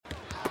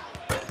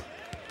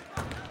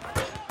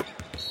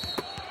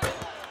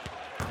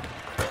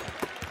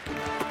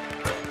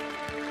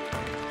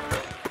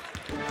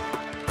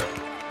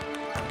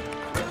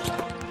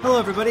Hello,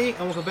 everybody,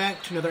 and welcome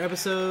back to another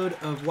episode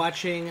of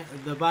Watching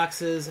the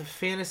Boxes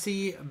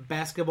Fantasy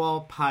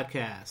Basketball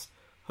Podcast,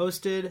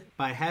 hosted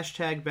by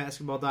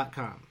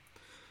 #basketball.com.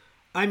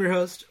 I'm your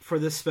host for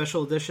this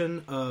special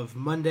edition of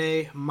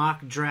Monday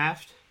Mock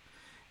Draft,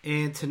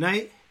 and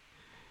tonight,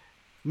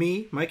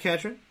 me, Mike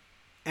Catron,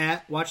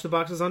 at Watch the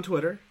Boxes on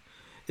Twitter,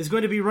 is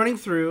going to be running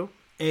through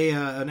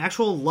an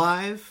actual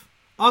live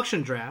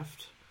auction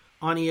draft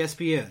on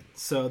ESPN.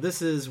 So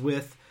this is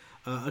with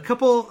a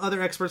couple other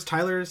experts.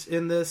 Tyler's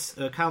in this.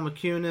 Kyle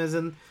McCune is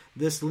in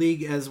this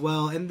league as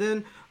well. And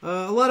then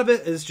a lot of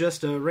it is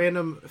just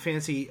random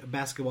fancy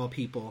basketball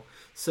people.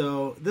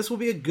 So this will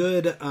be a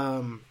good,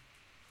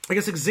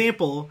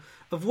 example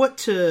of what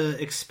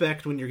to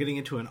expect when you're getting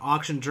into an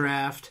auction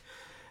draft.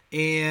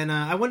 And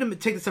I wanted to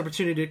take this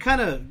opportunity to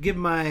kind of give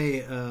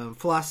my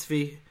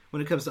philosophy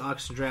when it comes to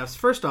auction drafts.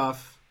 First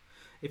off,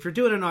 if you're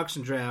doing an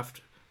auction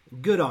draft,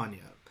 good on you.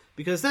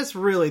 Because that's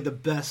really the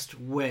best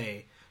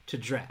way to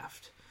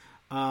draft.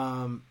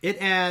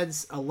 It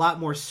adds a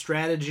lot more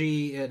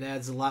strategy. It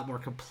adds a lot more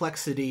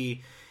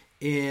complexity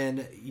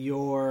in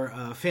your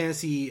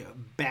fantasy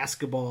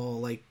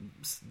basketball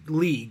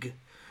league.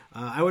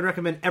 I would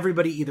recommend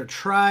everybody either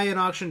try an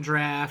auction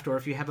draft, or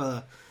if you have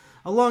a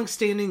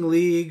long-standing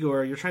league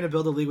or you're trying to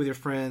build a league with your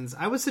friends,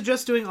 I would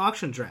suggest doing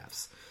auction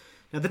drafts.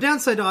 Now, the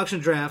downside to auction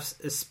drafts,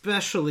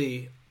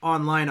 especially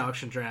online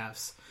auction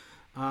drafts,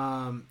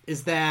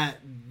 is that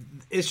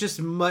it's just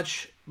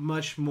much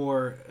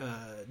more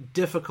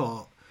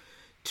difficult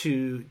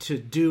to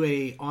do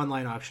a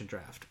online auction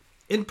draft.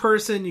 In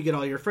person, you get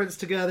all your friends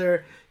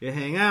together, you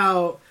hang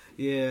out,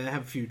 you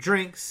have a few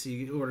drinks,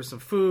 you order some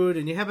food,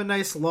 and you have a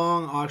nice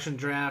long auction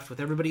draft with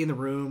everybody in the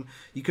room.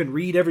 You can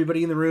read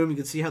everybody in the room, you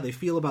can see how they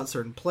feel about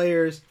certain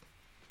players,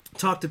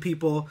 talk to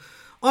people.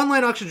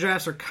 Online auction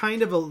drafts are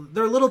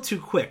they're a little too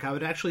quick. I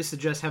would actually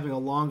suggest having a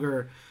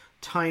longer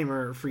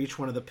timer for each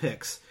one of the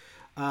picks.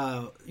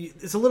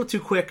 It's a little too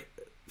quick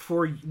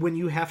for when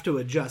you have to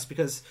adjust,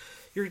 because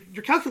you're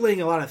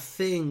calculating a lot of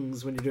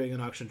things when you're doing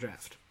an auction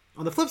draft.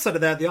 On the flip side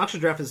of that, the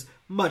auction draft is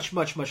much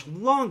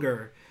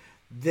longer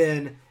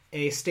than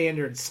a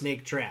standard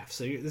snake draft.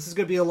 So this is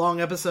going to be a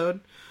long episode,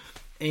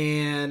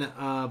 and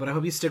but I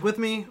hope you stick with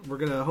me. We're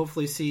going to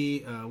hopefully see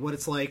what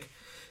it's like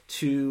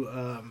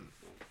to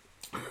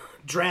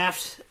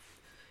draft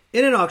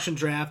in an auction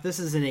draft. This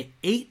is in an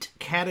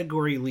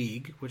 8-category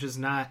league, which is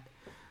not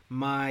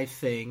my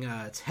thing.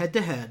 It's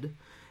head-to-head,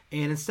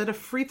 and instead of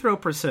free throw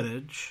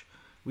percentage,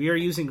 we are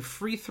using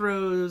free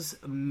throws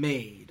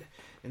made.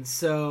 And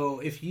so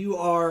if you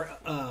are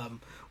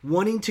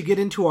wanting to get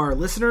into our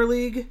listener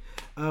league,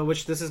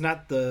 which this is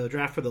not the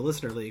draft for the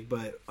listener league,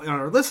 but in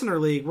our listener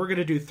league, we're going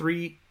to do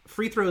 3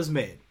 free throws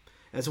made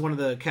as one of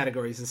the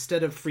categories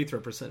instead of free throw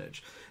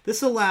percentage.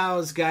 This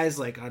allows guys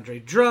like Andre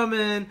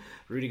Drummond,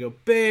 Rudy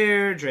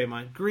Gobert,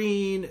 Draymond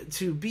Green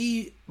to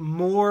be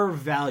more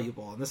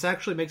valuable. And this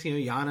actually makes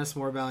Giannis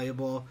more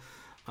valuable.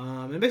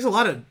 It makes a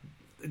lot of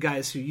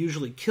guys who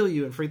usually kill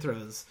you in free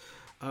throws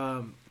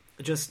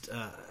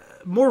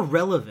more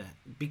relevant,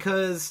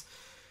 because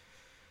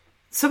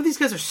some of these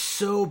guys are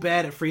so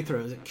bad at free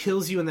throws, it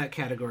kills you in that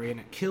category, and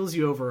it kills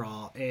you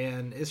overall,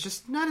 and it's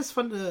just not as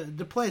fun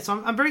to play.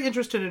 So I'm very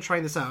interested in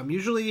trying this out. I'm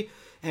usually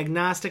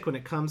agnostic when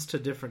it comes to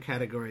different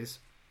categories.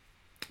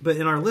 But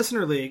in our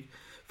listener league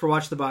for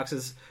Watch the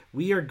Boxes,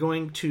 we are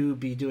going to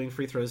be doing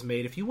free throws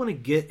made. If you want to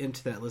get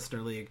into that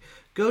listener league,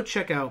 go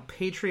check out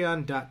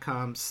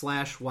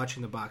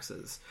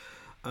patreon.com/watchingtheboxes.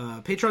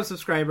 Patreon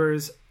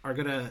subscribers are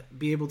going to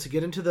be able to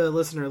get into the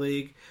listener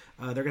league.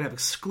 They're going to have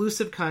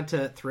exclusive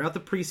content throughout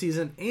the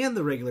preseason and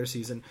the regular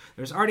season.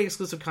 There's already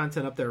exclusive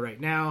content up there right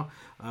now.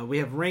 We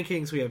have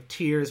rankings, we have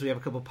tiers, we have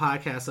a couple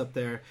podcasts up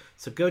there.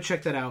 So go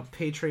check that out,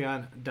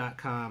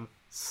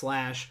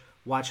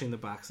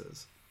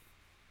 patreon.com/watchingtheboxes.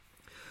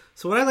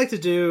 So what I like to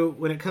do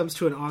when it comes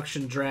to an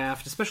auction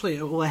draft, especially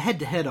a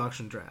head-to-head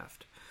auction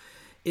draft,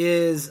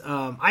 is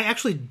I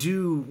actually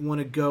do want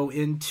to go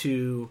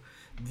into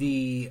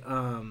the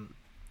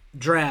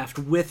draft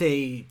with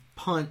a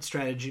punt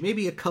strategy,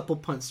 maybe a couple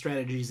punt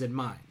strategies in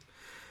mind.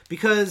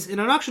 Because in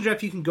an auction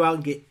draft, you can go out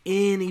and get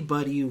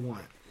anybody you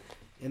want.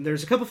 And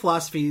there's a couple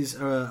philosophies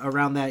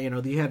around that.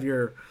 You have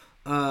your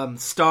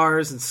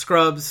stars and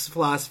scrubs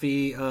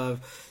philosophy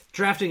of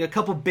drafting a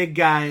couple big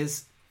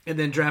guys and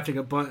then drafting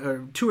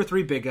or 2 or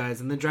 3 big guys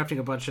and then drafting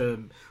a bunch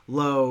of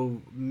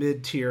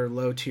mid-tier,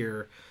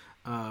 low-tier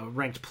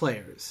ranked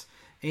players.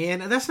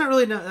 And that's not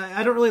really,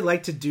 I don't really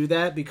like to do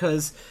that,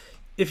 because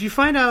if you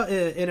find out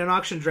in an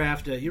auction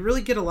draft, you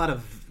really get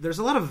there's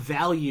a lot of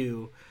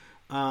value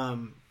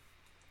kind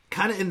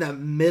of in that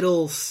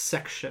middle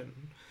section.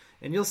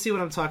 And you'll see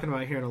what I'm talking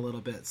about here in a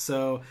little bit.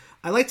 So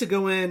I like to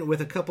go in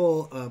with a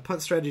couple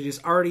punt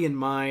strategies already in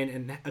mind,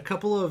 and a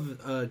couple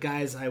of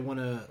guys I want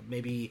to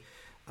maybe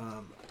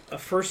a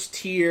first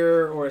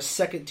tier or a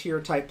second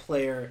tier type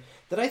player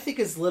that I think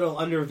is a little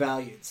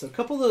undervalued. So a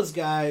couple of those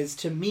guys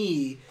to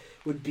me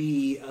would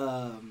be,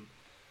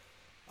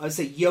 I'd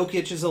say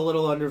Jokic is a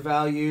little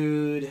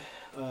undervalued.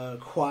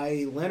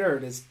 Kawhi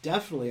Leonard is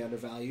definitely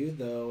undervalued,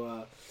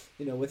 though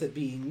with it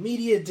being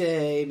media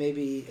day,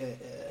 maybe,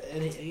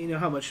 and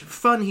how much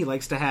fun he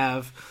likes to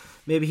have,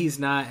 maybe he's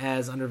not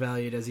as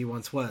undervalued as he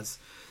once was.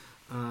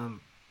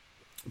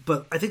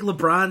 But I think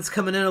LeBron's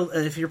coming in,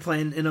 if you're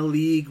playing in a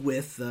league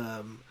with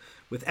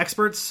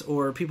experts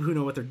or people who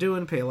know what they're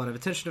doing, pay a lot of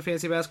attention to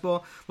fantasy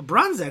basketball,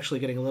 LeBron's actually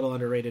getting a little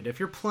underrated. If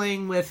you're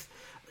playing with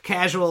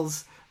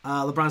casuals,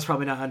 LeBron's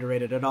probably not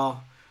underrated at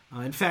all.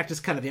 In fact, it's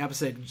kind of the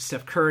opposite.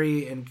 Steph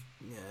Curry and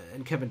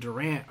Kevin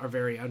Durant are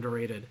very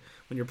underrated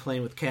when you're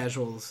playing with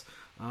casuals.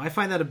 I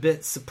find that a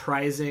bit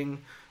surprising.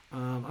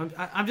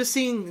 I'm just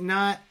seeing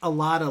not a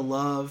lot of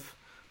love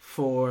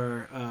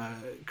for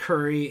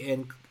Curry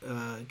and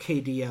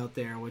KD out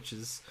there, which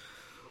is,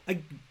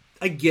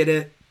 I get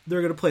it.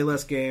 They're going to play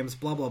less games,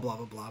 blah, blah, blah,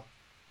 blah, blah.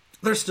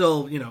 They're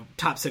still,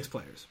 top 6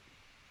 players.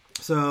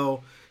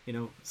 So,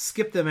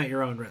 skip them at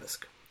your own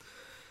risk.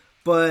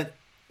 But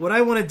what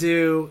I want to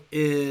do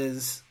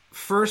is,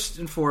 first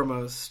and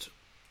foremost,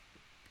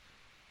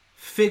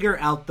 figure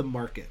out the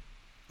market.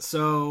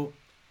 So,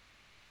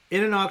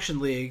 in an auction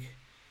league,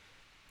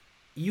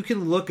 you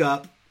can look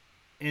up,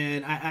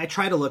 and I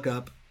try to look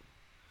up,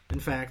 in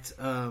fact,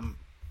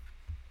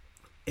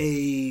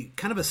 a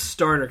kind of a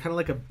starter, kind of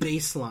like a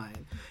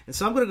baseline. And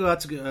so I'm going to go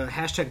out to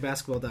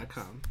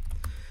hashtagbasketball.com,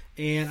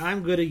 and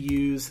I'm going to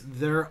use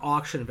their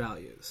auction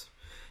values.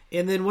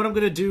 And then what I'm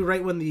going to do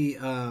right when the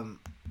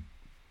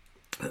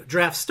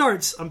draft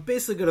starts, I'm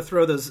basically going to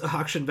throw those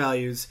auction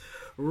values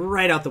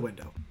right out the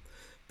window,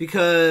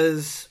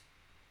 because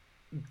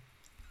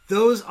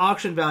those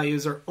auction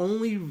values are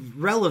only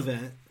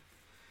relevant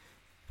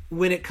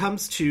when it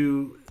comes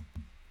to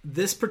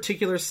this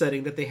particular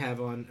setting that they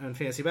have on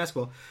fantasy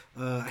basketball,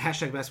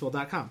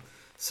 hashtagbasketball.com.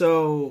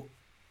 So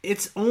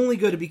it's only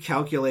going to be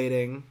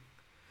calculating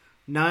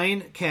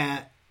 9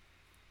 cat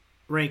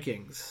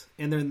rankings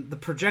and then the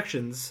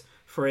projections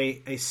for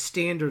a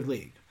standard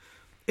league.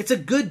 It's a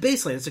good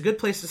baseline. It's a good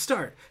place to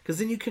start, because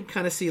then you can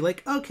kind of see,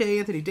 like, okay,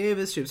 Anthony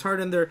Davis, James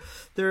Harden,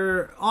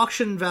 their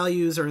auction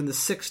values are in the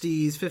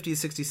 60s, 50s,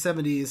 60s,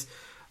 70s.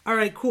 All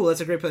right, cool.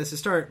 That's a great place to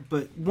start.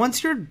 But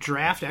once your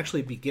draft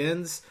actually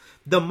begins,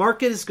 the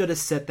market is going to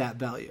set that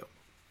value.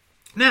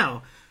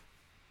 Now,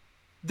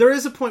 there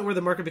is a point where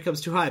the market becomes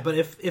too high, but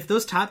if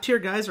those top tier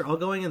guys are all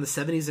going in the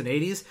 70s and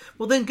 80s,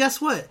 well, then guess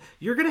what?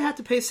 You're going to have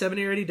to pay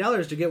 $70 or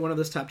 $80 to get one of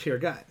those top tier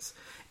guys.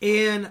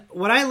 And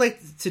what I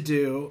like to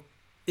do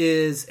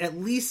is at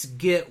least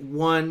get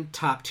one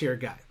top tier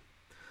guy.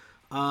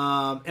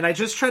 And I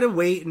just try to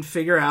wait and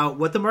figure out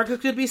what the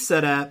market could be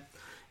set at,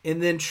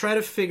 and then try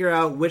to figure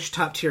out which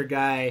top tier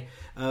guy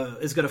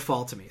is going to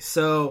fall to me.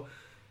 So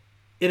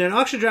in an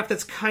auction draft,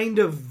 that's kind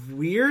of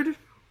weird,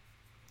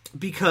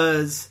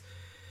 because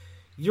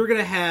you're going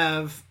to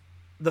have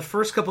the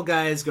first couple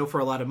guys go for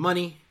a lot of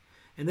money,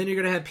 and then you're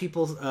going to have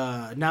people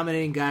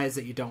nominating guys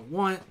that you don't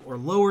want, or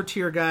lower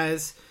tier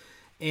guys,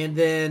 and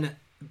then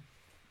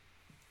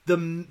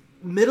the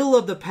middle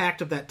of the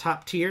pack of that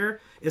top tier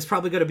is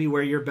probably going to be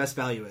where your best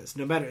value is.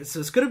 So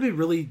it's going to be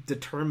really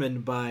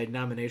determined by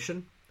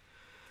nomination.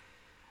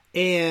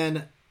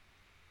 And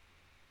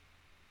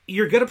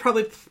you're going to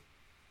probably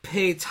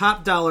pay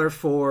top dollar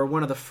for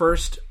one of the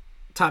first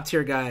top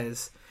tier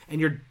guys, and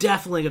you're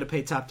definitely going to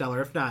pay top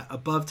dollar, if not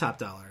above top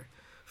dollar,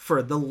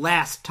 for the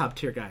last top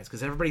tier guys,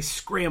 because everybody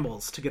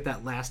scrambles to get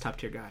that last top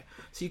tier guy.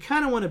 So you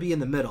kind of want to be in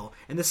the middle.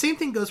 And the same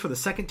thing goes for the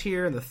second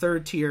tier and the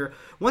third tier.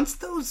 Once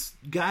those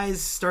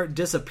guys start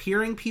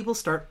disappearing, people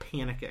start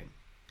panicking.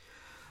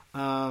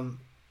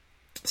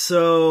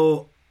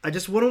 So I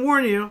just want to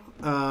warn you,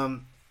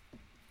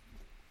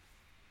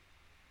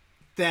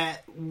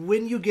 that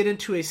when you get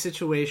into a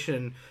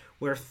situation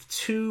where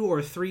 2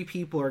 or 3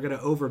 people are going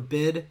to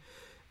overbid,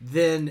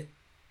 then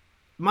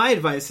my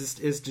advice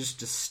is just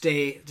to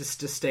stay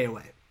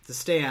away, to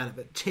stay out of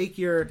it. Take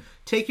your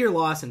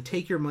loss and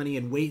take your money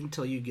and wait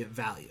until you get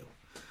value.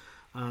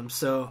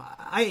 So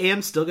I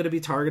am still going to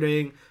be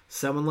targeting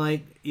someone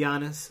like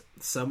Giannis,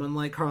 someone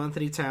like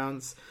Karl-Anthony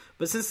Towns,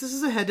 but since this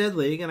is a head-to-head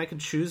league and I can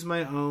choose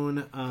my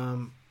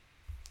own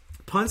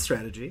punt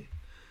strategy,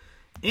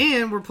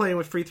 and we're playing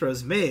with free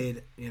throws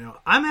made,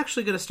 I'm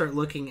actually going to start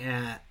looking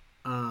at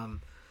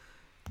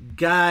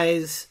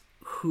guys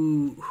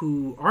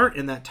who aren't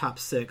in that top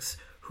 6,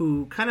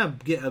 who kind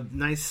of get a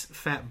nice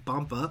fat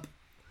bump up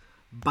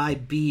by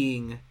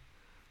being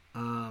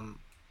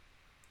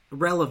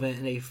relevant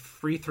in a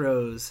free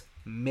throws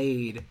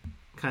made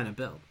kind of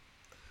build.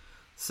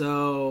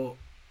 So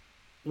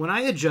when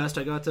I adjust,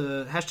 I go out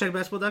to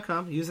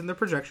hashtagbasketball.com using their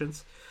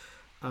projections.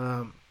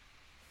 When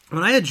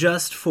I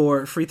adjust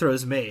for free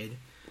throws made,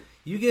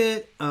 you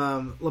get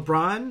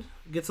LeBron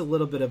gets a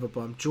little bit of a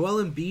bump.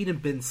 Joel Embiid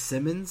and Ben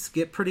Simmons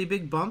get pretty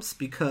big bumps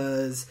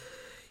because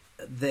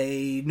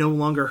they no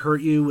longer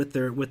hurt you with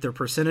their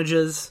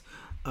percentages.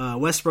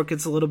 Westbrook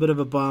gets a little bit of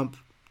a bump.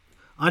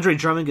 Andre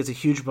Drummond gets a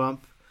huge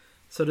bump.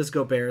 So does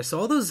Gobert. So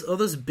all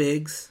those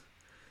bigs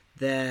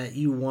that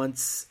you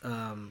once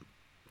kind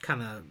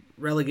of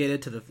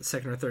relegated to the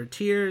second or third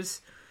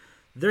tiers,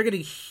 they're getting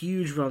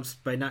huge bumps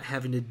by not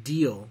having to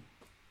deal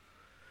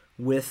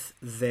with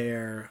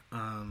their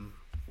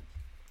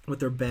with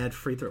their bad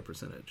free throw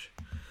percentage.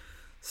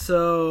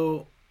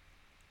 So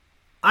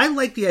I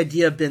like the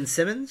idea of Ben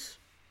Simmons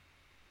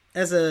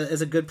as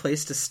a good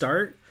place to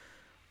start.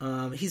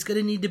 He's going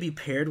to need to be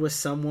paired with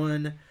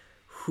someone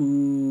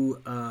who,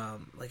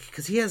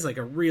 because he has like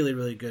a really,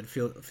 really good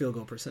field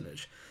goal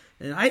percentage.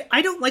 And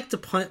I don't like to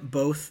punt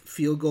both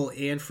field goal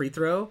and free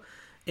throw.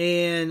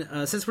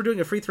 And since we're doing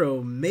a free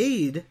throw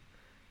made,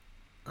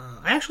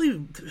 I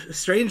actually,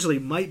 strangely,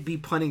 might be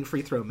punting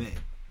free throw made.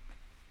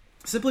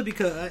 Simply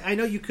because I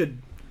know you could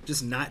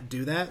just not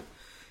do that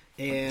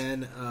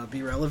and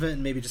be relevant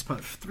and maybe just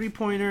punt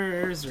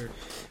 3-pointers or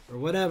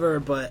whatever,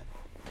 but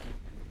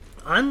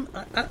I'm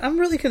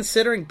really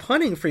considering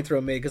punting free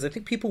throw made because I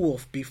think people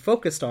will be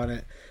focused on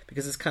it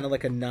because it's kind of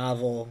like a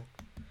novel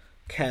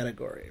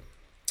category.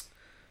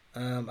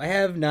 I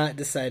have not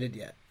decided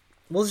yet.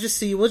 We'll just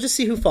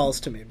see who falls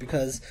to me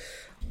because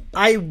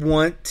I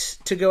want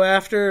to go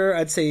after,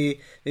 I'd say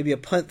maybe a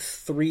punt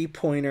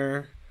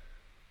 3-pointer,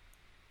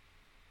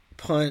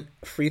 punt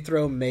free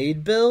throw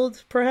made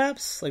build,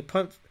 perhaps. Like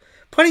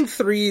punting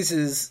threes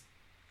is,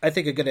 I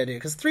think, a good idea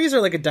because threes are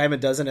like a dime a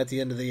dozen at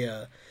the end of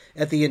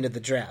the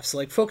draft. So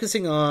like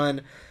focusing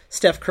on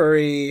Steph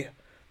Curry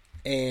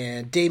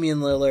and Damian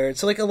Lillard.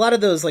 So like a lot of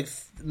those like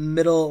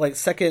middle, like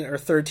second or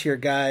third tier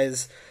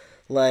guys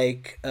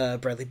like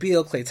Bradley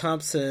Beal, Klay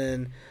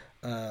Thompson,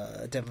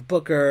 Devin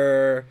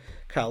Booker,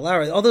 Kyle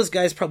Lowry. All those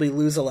guys probably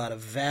lose a lot of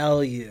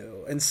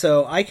value, and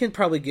so I can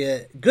probably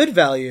get good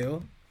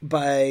value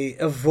by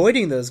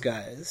avoiding those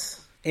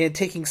guys and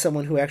taking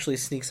someone who actually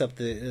sneaks up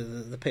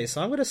the pace.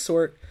 So I'm going to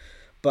sort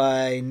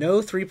by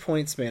no 3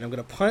 points made. I'm going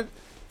to punt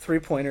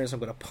 3-pointers. I'm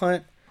going to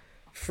punt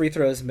free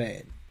throws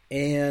made.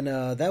 And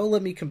that will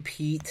let me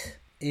compete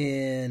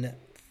in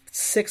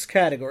 6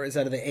 categories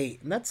out of the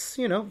 8. And that's,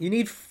 you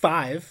need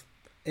 5.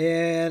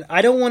 And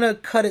I don't want to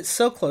cut it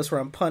so close where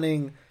I'm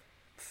punting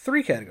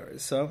 3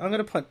 categories. So I'm going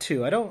to punt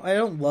 2. I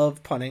don't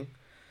love punting.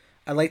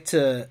 I like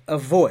to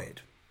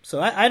avoid. So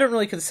I don't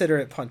really consider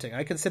it punting.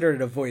 I consider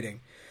it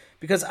avoiding.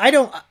 Because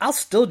I'll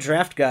still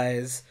draft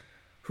guys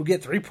who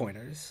get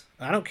 3-pointers.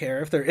 I don't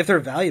care if they're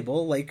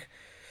valuable. Like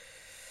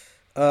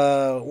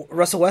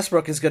Russell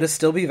Westbrook is going to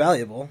still be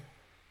valuable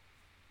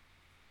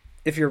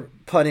if you're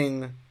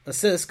punting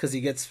assists because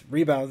he gets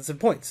rebounds and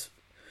points.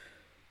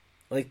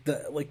 Like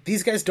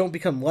these guys don't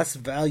become less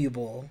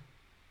valuable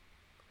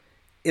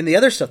in the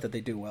other stuff that they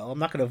do well. I'm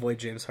not going to avoid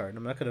James Harden.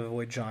 I'm not going to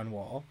avoid John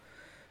Wall.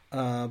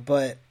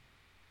 But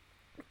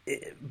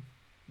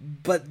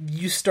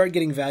you start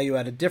getting value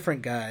out of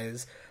different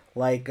guys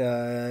like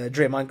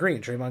Draymond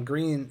Green. Draymond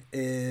Green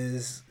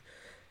is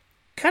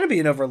kind of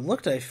being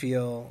overlooked, I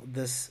feel,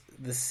 this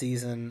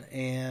season,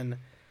 and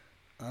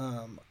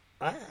I'm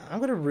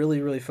going to really,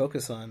 really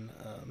focus on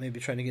maybe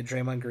trying to get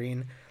Draymond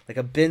Green, like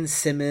a Ben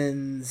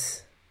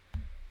Simmons,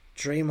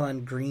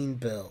 Draymond Green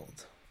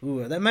build.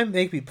 Ooh, that might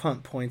make me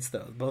pump points,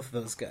 though, both of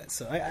those guys.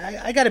 So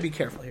I got to be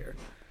careful here.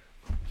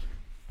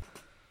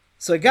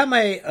 So I got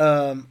my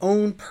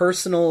own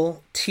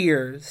personal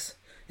tiers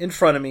in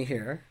front of me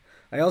here.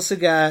 I also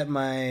got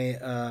my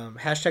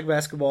hashtag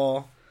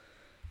basketball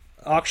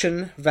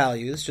auction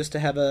values just to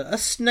have a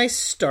nice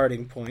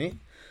starting point.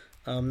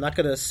 I'm not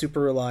going to super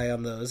rely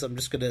on those. I'm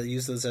just going to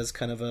use those as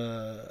kind of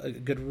a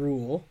good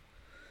rule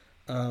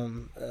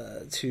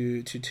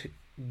to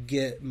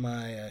get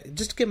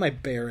my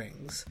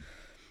bearings.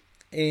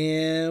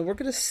 And we're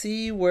going to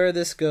see where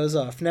this goes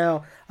off.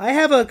 Now, I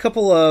have a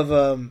couple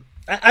of...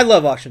 I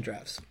love auction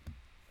drafts.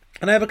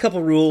 And I have a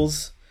couple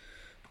rules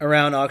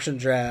around auction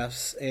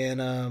drafts.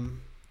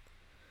 And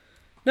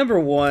number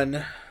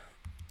one,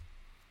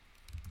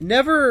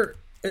 never,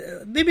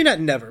 maybe not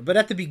never, but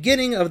at the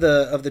beginning of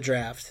the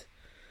draft,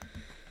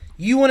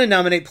 you want to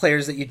nominate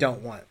players that you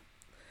don't want.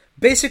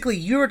 Basically,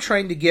 you are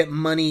trying to get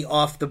money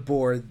off the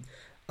board.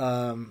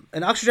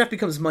 An auction draft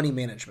becomes money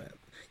management.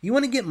 You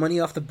want to get money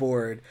off the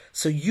board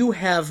so you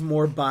have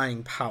more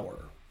buying power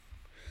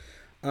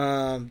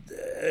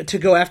to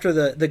go after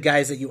the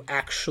guys that you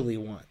actually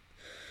want.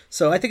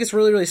 So I think it's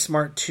really, really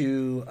smart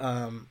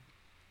to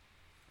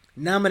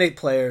nominate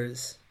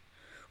players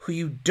who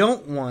you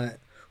don't want,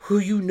 who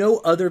you know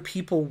other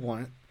people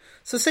want.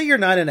 So say you're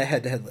not in a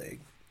head-to-head league.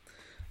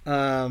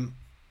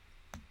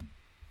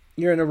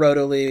 You're in a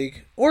roto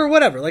league or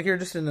whatever, like you're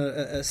just in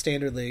a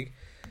standard league.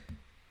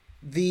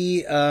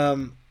 The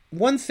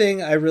one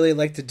thing I really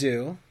like to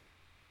do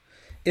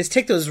is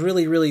take those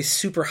really, really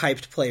super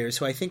hyped players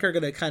who I think are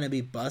going to kind of be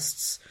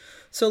busts.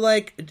 So,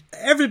 like,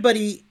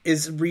 everybody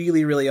is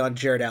really, really on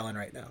Jared Allen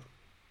right now.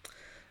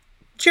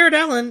 Jared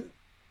Allen,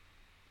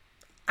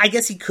 I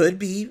guess he could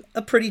be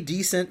a pretty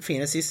decent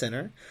fantasy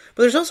center,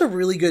 but there's also a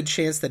really good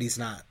chance that he's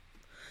not.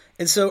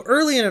 And so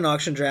early in an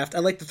auction draft, I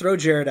like to throw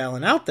Jared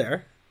Allen out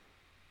there.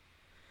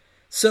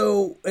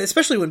 So,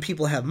 especially when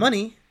people have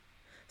money,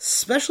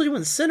 especially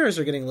when centers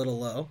are getting a little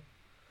low,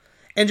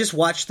 and just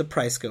watch the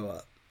price go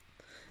up.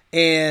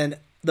 And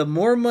the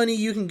more money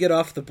you can get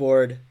off the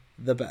board,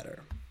 the better.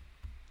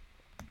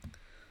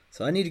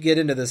 So I need to get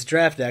into this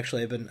draft,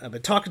 actually. I've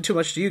been talking too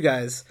much to you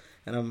guys,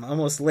 and I'm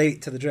almost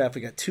late to the draft.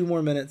 We got 2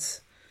 more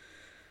minutes.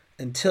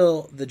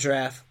 until the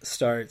draft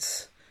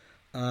starts.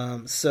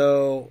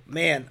 So,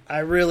 man, I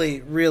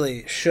really,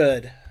 really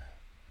should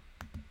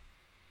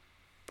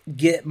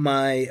get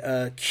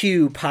my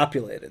queue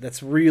populated.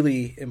 That's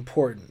really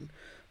important.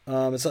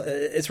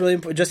 It's really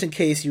important just in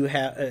case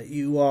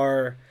you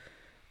are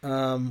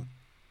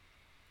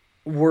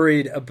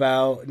worried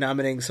about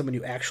nominating someone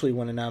you actually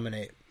want to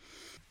nominate.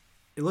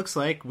 It looks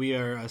like we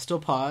are still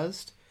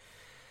paused.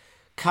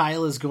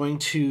 Kyle is going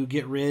to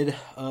get rid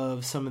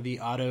of some of the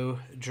auto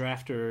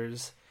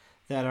drafters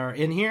that are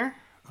in here.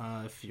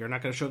 If you're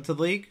not going to show up to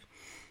the league,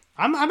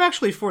 I'm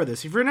actually for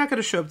this. If you're not going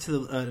to show up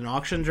to an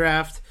auction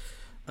draft,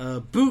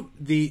 boot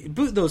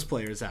those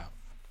players out.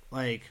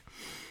 Like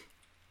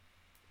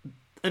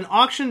an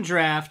auction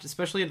draft,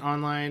 especially an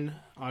online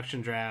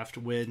auction draft,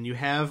 when you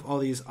have all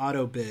these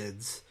auto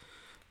bids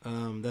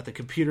that the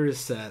computer has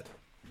set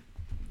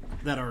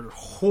that are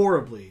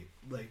horribly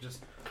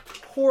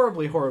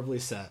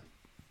set.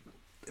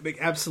 They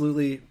make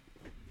absolutely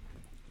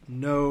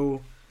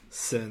no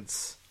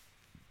sense.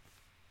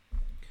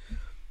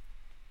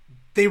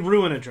 They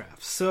ruin a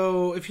draft.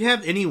 So if you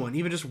have anyone,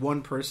 even just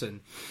one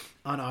person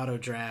on auto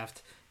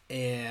draft,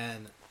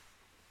 and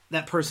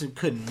that person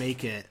couldn't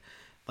make it,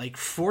 like,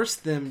 force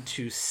them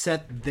to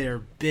set their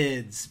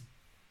bids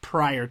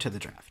prior to the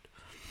draft.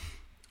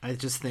 I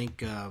just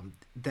think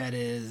that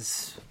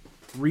is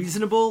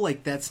reasonable.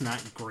 Like, that's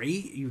not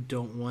great. You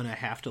don't want to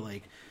have to,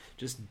 like,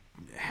 just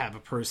have a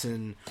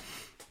person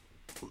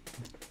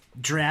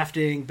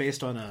drafting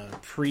based on a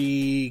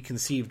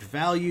preconceived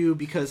value,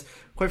 because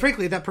quite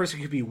frankly that person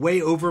could be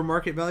way over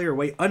market value or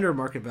way under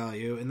market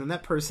value, and then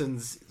that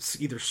person's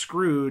either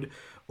screwed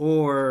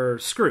or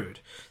screwed.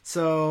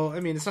 So I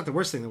mean, it's not the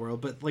worst thing in the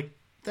world, but like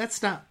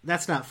that's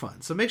not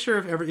fun. So make sure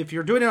if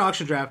you're doing an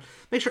auction draft,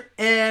 make sure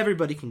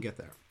everybody can get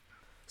there.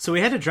 So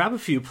we had to drop a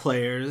few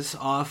players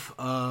off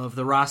of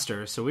the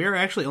roster, so we are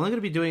actually only going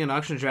to be doing an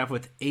auction draft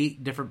with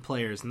 8 different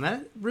players, and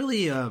that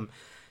really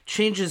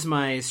changes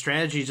my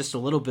strategy just a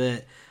little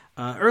bit.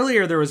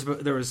 Earlier there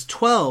was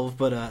 12,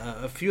 but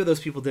a few of those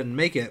people didn't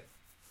make it,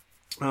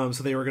 so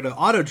they were going to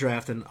auto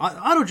draft, and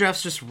auto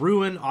drafts just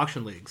ruin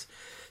auction leagues.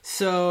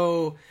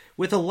 So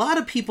with a lot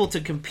of people to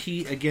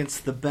compete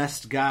against the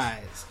best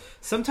guys,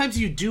 sometimes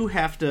you do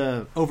have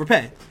to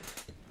overpay.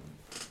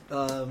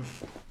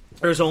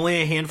 There's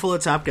only a handful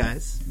of top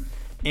guys,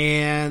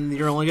 and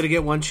you're only going to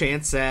get one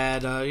chance at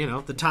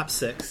the top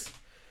 6.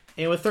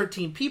 And with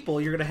 13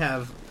 people, you're going to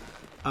have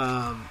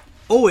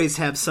always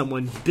have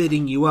someone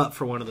bidding you up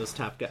for one of those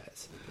top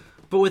guys.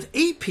 But with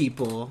 8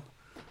 people,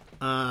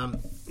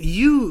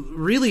 you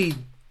really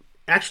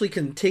actually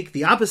can take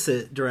the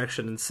opposite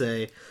direction and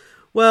say,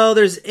 well,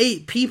 there's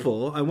 8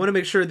 people. I want to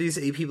make sure these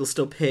 8 people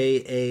still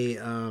pay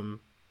a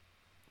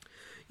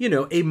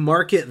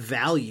market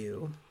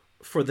value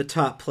for the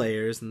top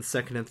players and the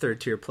second and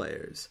third tier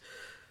players.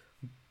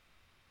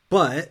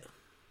 But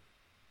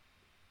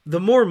the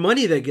more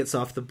money that gets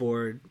off the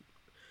board,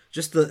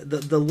 just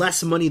the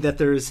less money that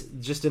there's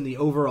just in the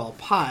overall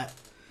pot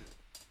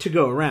to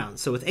go around.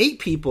 So with 8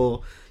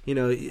 people,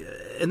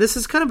 and this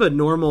is kind of a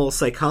normal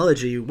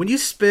psychology, when you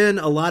spend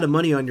a lot of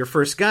money on your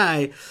first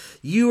guy,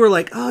 you are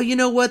like, oh, you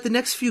know what, the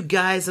next few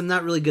guys I'm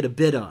not really going to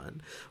bid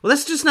on. Well,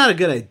 that's just not a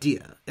good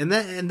idea. And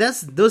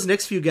that's those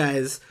next few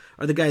guys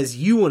are the guys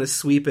you want to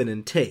sweep in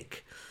and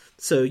take.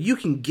 So you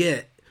can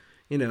get,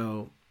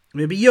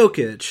 maybe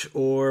Jokic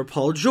or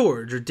Paul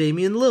George or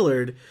Damian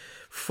Lillard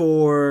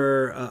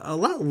for a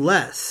lot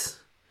less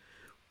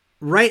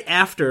right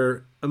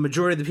after a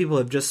majority of the people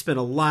have just spent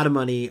a lot of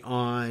money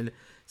on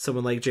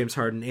someone like James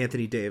Harden,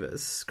 Anthony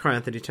Davis, Karl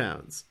Anthony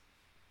Towns.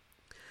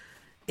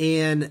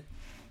 And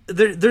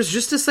there's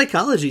just a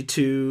psychology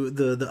to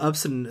the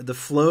ups and the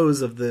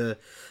flows of the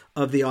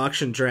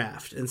auction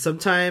draft. And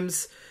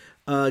sometimes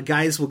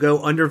guys will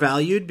go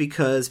undervalued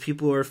because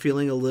people are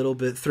feeling a little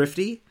bit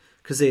thrifty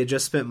because they had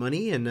just spent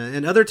money.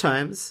 And other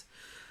times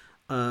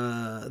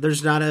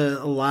there's not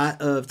a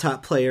lot of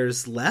top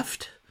players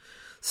left,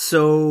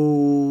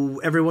 so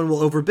everyone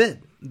will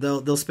overbid.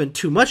 They'll spend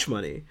too much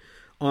money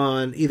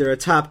on either a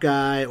top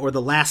guy or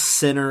the last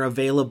center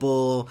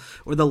available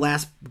or the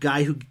last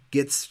guy who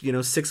gets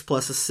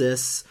 6+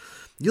 assists.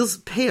 You'll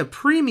pay a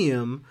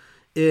premium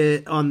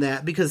on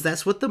that because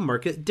that's what the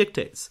market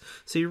dictates.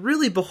 So you're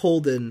really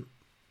beholden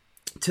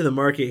to the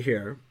market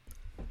here.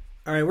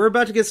 All right, we're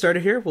about to get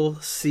started here. We'll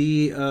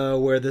see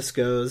where this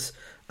goes.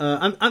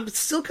 I'm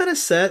still kind of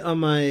set on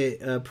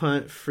my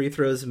punt, free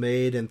throws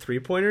made, and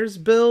 3-pointers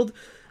build.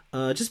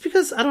 Just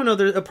because, I don't know,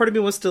 a part of me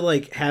wants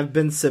to have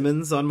Ben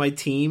Simmons on my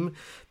team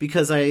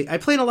because I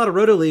play in a lot of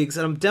roto leagues,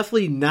 and I'm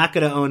definitely not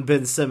going to own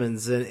Ben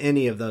Simmons in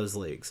any of those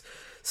leagues.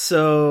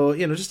 So,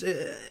 just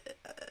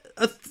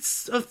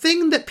a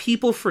thing that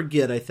people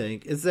forget, I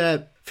think, is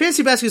that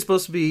fantasy basketball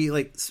is supposed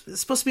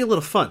to be a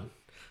little fun.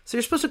 So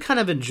you're supposed to kind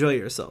of enjoy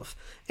yourself.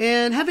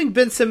 And having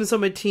Ben Simmons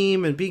on my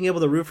team and being able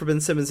to root for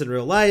Ben Simmons in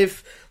real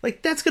life,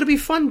 that's going to be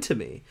fun to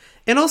me.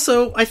 And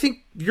also, I think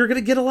you're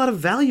going to get a lot of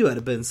value out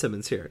of Ben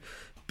Simmons here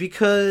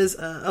because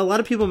a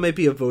lot of people might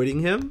be avoiding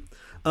him.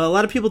 A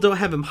lot of people don't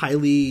have him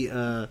highly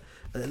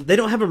they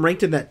don't have him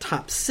ranked in that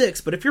top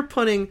 6. But if you're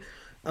punting,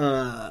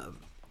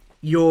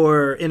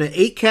 you're in an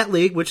 8-cat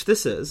league, which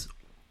this is.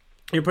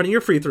 You're punting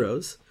your free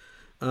throws,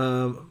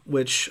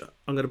 which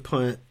I'm going to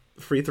punt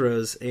free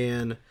throws,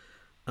 and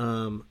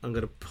I'm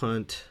going to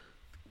punt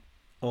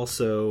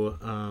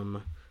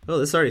also.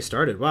 This already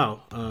started.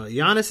 Wow.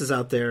 Giannis is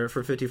out there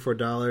for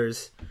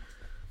 $54.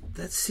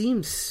 That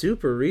seems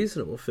super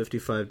reasonable.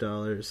 $55,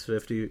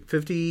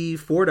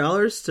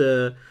 $54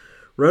 to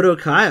Roto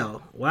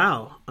Kyle.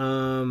 Wow.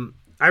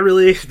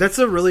 That's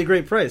a really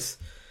great price.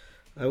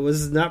 I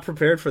was not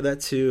prepared for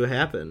that to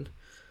happen.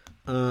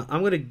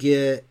 I'm going to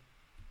get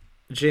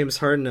James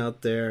Harden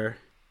out there,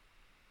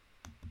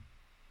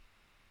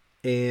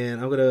 and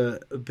I'm going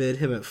to bid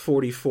him at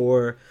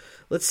 44.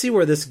 Let's see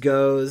where this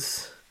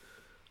goes.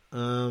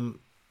 Tyler's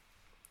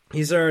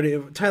already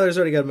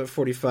got him at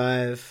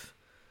 45.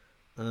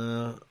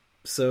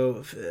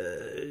 So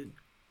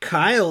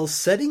Kyle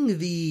setting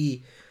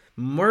the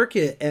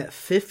market at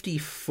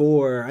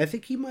 54. I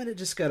think he might have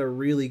just got a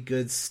really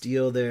good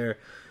steal there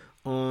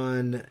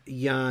on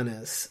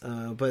Giannis.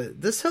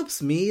 But this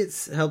helps me.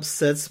 It helps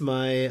sets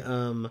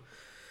my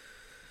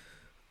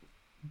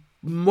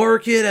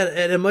market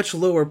at a much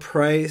lower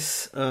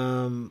price.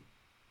 I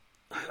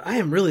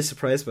am really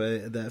surprised by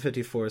that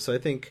 54. So I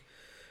think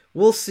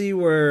we'll see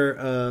where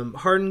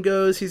Harden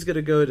goes. He's going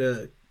to go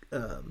to...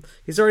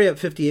 he's already at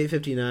 58,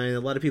 59. A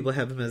lot of people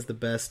have him as the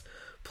best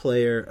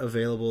player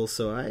available,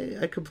 so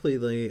I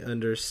completely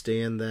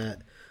understand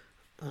that.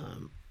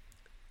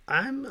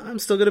 I'm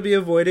still going to be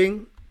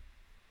avoiding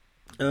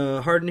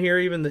Harden here,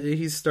 even though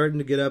he's starting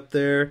to get up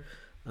there.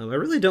 I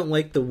really don't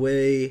like the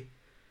way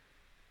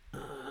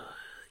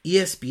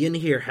ESPN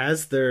here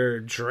has their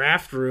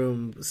draft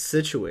room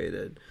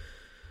situated.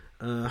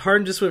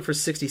 Harden just went for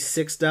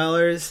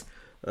 $66.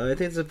 I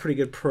think it's a pretty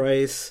good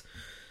price.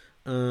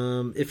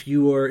 If we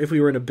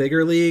were in a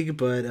bigger league,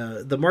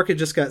 but the market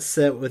just got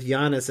set with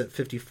Giannis at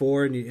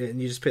 54, and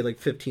you just paid like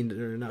 $15,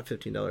 or not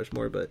 $15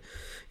 more, but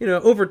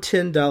over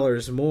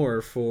 $10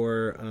 more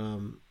for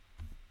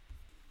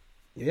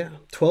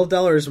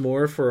 $12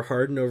 more for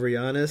Harden over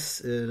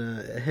Giannis in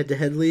a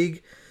head-to-head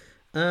league.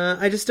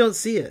 I just don't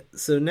see it.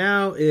 So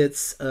now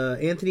it's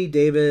Anthony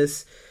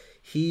Davis.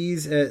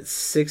 He's at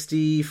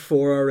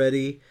 64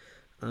 already.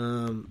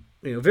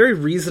 Very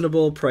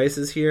reasonable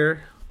prices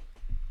here.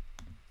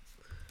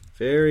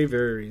 Very,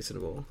 very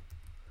reasonable.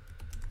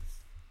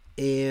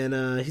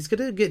 And he's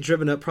going to get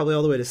driven up probably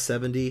all the way to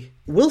 70.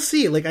 We'll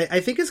see. I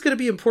think it's going to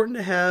be important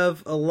to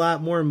have a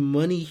lot more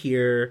money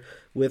here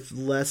with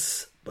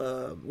less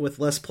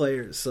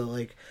players. So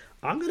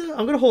I'm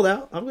gonna hold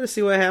out. I'm gonna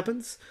see what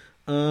happens.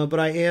 But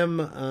I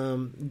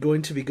am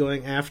going to be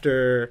going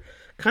after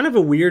kind of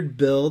a weird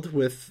build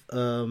with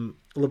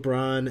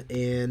LeBron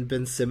and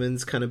Ben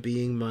Simmons kind of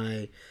being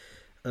my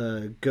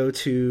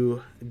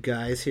go-to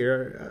guys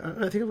here.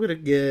 I think I'm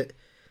going to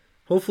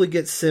hopefully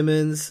get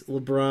Simmons,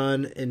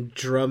 LeBron, and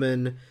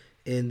Drummond,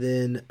 and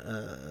then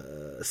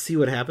see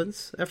what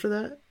happens after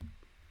that.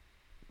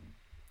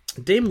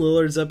 Dame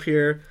Lillard's up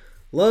here.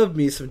 Love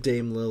me some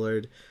Dame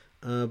Lillard.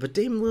 But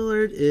Dame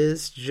Lillard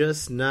is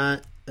just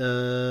not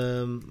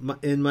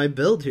in my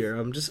build here.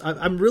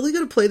 I'm really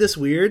going to play this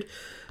weird.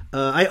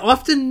 I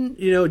often,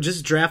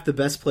 just draft the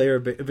best player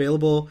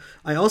available.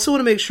 I also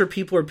want to make sure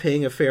people are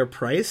paying a fair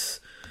price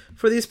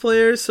for these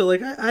players. So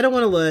I don't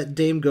want to let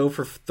Dame go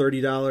for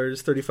 $30,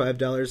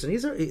 $35,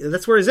 and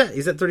that's where he's at.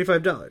 He's at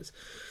 $35.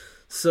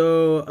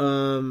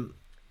 So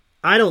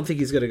I don't think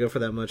he's going to go for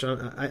that much.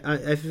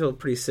 I feel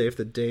pretty safe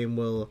that Dame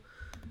will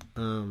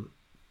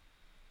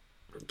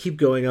keep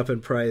going up in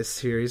price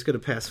here. He's going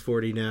to pass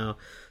 40 now.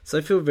 So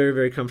I feel very,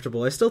 very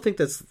comfortable. I still think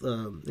that's,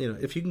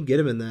 if you can get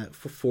him in that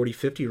 40,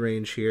 50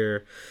 range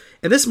here.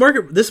 And this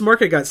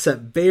market got set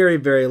very,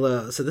 very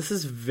low. So this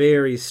is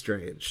very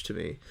strange to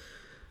me.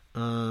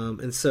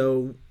 And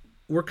so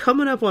we're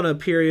coming up on a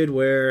period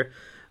where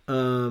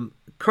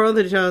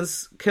Karl-Anthony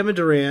Towns, Kevin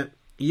Durant,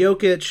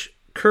 Jokic,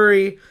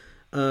 Curry,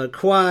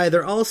 Kawhi,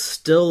 they're all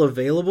still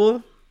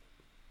available.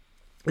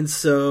 And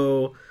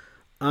so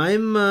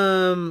I'm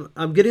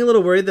getting a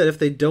little worried that if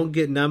they don't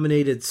get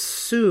nominated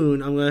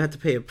soon, I'm going to have to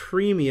pay a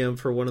premium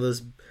for one of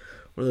those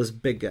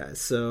big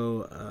guys.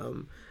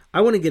 So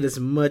I want to get as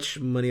much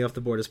money off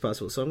the board as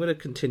possible. So I'm going to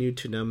continue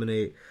to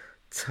nominate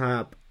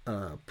top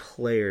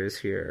players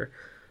here.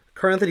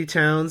 Karl-Anthony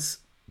Towns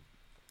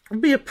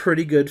would be a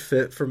pretty good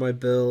fit for my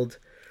build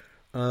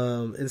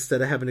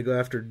instead of having to go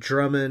after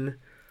Drummond.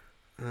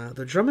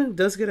 The Drummond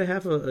does get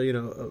a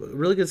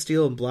really good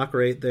steal and block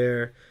rate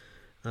there.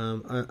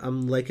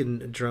 I'm liking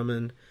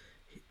Drummond.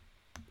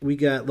 We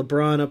got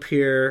LeBron up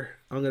here.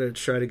 I'm going to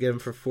try to get him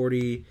for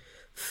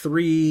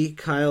 43.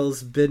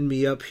 Kyle's bidding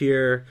me up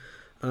here.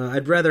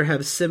 I'd rather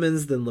have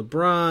Simmons than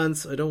LeBron,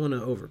 so I don't want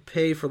to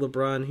overpay for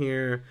LeBron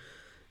here.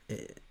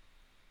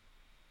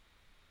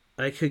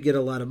 I could get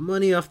a lot of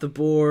money off the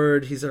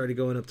board. He's already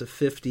going up to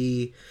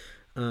 50.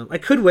 I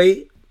could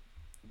wait.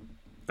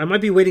 I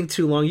might be waiting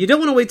too long. You don't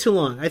want to wait too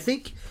long. I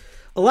think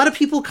a lot of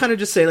people kind of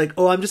just say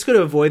I'm just going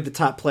to avoid the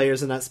top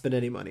players and not spend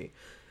any money.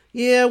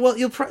 Yeah, well,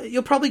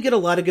 you'll probably get a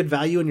lot of good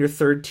value in your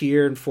third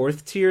tier and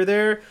fourth tier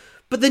there,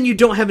 but then you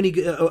don't have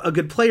a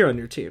good player on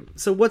your team.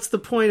 So what's the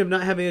point of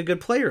not having a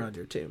good player on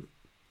your team?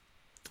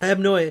 I have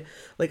no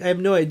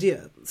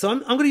idea. So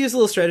I'm going to use a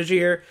little strategy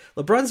here.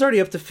 LeBron's already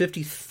up to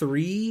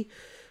 53.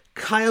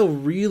 Kyle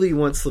really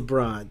wants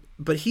LeBron,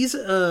 but he's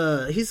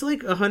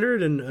like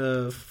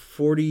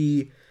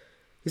 140.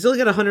 He's only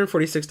got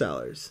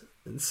 $146,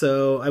 and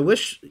so I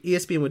wish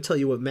ESPN would tell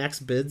you what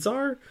max bids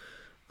are.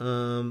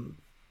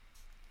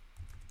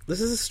 This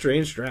is a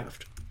strange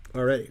draft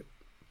already.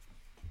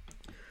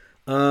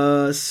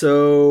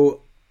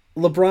 So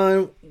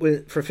LeBron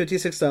went for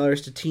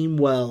 $56 to Team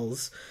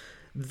Wells.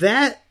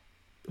 That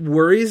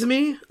worries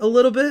me a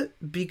little bit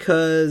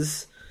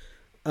because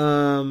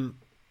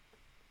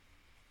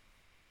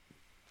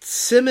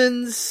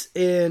Simmons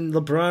and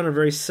LeBron are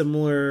very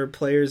similar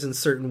players in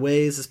certain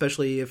ways,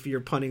 especially if you're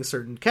punting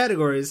certain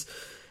categories.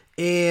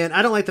 And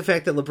I don't like the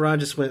fact that LeBron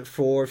just went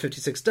for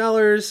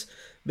 $56,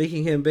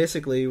 making him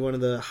basically one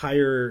of the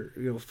higher,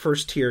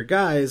 first tier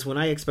guys when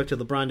I expected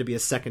LeBron to be a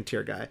second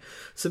tier guy.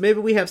 So maybe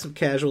we have some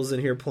casuals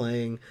in here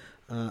playing.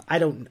 I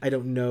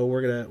don't know.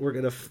 We're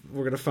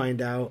gonna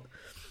find out.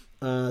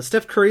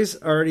 Steph Curry's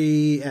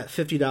already at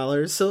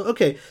 $50. So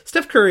okay,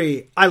 Steph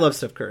Curry. I love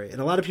Steph Curry, and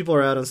a lot of people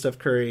are out on Steph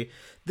Curry.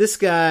 This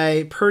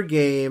guy per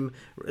game,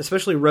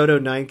 especially Roto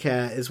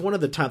 9Cat, is one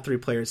of the top 3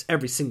 players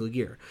every single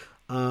year.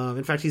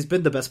 In fact, he's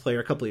been the best player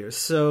a couple of years.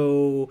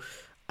 So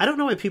I don't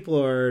know why people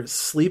are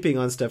sleeping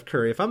on Steph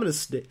Curry. If I'm in a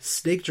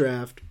snake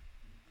draft,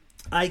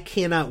 I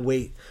cannot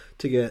wait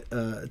to get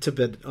to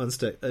bid on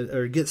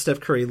or get Steph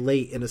Curry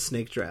late in a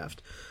snake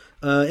draft.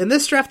 In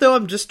this draft, though,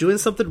 I'm just doing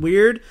something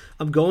weird.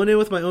 I'm going in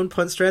with my own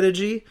punt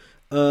strategy.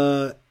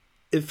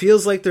 It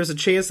feels like there's a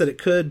chance that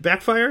it could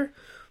backfire,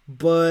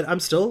 but I'm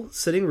still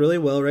sitting really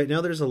well right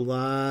now. There's a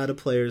lot of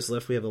players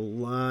left. We have a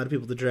lot of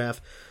people to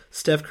draft.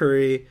 Steph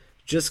Curry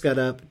just got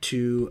up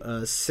to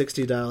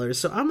 $60.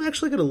 So I'm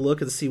actually going to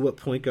look and see what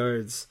point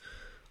guards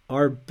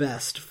are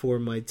best for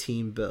my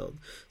team build.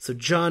 So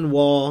John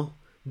Wall,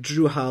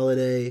 Drew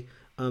Holiday.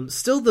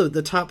 Still,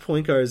 the top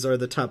point guards are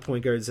the top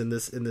point guards in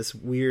this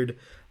weird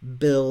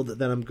build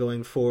that I'm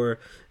going for.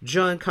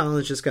 John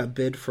Collins just got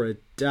bid for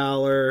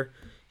 $1.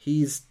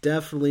 He's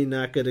definitely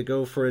not going to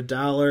go for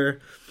 $1.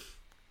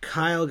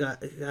 Kyle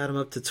got him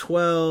up to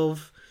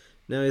 12.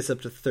 Now he's up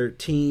to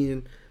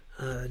 13.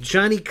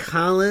 Johnny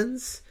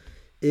Collins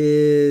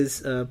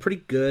is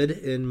pretty good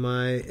in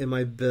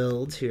my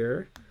build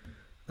here,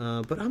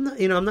 but I'm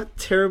not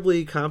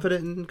terribly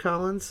confident in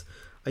Collins.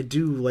 I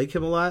do like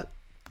him a lot.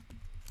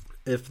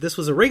 If this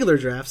was a regular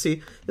draft,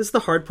 see, this is the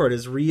hard part,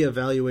 is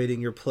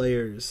reevaluating your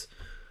players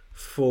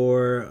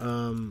for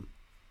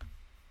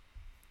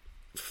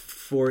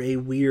a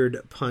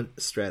weird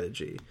punt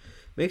strategy.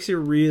 Makes you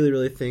really,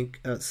 really think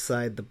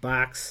outside the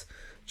box.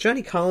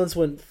 Johnny Collins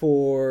went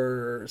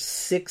for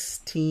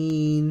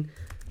 $16,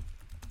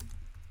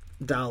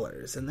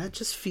 and that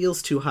just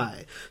feels too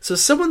high. So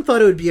someone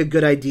thought it would be a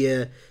good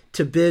idea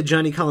to bid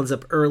Johnny Collins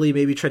up early,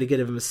 maybe try to get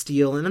him a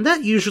steal, and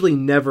that usually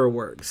never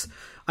works.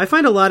 I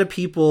find a lot of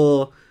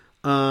people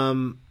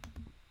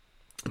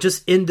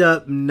just end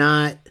up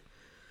not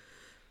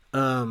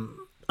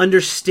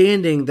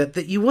understanding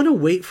that you want to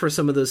wait for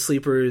some of those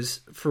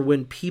sleepers for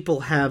when people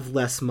have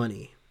less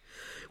money.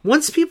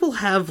 Once people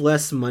have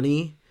less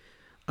money,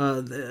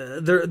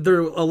 they're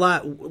a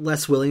lot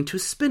less willing to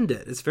spend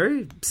it. It's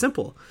very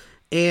simple.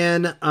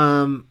 And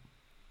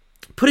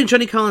putting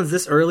Johnny Collins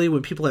this early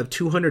when people have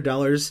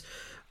 $200,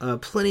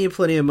 plenty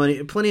of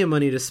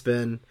money to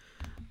spend.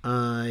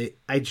 You're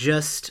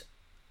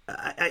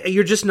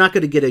just not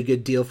going to get a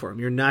good deal for him.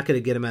 You're not going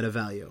to get him at a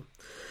value.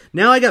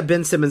 Now I got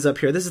Ben Simmons up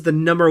here. This is the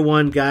number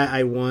one guy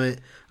I want.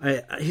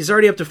 He's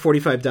already up to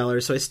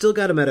 $45, so I still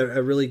got him at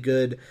a really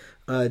good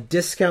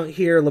discount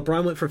here.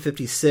 LeBron went for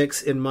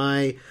 56 in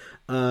my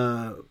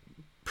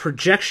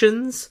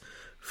projections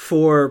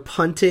for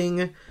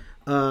punting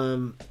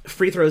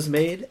free throws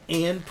made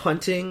and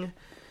punting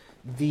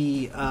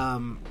the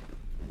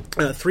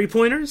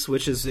 3-pointers,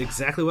 which is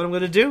exactly what I'm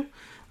going to do.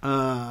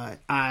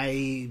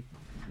 I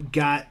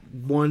got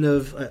one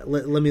of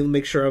let me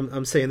make sure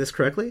I'm saying this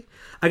correctly.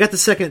 I got the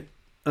second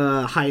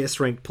highest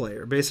ranked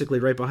player, basically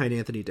right behind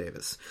Anthony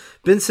Davis.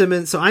 Ben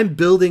Simmons. So I'm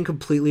building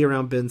completely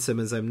around Ben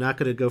Simmons. I'm not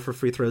going to go for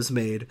free throws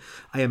made.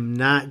 I am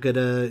not going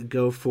to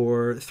go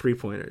for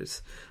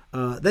 3-pointers.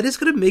 That is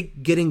going to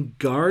make getting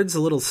guards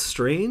a little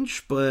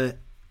strange, but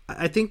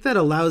I think that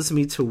allows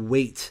me to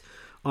wait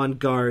on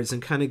guards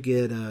and kind of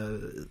get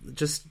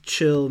just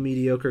chill,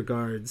 mediocre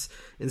guards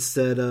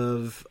instead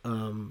of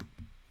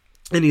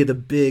any of the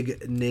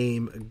big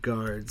name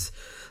guards.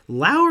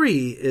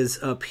 Lowry is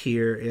up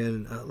here,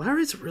 and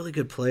Lowry's a really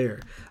good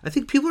player. I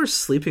think people are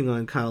sleeping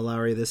on Kyle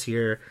Lowry this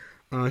year.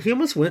 He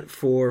almost went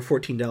for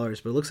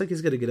 $14, but it looks like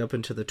he's going to get up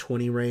into the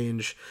 20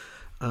 range.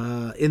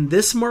 In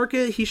this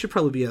market, he should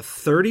probably be a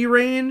 30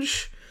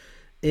 range,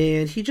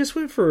 and he just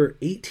went for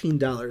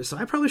 $18. So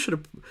I probably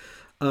should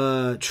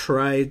have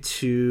tried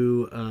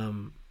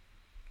to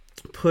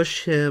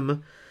push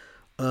him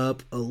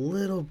up a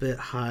little bit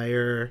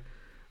higher.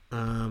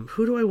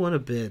 Who do I want to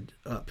bid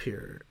up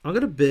here? I'm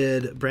gonna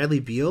bid Bradley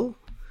Beal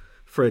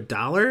for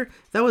 $1.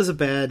 That was a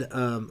bad.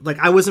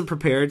 I wasn't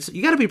prepared. So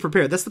you got to be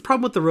prepared. That's the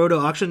problem with the Roto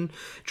auction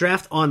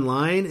draft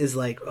online. Is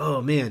like,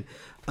 oh man,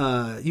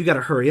 you got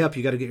to hurry up.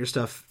 You got to get your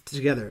stuff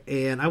together.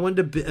 And I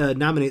wanted to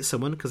nominate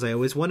someone because I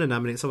always want to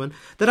nominate someone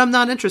that I'm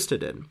not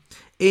interested in.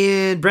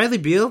 And Bradley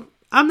Beal,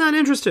 I'm not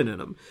interested in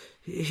him.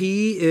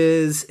 He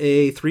is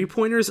a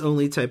 3-pointers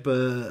only type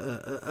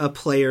of a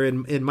player.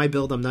 In my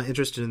build, I'm not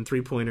interested in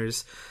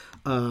 3-pointers.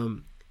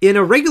 In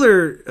a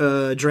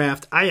regular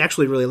draft, I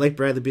actually really like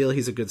Bradley Beal.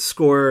 He's a good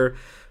scorer.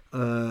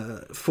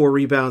 4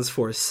 rebounds,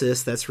 4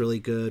 assists. That's really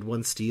good.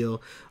 1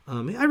 steal.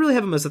 I really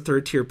have him as a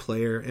 3rd-tier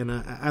player, and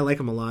I like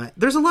him a lot.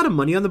 There's a lot of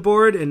money on the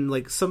board, and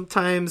like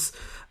sometimes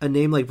a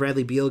name like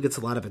Bradley Beal gets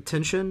a lot of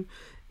attention,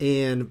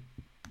 and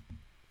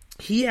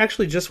he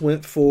actually just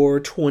went for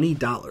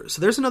 $20.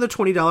 So there's another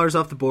 $20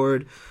 off the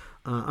board.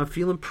 I'm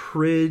feeling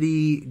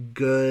pretty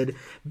good.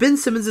 Ben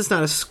Simmons is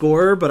not a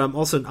scorer, but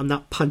I'm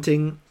not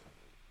punting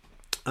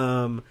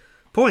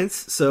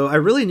points, so I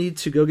really need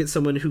to go get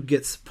someone who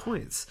gets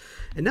points.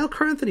 And now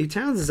Karl-Anthony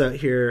Towns is out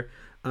here.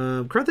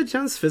 Karl-Anthony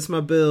Towns fits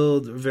my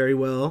build very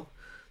well,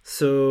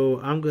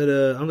 so I'm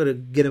gonna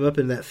get him up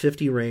in that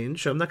 50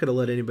 range. I'm not gonna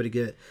let anybody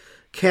get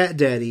Cat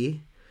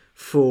Daddy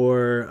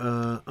for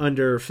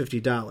under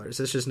 $50.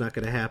 That's just not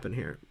gonna happen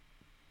here.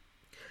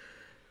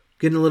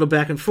 Getting a little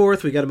back and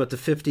forth. We got him up to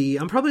 50.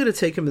 I'm probably gonna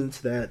take him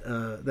into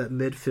that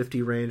mid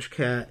 50 range.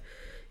 Cat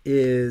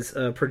is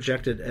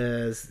projected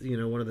as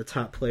one of the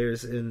top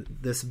players in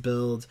this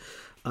build.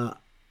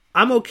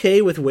 I'm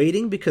okay with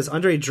waiting because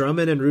Andre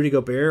Drummond and Rudy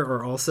Gobert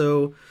are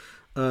also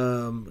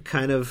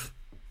kind of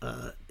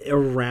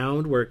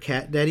around where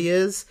Cat Daddy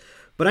is,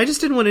 but I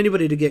just didn't want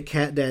anybody to get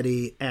Cat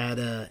Daddy at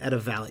a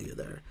value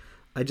there.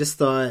 I just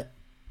thought,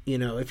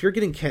 if you're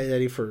getting Cat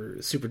Daddy for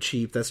super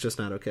cheap, that's just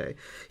not okay.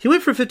 He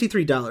went for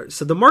 $53,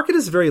 so the market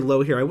is very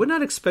low here. I would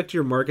not expect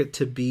your market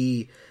to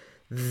be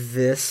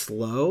this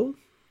low.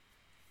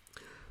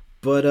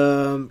 But,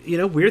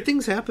 weird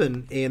things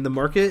happen, and the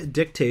market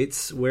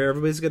dictates where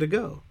everybody's going to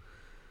go.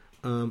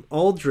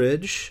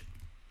 Aldridge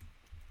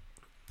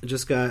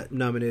just got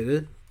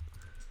nominated,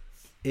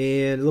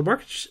 and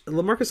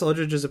LaMarcus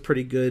Aldridge is a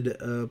pretty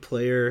good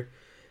player,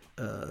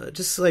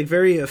 just like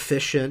very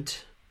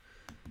efficient,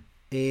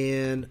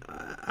 and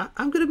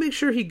I'm going to make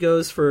sure he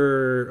goes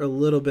for a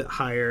little bit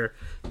higher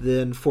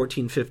than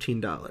 $14,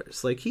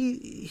 $15. Like,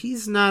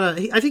 he's not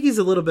I think he's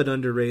a little bit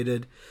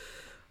underrated.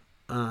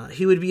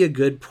 He would be a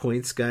good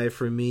points guy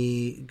for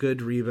me.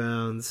 Good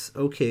rebounds.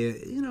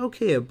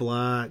 Okay at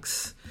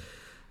blocks.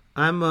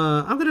 I'm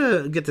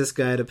gonna get this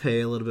guy to pay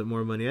a little bit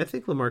more money. I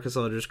think LaMarcus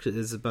Aldridge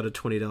is about a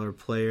 $20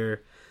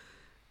 player,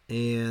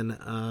 and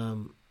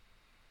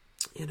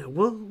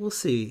we'll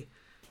see.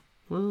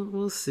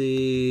 We'll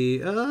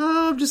see.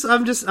 I'm just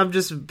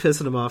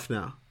pissing him off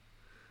now.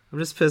 I'm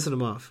just pissing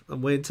him off.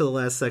 I'm waiting till the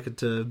last second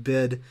to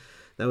bid.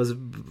 That was a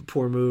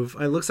poor move.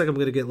 It looks like I'm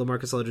going to get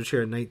LaMarcus Aldridge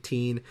here at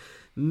 19.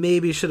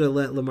 Maybe should have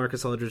let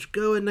LaMarcus Aldridge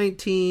go at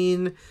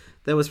 19.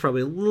 That was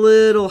probably a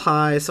little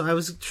high. So I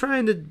was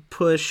trying to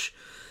push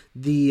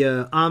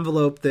the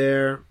envelope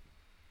there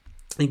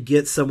and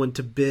get someone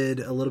to bid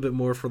a little bit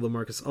more for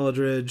LaMarcus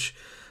Aldridge.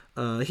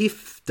 He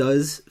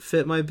does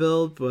fit my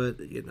build, but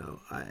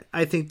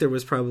I think there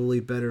was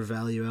probably better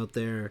value out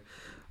there.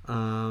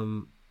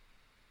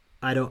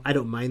 I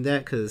don't mind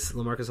that because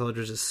LaMarcus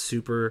Aldridge is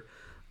super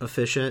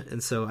efficient,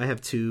 and so I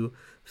have 2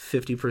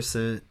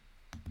 50%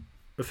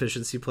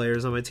 efficiency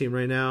players on my team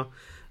right now.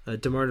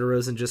 DeMar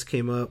DeRozan just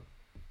came up.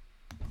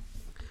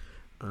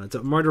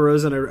 DeMar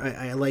DeRozan,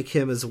 I like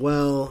him as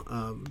well,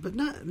 but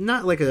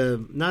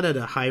not at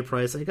a high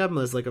price. I got him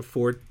as like a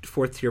fourth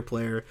tier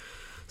player.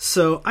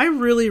 So I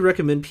really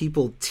recommend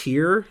people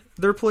tier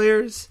their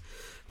players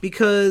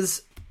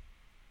because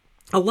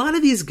a lot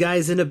of these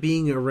guys end up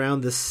being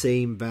around the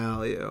same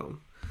value,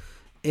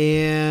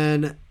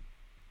 and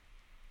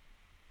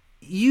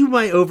you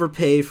might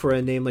overpay for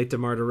a name like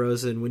DeMar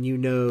DeRozan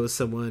when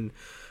someone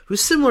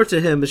who's similar to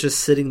him is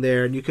just sitting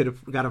there and you could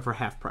have got him for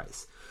half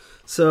price.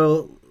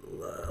 So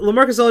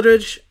LaMarcus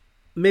Aldridge,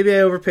 maybe I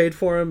overpaid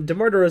for him.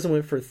 DeMar DeRozan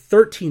went for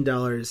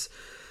 $13.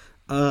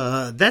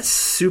 That's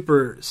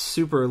super,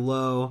 super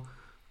low.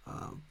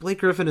 Blake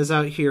Griffin is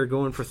out here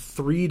going for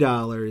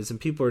 $3, and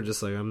people are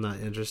just like, I'm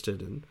not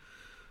interested in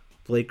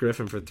Blake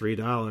Griffin for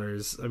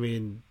 $3. I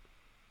mean,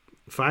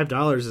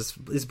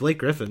 $5 is Blake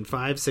Griffin.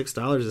 $5,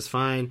 $6 is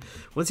fine.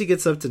 Once he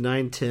gets up to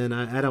 $9,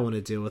 $10, I don't want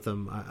to deal with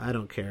him. I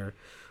don't care.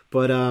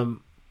 But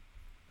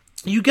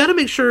you got to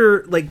make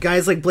sure, like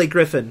guys like Blake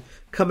Griffin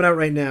coming out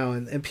right now,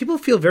 and people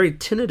feel very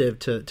tentative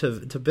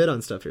to bid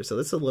on stuff here. So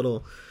that's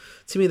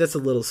to me, that's a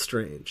little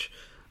strange.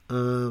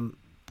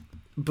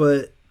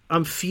 But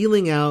I'm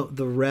feeling out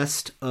the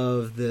rest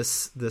of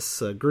this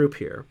group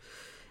here.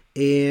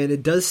 And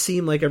it does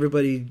seem like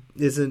everybody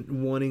isn't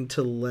wanting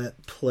to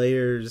let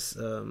players,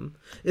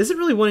 isn't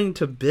really wanting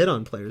to bid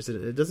on players.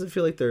 It doesn't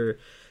feel like they're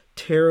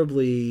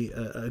terribly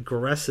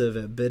aggressive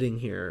at bidding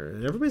here.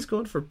 And everybody's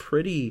going for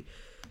pretty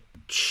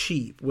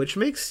cheap, which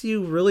makes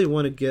you really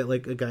want to get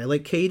like a guy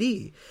like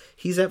KD.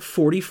 He's at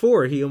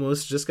 44. He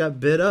almost just got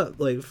bid up,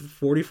 like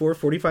 $44,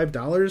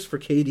 $45 for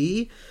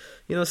KD.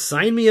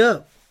 Sign me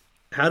up.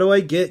 How do I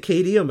get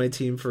KD on my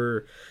team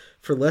for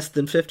less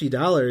than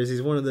 $50?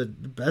 He's one of the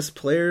best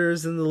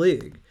players in the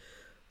league.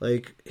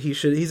 Like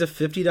he's a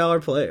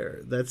 $50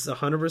 player. That's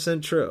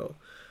 100% true.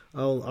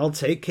 I'll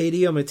take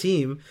KD on my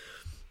team.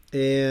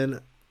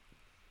 And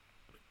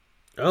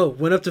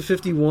went up to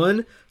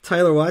 51.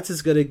 Tyler Watts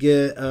is going to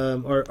get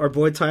our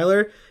boy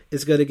Tyler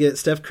is going to get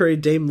Steph Curry,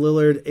 Dame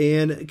Lillard,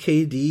 and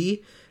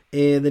KD,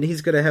 and then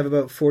he's going to have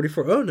about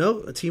 44. Oh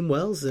no, Team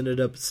Wells ended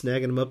up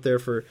snagging him up there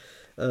for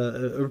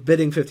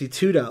bidding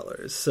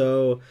 $52.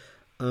 So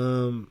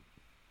a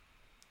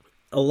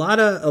lot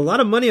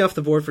of money off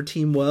the board for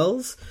Team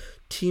Wells.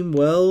 Team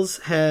Wells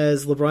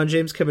has LeBron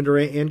James, Kevin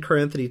Durant, and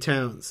Karl-Anthony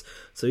Towns.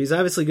 So he's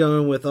obviously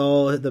going with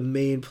all the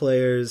main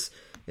players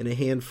and a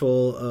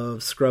handful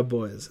of scrub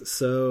boys.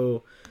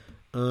 So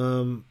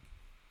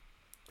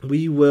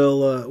we will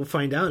we'll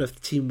find out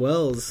if Team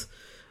Wells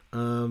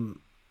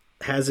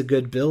has a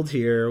good build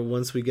here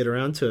once we get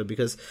around to it,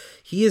 because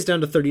he is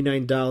down to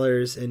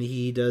 $39 and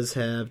he does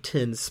have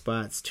 10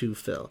 spots to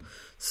fill.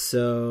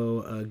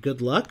 So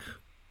good luck,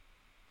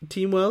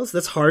 Team Wells.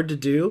 That's hard to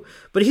do,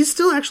 but he's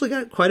still actually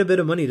got quite a bit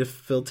of money to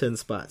fill 10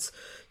 spots.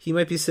 He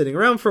might be sitting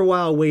around for a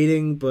while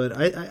waiting, but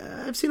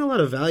I've seen a lot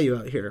of value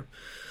out here.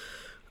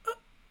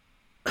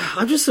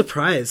 I'm just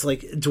surprised.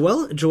 Like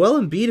Joel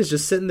Embiid is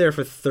just sitting there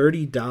for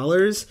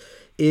 $30.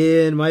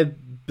 In my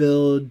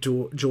build,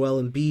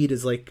 Joel Embiid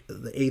is like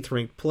the 8th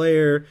ranked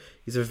player.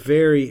 He's a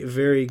very,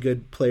 very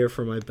good player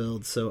for my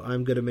build, so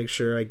I'm going to make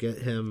sure I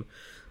get him.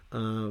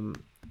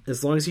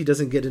 As long as he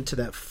doesn't get into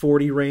that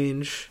 40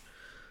 range,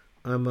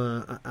 I'm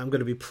going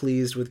to be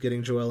pleased with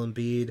getting Joel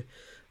Embiid.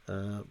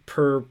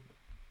 Per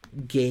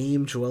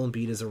game, Joel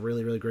Embiid is a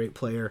really, really great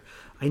player.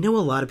 I know a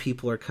lot of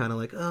people are kind of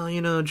like,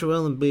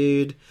 Joel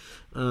Embiid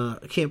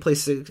can't play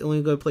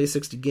only going to play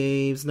 60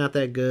 games, not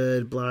that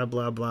good, blah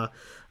blah blah.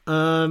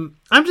 I'm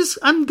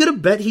gonna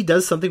bet he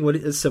does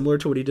something similar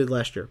to what he did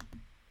last year.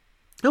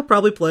 He'll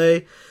probably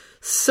play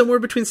somewhere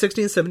between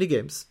 60 and 70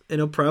 games, and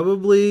he'll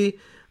probably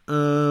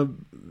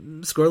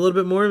score a little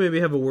bit more, maybe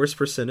have a worse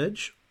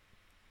percentage,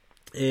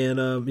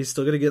 and he's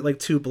still gonna get like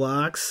 2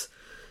 blocks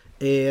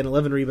and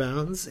 11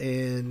 rebounds,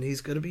 and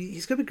he's gonna be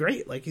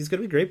great. Like he's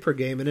gonna be great per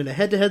game, and in a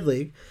head-to-head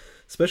league,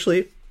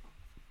 especially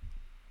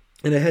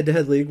in a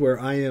head-to-head league where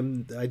I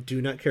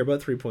do not care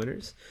about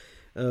 3-pointers,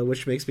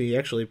 which makes me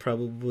actually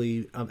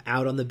probably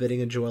out on the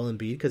bidding of Joel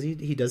Embiid, because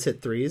he does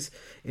hit threes,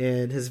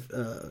 and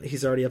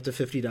he's already up to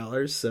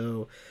 $50.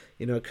 So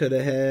could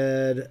have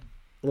had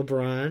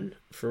LeBron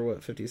for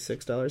what,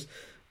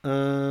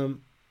 $56.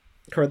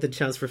 Karl-Anthony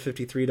Towns for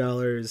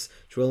 $53.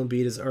 Joel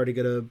Embiid is already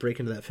going to break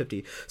into that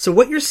 50. So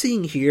what you're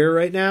seeing here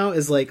right now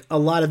is like a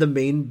lot of the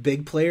main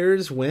big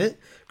players went.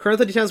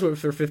 Karl-Anthony Towns went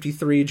for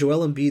 53.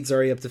 Joel Embiid's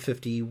already up to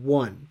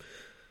 51.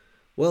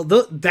 Well,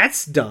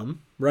 that's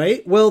dumb,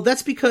 right? Well,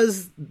 that's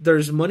because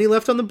there's money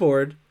left on the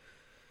board,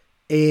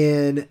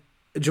 and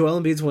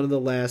Joel Embiid's one of the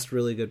last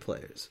really good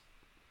players.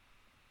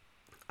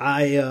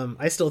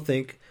 I still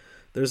think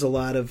there's a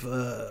lot of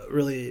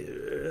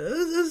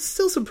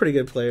still some pretty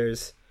good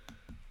players.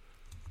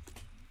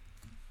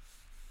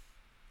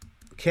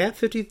 Cat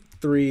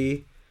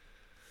 53,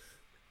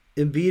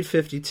 Embiid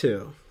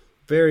 52.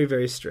 Very,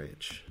 very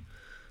strange.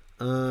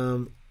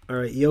 All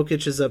right,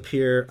 Jokic is up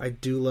here. I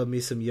do love me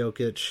some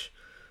Jokic.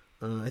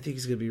 I think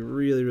he's going to be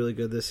really, really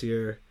good this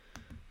year.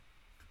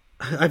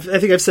 I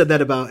think I've said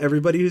that about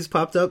everybody who's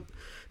popped up.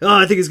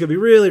 I think he's going to be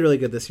really, really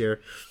good this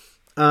year.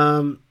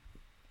 Jokic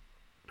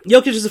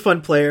is a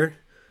fun player.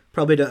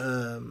 Probably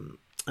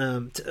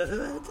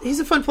he's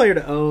a fun player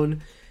to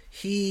own.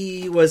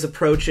 He was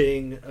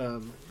approaching,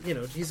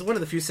 he's one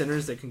of the few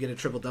centers that can get a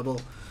triple-double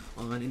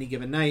on any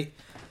given night.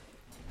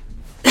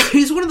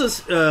 He's one of those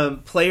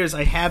players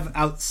I have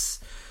out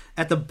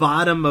at the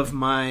bottom of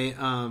my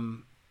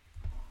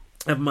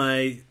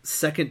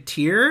second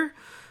tier,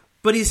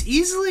 but he's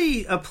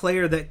easily a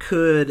player that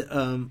could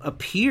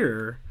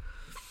appear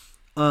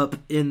up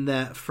in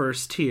that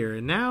first tier.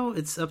 And now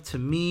it's up to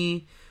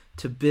me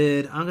to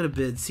bid. I'm going to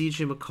bid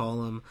CJ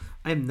McCollum.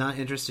 I'm not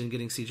interested in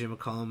getting CJ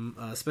McCollum,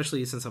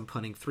 especially since I'm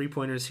punting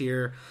 3-pointers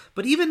here.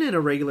 But even in a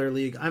regular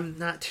league, I'm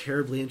not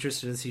terribly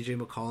interested in CJ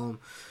McCollum.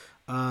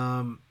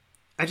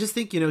 I just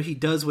think, he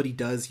does what he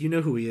does. You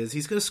know who he is.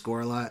 He's going to score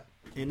a lot.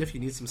 And if you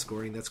need some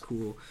scoring, that's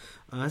cool.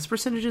 His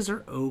percentages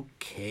are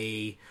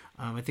okay.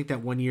 I think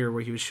that one year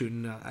where he was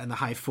shooting in the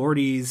high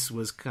 40s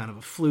was kind of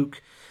a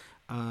fluke.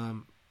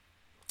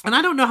 And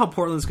I don't know how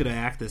Portland's going to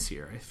act this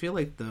year. I feel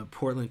like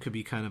Portland could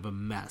be kind of a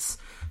mess.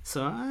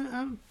 So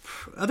I'm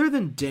other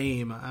than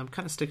Dame, I'm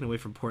kind of sticking away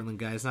from Portland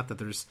guys. Not that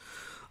there's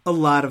a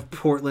lot of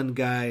Portland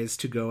guys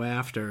to go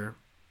after.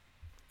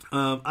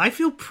 I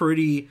feel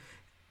pretty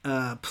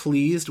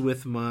pleased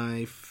with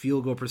my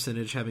field goal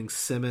percentage having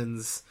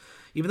Simmons,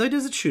 even though he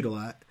doesn't shoot a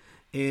lot,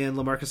 and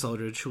LaMarcus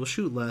Aldridge, who will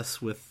shoot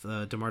less with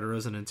DeMar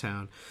DeRozan in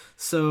town.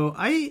 So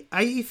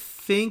I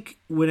think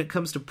when it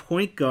comes to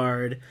point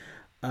guard,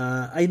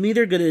 I'm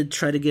either going to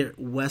try to get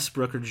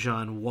Westbrook or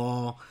John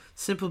Wall,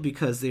 simply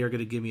because they are going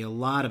to give me a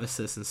lot of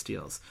assists and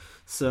steals.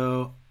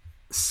 So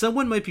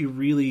someone might be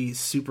really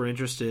super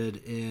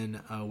interested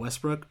in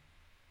Westbrook,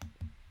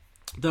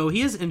 though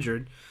he is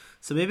injured.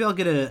 So maybe I'll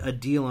get a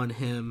deal on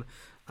him.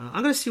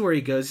 I'm going to see where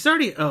he goes. He's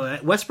already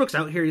Westbrook's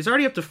out here. He's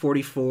already up to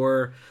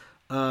 44.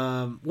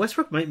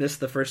 Westbrook might miss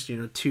the first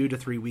 2 to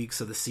 3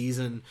 weeks of the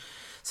season.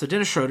 So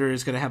Dennis Schroeder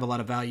is going to have a lot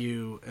of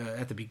value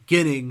at the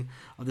beginning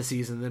of the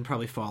season, then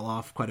probably fall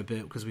off quite a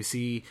bit because we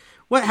see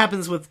what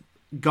happens with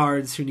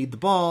guards who need the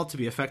ball to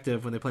be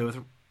effective when they play with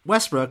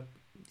Westbrook.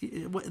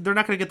 They're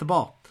not going to get the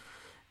ball.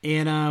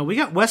 And we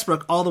got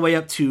Westbrook all the way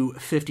up to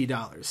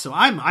 $50. So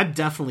I'm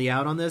definitely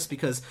out on this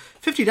because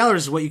 $50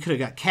 is what you could have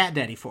got Cat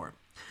Daddy for.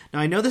 Now,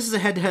 I know this is a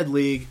head-to-head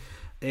league,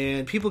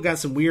 and people got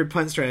some weird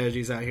punt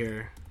strategies out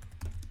here.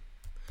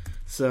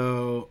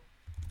 So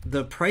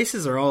the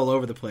prices are all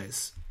over the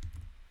place.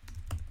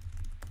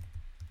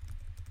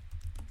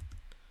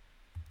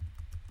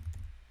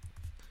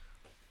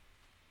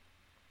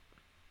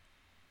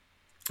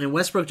 And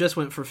Westbrook just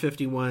went for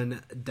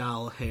 51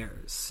 doll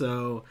hairs.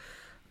 So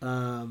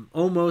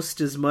almost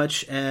as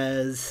much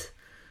as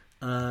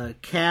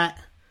Cat.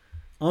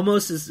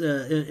 Almost as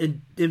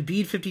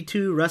Embiid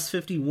 52, Russ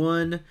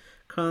 51,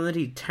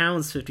 Karl-Anthony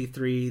Towns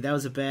 53. That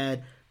was a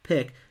bad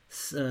pick.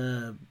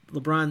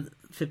 LeBron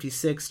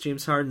 56,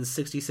 James Harden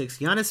 66,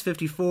 Giannis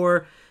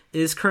 54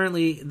 is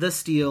currently the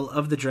steal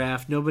of the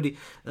draft. Nobody.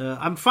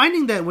 I'm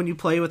finding that when you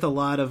play with a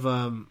lot of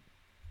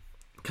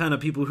kind of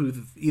people who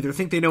either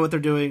think they know what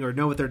they're doing or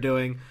know what they're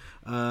doing,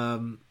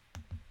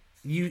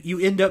 you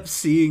end up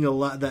seeing a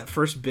lot that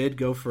first bid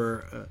go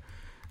for.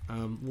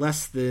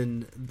 Less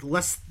than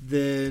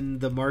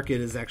the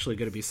market is actually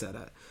going to be set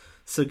at.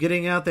 So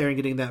getting out there and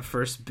getting that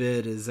first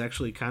bid is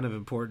actually kind of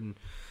important.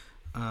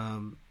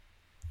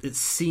 It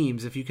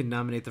seems if you can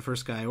nominate the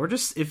first guy, or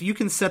just if you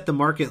can set the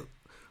market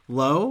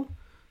low,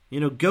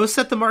 go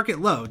set the market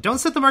low. Don't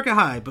set the market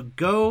high, but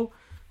go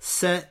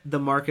set the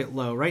market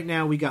low. Right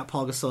now we got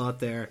Paul Gasol out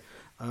there,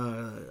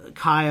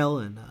 Kyle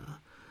and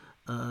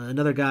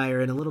another guy are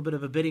in a little bit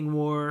of a bidding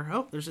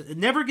war.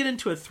 Never get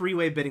into a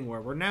three-way bidding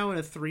war. We're now in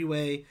a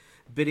three-way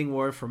bidding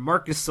war for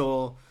Marc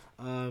Gasol.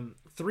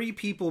 3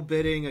 people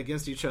bidding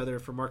against each other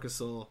for Marc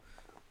Gasol.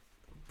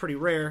 Pretty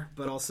rare,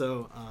 but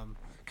also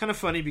kind of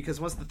funny because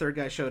once the third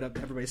guy showed up,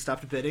 everybody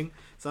stopped bidding.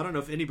 So I don't know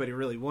if anybody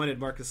really wanted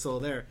Marc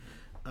Gasol there.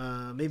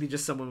 Maybe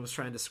just someone was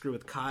trying to screw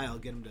with Kyle,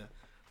 get him to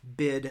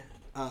bid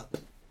up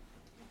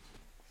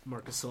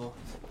Marc Gasol.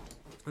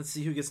 Let's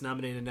see who gets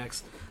nominated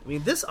next. I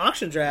mean, this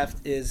auction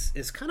draft is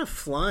kind of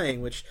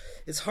flying, which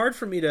it's hard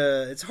for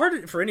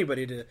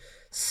anybody to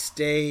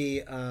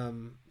stay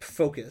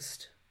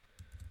focused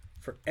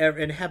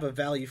and have a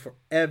value for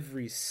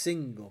every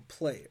single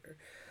player.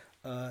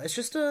 It's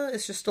just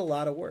a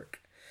lot of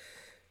work.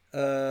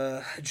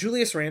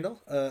 Julius Randle,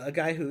 a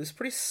guy who's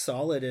pretty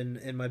solid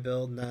in my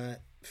build, not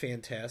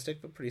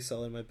fantastic, but pretty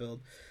solid in my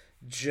build,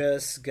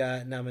 just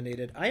got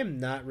nominated. I am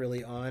not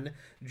really on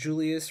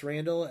Julius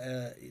Randle,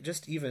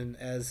 just even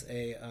as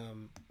a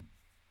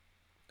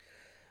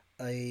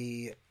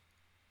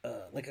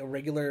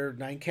regular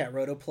 9-cat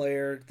roto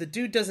player. The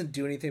dude doesn't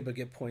do anything but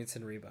get points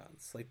and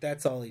rebounds. Like,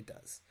 that's all he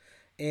does.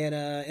 And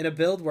in a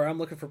build where I'm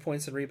looking for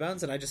points and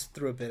rebounds, and I just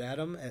threw a bid at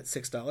him at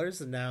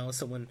 $6, and now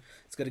someone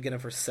is going to get him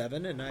for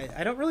 $7, and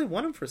I don't really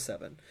want him for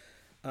 $7.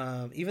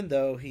 Even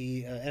though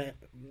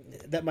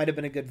that might have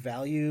been a good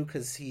value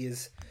because he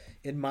is,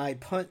 in my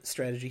punt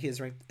strategy, he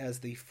is ranked as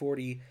the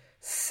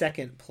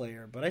 42nd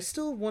player. But I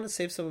still want to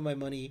save some of my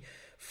money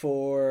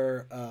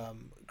for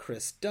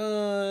Chris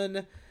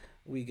Dunn.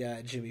 We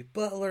got Jimmy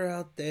Butler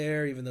out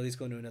there. Even though he's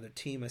going to another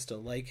team, I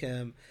still like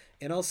him.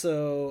 And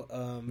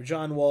also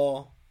John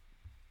Wall.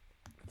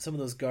 Some of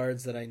those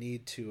guards that I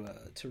need to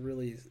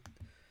really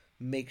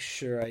make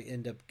sure I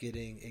end up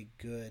getting a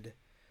good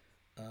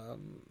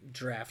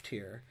draft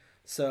here.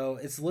 So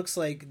it looks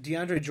like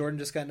DeAndre Jordan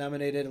just got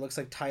nominated. It looks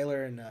like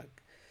Tyler and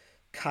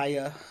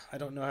Kaya, I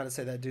don't know how to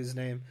say that dude's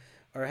name,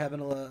 are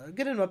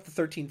getting up to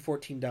 $13,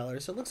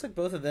 $14. So it looks like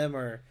both of them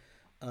are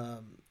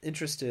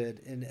interested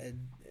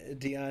in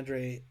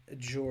DeAndre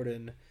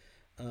Jordan,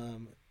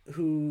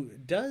 who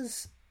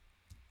does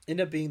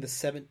end up being the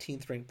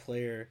 17th ranked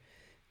player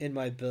in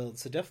my build.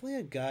 So definitely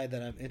a guy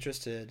that I'm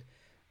interested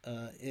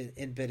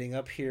in bidding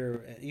up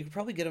here. You could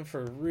probably get him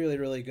for a really,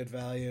 really good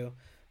value.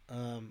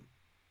 I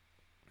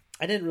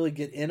didn't really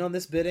get in on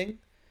this bidding,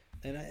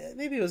 and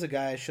maybe it was a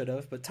guy I should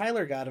have, but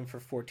Tyler got him for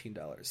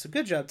 $14. So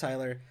good job,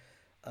 Tyler.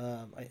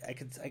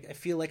 I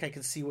feel like I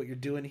can see what you're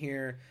doing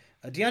here.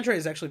 DeAndre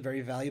is actually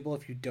very valuable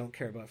if you don't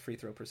care about free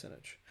throw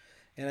percentage,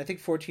 and I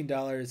think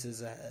 $14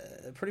 is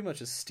pretty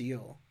much a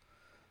steal.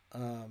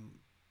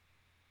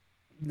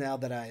 Now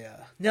that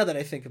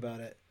I think about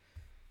it,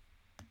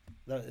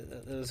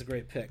 that was a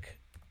great pick.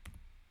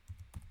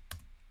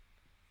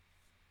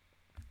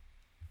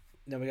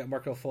 Now we got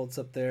Markelle Fultz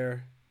up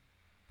there.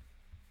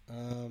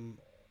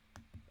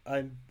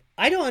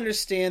 I don't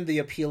understand the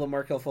appeal of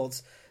Markelle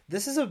Fultz.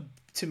 This is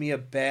to me a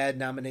bad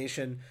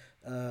nomination.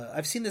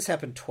 I've seen this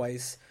happen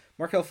twice.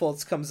 Markel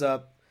Fultz comes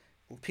up.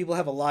 People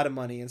have a lot of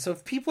money, and so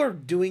if people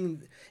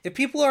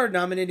are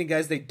nominating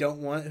guys they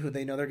don't want, who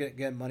they know they're going to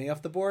get money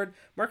off the board,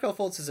 Markel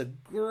Fultz is a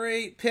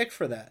great pick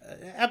for that.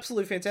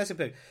 Absolutely fantastic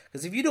pick,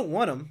 because if you don't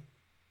want him,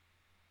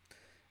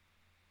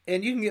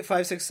 and you can get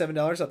 $5, $6,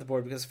 $7 off the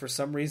board because for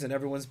some reason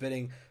everyone's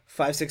bidding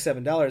 $5,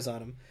 $6, $7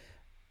 on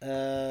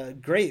him.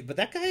 Great, but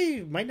that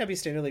guy might not be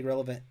standard league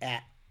relevant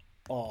at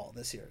all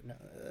this year. No,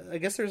 I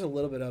guess there's a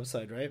little bit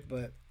upside, right?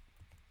 But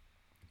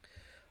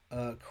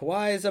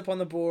Kawhi is up on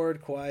the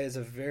board. Kawhi is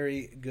a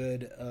very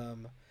good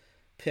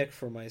pick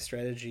for my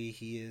strategy.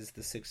 He is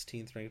the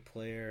 16th ranked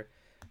player.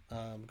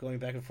 Going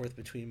back and forth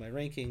between my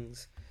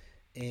rankings.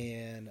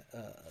 And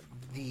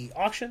the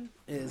auction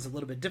is a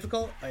little bit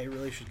difficult. I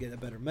really should get a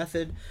better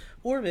method.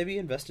 Or maybe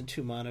invest in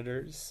 2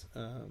 monitors.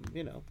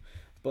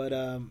 But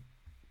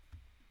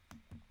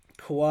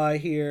Kawhi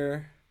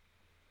here,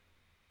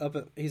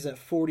 he's at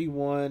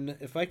 41.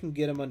 If I can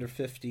get him under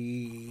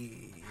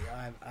 50,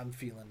 I'm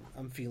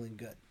feeling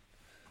good.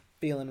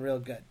 Feeling real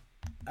good.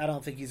 I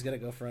don't think he's going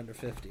to go for under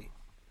 50.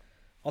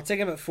 I'll take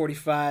him at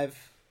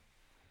 45.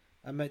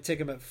 I might take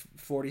him at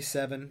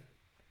 47.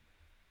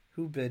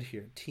 Who bid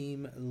here?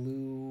 Team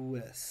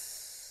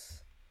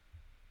Lewis.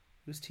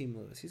 Who's Team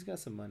Lewis? He's got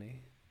some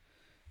money.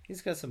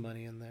 He's got some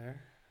money in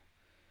there.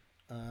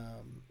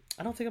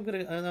 I don't think I'm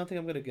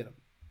gonna get him.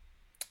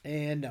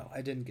 And no,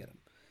 I didn't get him.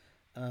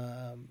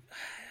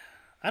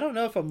 I don't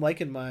know if I'm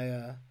liking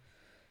my.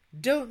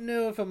 Don't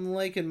know if I'm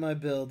liking my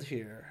build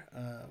here.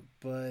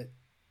 But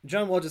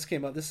John Wall just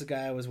came up. This is a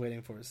guy I was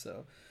waiting for.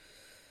 So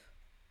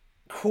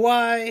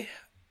Kawhi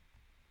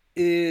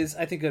is,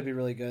 I think, going to be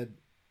really good.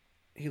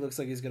 He looks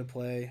like he's going to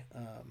play.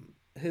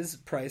 His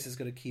price is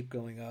going to keep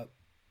going up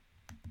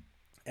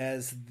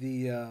as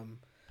the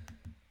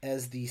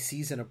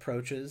season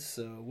approaches.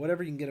 So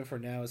whatever you can get him for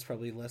now is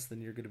probably less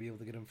than you're going to be able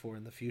to get him for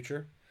in the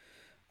future.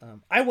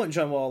 I want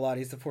John Wall a lot.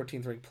 He's the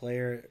 14th ranked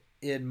player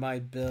in my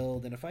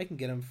build, and if I can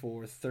get him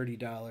for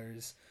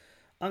 $30,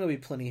 I'm going to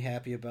be plenty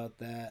happy about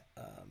that.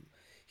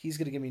 He's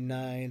going to give me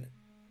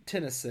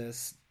 10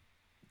 assists,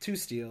 2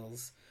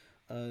 steals,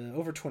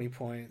 over 20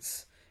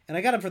 points. And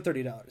I got him for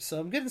 $30, so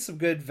I'm getting some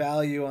good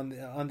value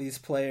on these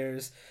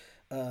players.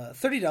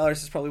 $30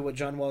 is probably what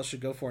John Wall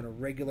should go for in a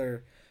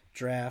regular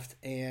draft,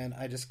 and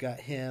I just got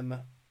him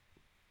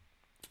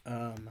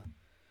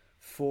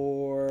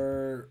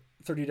for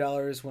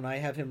 $30 when I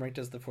have him ranked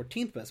as the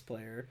 14th best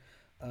player,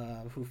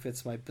 who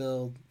fits my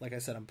build. Like I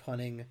said, I'm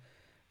punting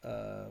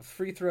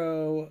free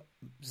throws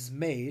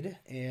made,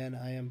 and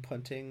I am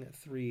punting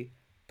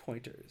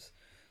 3-pointers.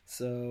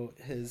 So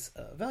his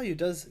value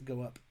does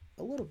go up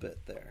a little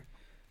bit there.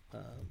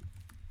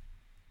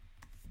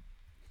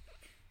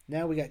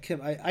 Now we got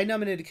Kim. I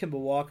nominated Kemba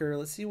Walker.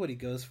 Let's see what he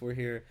goes for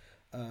here.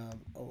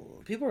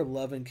 People are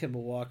loving Kemba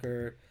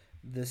Walker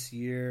this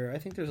year. I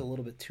think there's a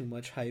little bit too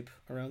much hype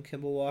around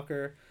Kemba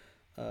Walker.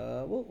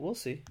 We'll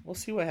see. We'll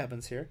see what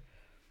happens here.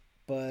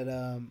 But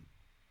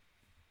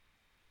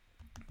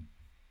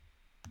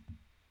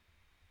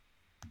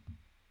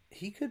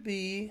he could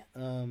be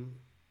a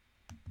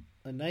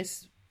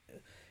nice.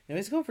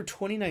 He's going for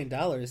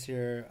 $29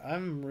 here.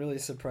 I'm really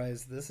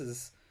surprised.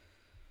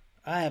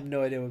 I have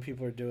no idea what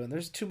people are doing.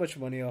 There's too much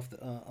money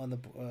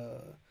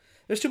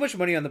there's too much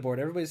money on the board.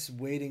 Everybody's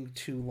waiting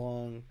too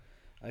long,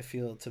 I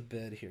feel, to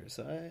bid here.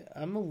 So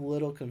I'm a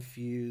little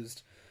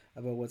confused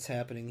about what's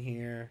happening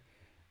here.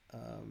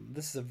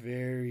 This is a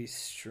very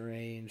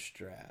strange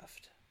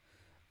draft.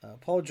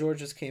 Paul George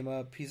just came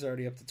up. He's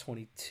already up to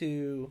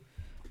 22.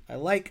 I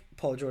like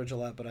Paul George a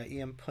lot, but I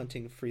am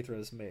punting free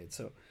throws made.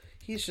 So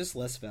he's just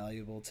less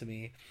valuable to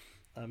me.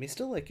 He's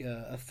still like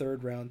a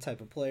third round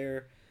type of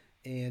player,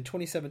 and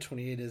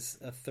 27-28 is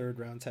a third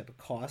round type of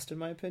cost in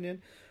my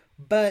opinion.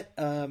 But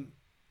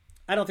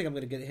I don't think I'm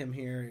going to get him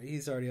here.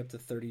 He's already up to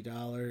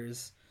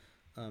 $30.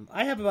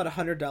 I have about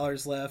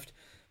 $100 left.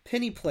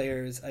 Penny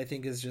players, I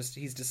think, is just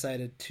he's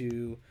decided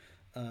to.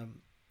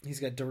 He's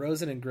got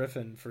DeRozan and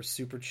Griffin for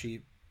super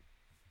cheap.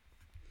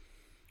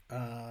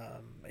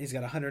 He's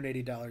got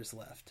 $180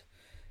 left.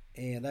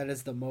 And that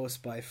is the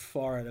most by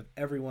far out of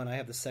everyone. I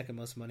have the second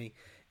most money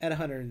at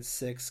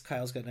 106.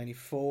 Kyle's got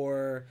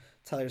 94.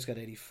 Tyler's got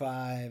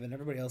 85. And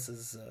everybody else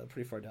is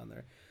pretty far down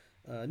there.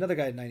 Another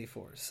guy at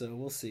 94. So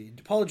we'll see.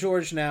 Paul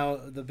George now,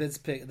 the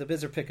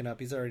bids are picking up.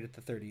 He's already at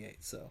the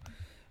 38. So,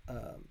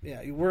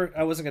 I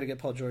wasn't going to get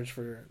Paul George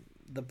for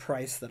the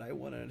price that I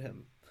wanted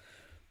him.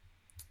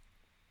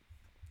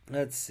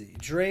 Let's see.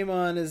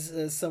 Draymond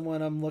is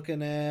someone I'm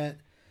looking at.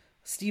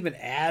 Steven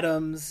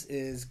Adams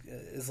is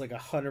like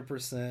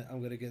 100%. I'm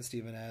going to get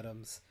Steven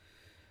Adams.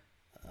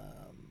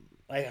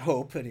 I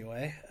hope,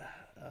 anyway.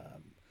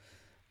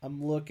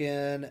 I'm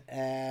looking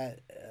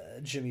at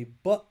Jimmy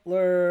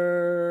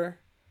Butler.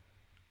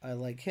 I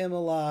like him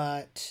a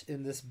lot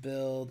in this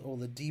build.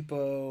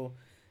 Oladipo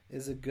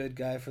is a good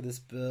guy for this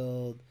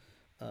build.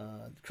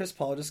 Chris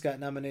Paul just got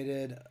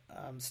nominated.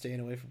 I'm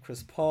staying away from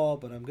Chris Paul,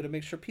 but I'm going to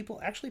make sure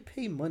people actually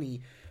pay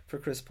money for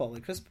Chris Paul.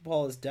 Like, Chris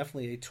Paul is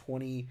definitely a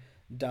 $20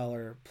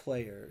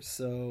 player.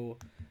 So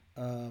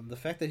The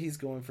fact that he's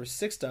going for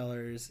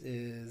 $6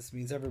 is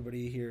means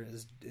everybody here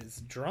is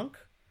drunk.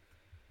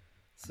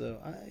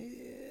 So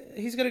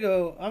he's gonna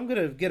go. I'm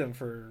gonna get him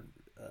for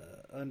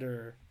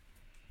under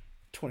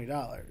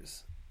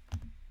 $20.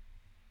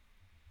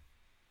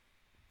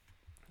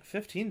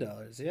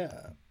 $15,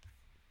 yeah,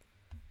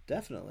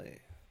 definitely.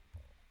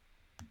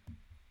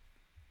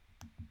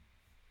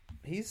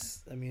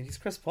 He's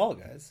Chris Paul,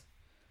 guys.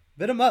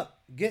 Bid him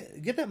up.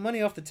 Get that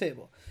money off the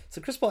table. So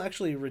Chris Paul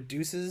actually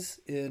reduces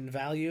in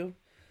value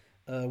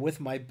with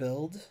my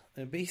build,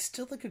 but he's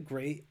still like a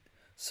great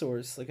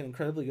source, like an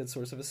incredibly good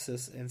source of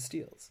assists and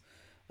steals.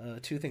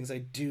 Two things I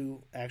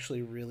do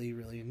actually really,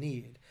 really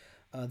need.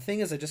 The thing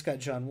is, I just got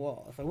John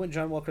Wall. If I went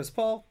John Wall, Chris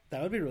Paul,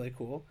 that would be really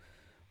cool.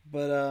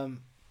 But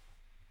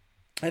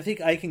I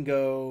think I can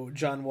go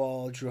John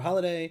Wall, Drew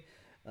Holiday,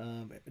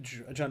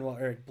 John Wall,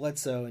 Eric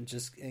Bledsoe,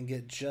 and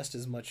get just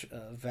as much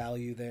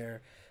value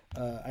there.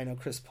 I know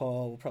Chris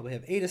Paul will probably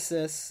have 8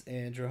 assists,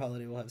 and Drew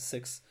Holiday will have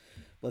 6.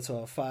 Bledsoe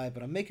will have 5,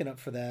 but I'm making up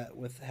for that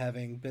with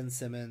having Ben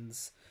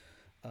Simmons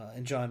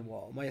and John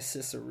Wall. My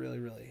assists are really,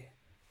 really,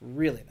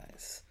 really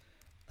nice.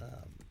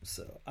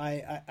 So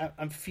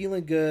I'm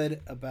feeling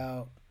good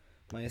about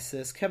my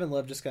assists. Kevin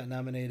Love just got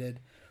nominated.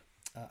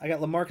 I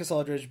got LaMarcus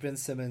Aldridge, Ben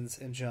Simmons,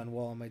 and John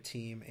Wall on my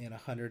team, and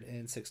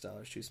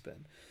 $106 to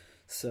spend.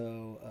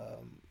 So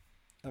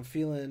I'm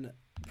feeling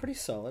pretty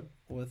solid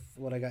with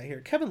what I got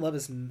here. Kevin Love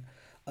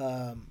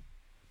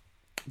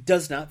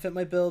does not fit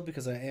my build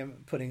because I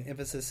am putting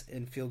emphasis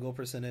in field goal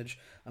percentage.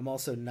 I'm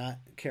also not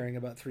caring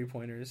about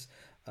 3-pointers.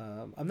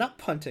 I'm not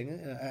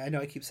punting. I know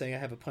I keep saying I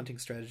have a punting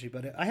strategy,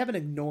 but I have an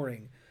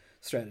ignoring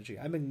strategy.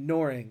 I'm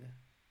ignoring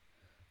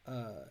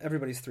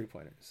everybody's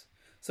 3-pointers.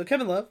 So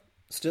Kevin Love,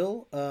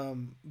 still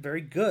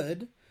very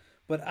good,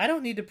 but I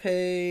don't need to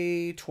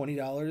pay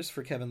 $20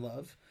 for Kevin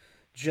Love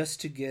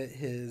just to get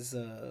his...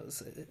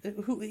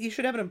 he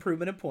should have an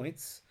improvement in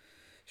points.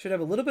 Should have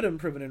a little bit of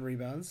improvement in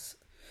rebounds.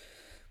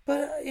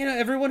 But,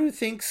 everyone who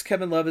thinks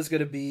Kevin Love is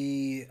going to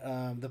be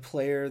the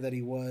player that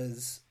he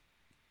was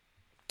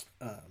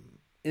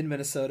in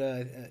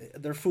Minnesota,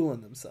 they're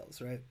fooling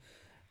themselves, right?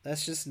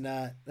 That's just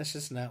not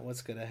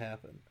what's going to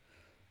happen.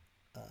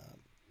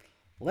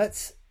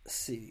 Let's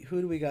see.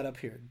 Who do we got up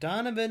here?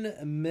 Donovan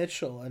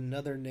Mitchell,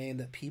 another name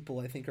that people,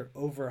 I think, are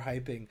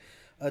overhyping.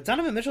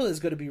 Donovan Mitchell is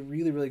going to be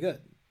really, really good.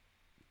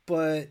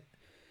 But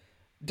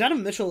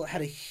Donovan Mitchell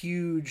had a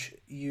huge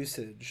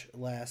usage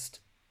last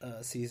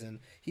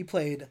season. He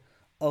played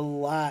a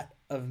lot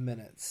of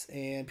minutes.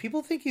 And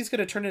people think he's going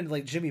to turn into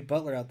like Jimmy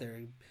Butler out there.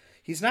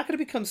 He's not going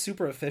to become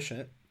super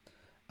efficient.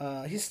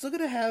 He's still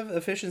going to have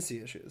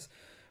efficiency issues.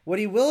 What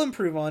he will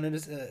improve on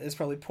is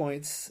probably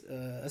points,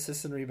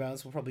 assists and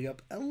rebounds will probably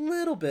up a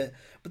little bit.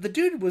 But the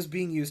dude was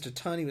being used a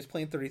ton. He was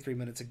playing 33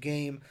 minutes a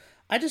game.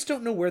 I just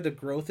don't know where the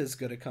growth is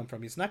going to come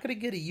from. He's not going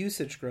to get a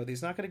usage growth.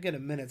 He's not going to get a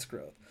minutes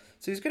growth.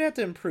 So he's going to have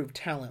to improve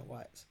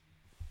talent-wise.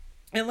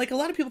 And like a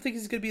lot of people think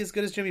he's going to be as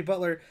good as Jimmy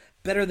Butler,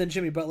 better than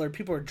Jimmy Butler.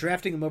 People are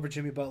drafting him over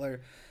Jimmy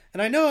Butler.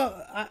 And I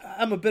know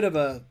I'm a bit of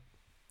a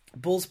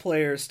Bulls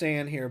player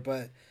stan here,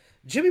 but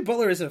Jimmy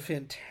Butler is a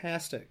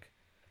fantastic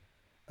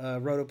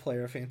roto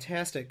player, a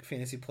fantastic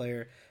fantasy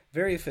player,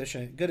 very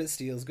efficient, good at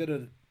steals, good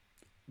at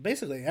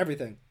basically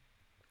everything.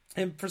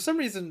 And for some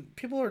reason,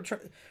 people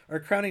are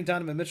crowning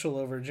Donovan Mitchell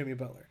over Jimmy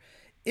Butler.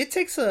 It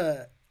takes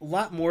a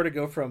lot more to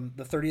go from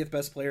the 30th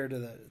best player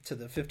to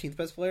the 15th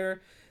best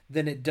player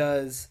than it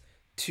does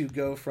to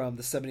go from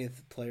the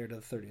 70th player to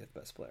the 30th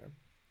best player.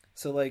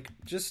 So like,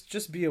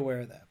 just be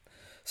aware of that.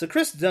 So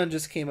Chris Dunn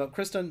just came up.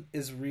 Chris Dunn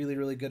is really,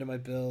 really good in my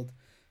build.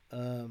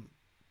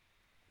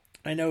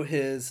 I know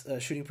his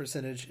shooting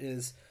percentage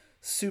is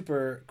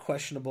super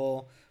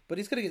questionable, but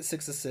he's going to get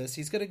 6 assists.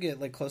 He's going to get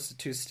like close to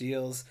 2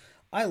 steals.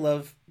 I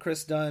love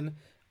Chris Dunn.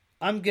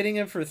 I'm getting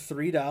him for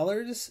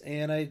 $3,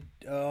 and I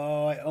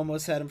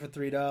almost had him for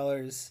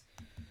 $3.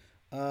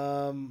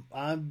 I'm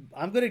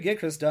going to get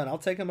Chris Dunn. I'll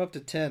take him up to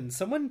 10.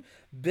 Someone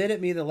bid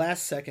at me the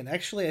last second.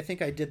 Actually, I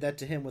think I did that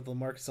to him with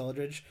LaMarcus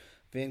Aldridge,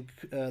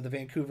 the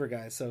Vancouver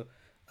guy. So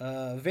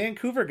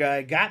Vancouver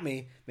guy got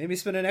me, made me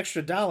spend an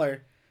extra $1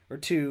 or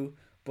 $2.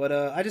 But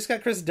I just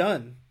got Chris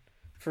Dunn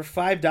for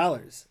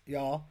 $5,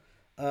 y'all.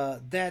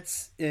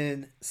 That's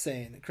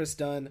insane. Chris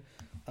Dunn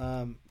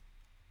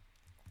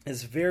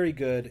is very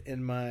good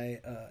in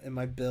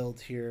my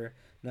build here.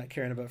 Not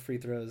caring about free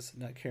throws,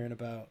 not caring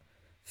about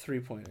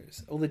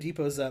 3-pointers.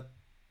 Oladipo's up,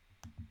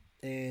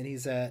 and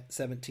he's at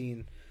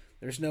 17.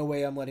 There's no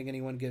way I'm letting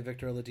anyone get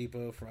Victor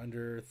Oladipo for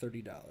under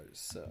 $30.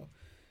 So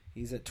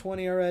he's at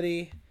 20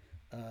 already.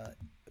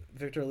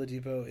 Victor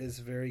Oladipo is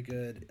very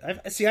good.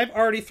 I've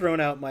already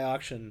thrown out my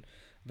auction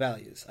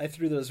values. I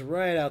threw those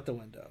right out the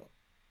window.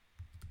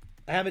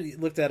 I haven't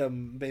looked at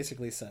them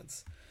basically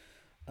since.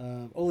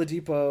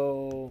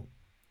 Oladipo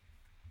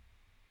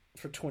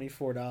for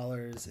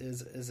 $24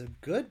 is a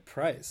good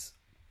price.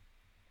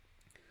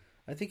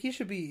 I think he's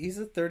a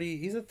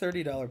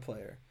 $30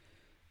 player.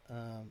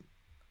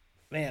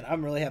 Man,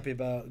 I'm really happy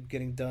about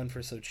getting Dunn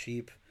for so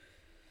cheap.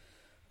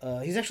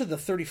 He's actually the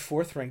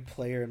 34th ranked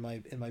player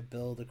in my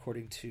build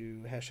according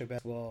to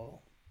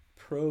 #basketball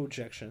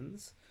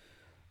projections.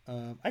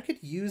 I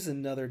could use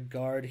another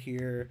guard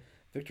here.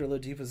 Victor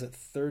Oladipo's at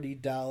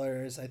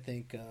 $30. I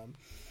think,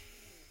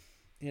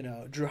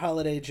 Drew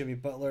Holiday, Jimmy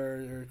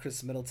Butler, or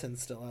Chris Middleton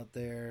still out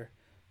there.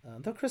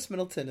 Though Chris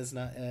Middleton is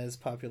not as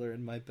popular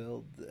in my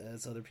build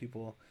as other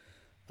people.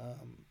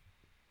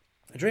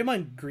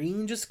 Draymond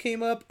Green just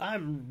came up.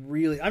 I'm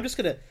just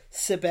going to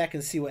sit back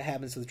and see what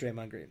happens with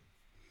Draymond Green.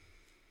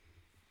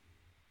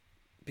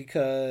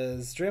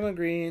 Because Draymond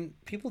Green,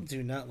 people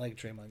do not like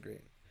Draymond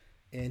Green.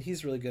 And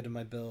he's really good in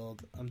my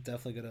build. I'm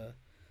definitely going to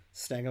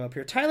snag him up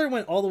here. Tyler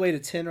went all the way to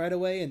 10 right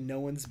away, and no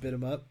one's bid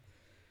him up.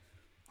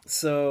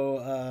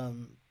 So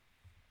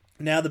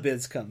now the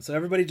bids come. So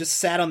everybody just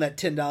sat on that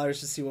 $10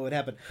 to see what would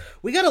happen.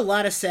 We got a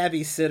lot of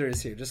savvy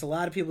sitters here. Just a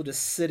lot of people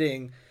just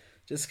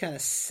kind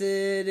of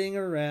sitting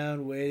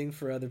around waiting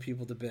for other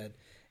people to bid.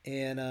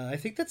 And I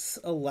think that's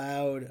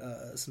allowed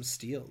some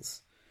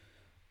steals.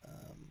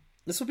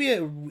 It's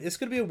going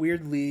to be a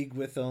weird league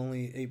with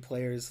only 8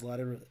 players. A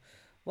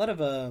lot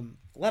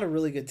of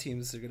really good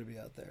teams are going to be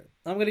out there.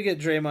 I'm going to get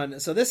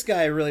Draymond. So this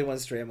guy really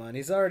wants Draymond.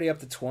 He's already up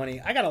to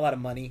 20. I got a lot of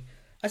money.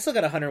 I still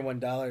got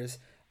 $101.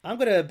 I'm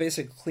going to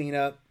basically clean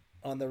up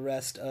on the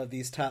rest of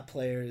these top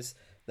players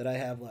that I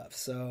have left.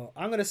 So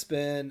I'm going to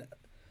spend,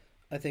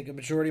 I think, a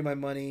majority of my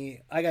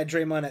money. I got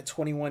Draymond at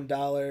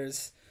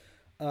 $21.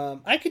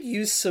 I could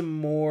use some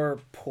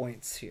more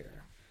points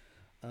here.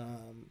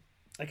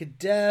 I could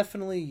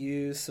definitely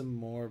use some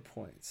more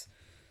points.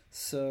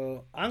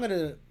 So I'm going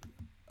to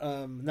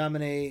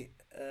nominate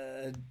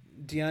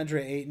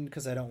DeAndre Ayton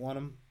because I don't want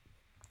him.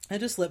 I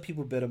just let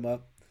people bid him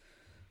up.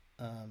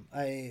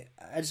 I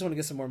just want to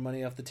get some more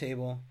money off the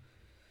table.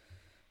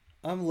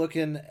 I'm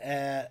looking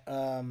at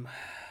man,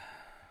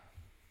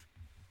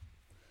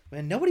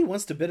 nobody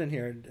wants to bid in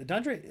here.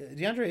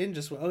 DeAndre Ayton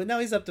just went. Oh, now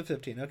he's up to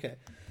 15. Okay,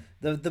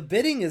 the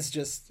bidding is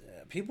just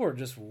people are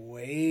just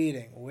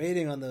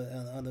waiting on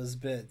those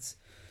bids.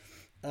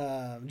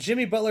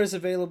 Jimmy Butler is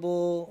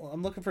available.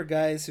 I'm looking for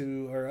guys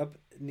who are up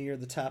near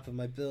the top of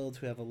my build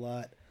who have a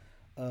lot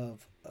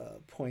of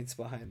points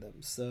behind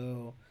them.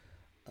 So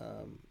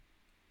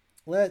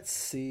let's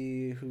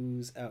see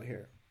who's out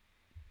here.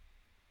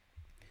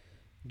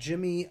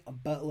 Jimmy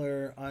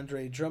Butler,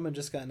 Andre Drummond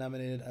just got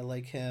nominated. I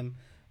like him.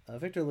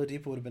 Victor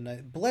Oladipo would have been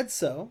nice.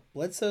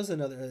 Bledsoe's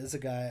is a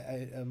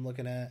guy I'm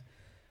looking at.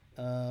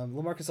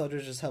 LaMarcus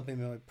Aldridge is helping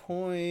me with my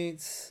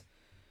points.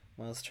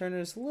 Miles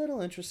Turner's a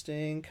little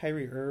interesting.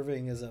 Kyrie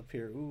Irving is up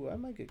here. Ooh, I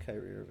might get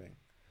Kyrie Irving.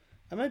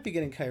 I might be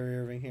getting Kyrie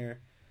Irving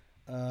here.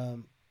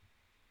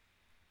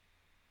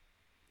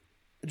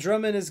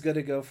 Drummond is going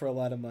to go for a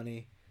lot of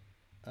money.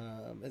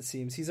 It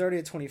seems he's already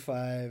at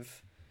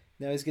 25.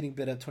 Now he's getting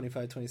bid up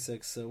 25,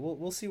 26. So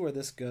we'll see where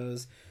this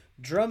goes.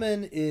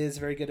 Drummond is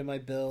very good in my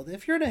build.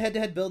 If you're in a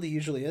head-to-head build, he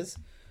usually is.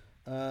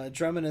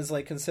 Drummond is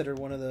considered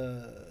one of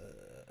the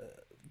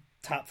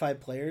top 5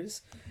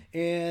 players.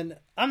 And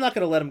I'm not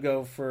going to let him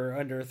go for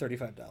under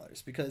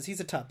 $35 because he's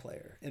a top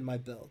player in my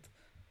build.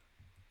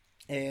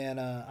 And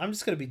I'm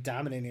just going to be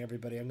dominating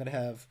everybody. I'm going to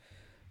have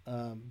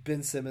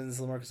Ben Simmons,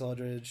 LaMarcus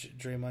Aldridge,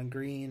 Draymond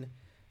Green,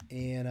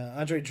 and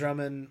Andre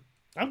Drummond.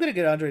 I'm going to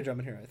get Andre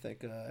Drummond here, I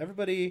think.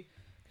 Everybody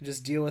can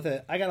just deal with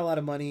it. I got a lot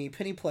of money.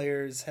 Penny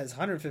Players has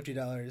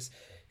 $150.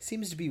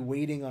 Seems to be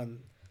waiting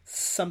on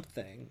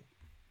something.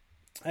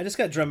 I just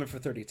got Drummond for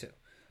 32.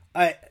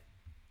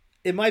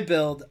 In my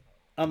build,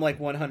 I'm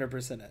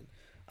 100% in.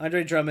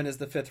 Andre Drummond is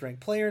the 5th ranked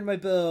player in my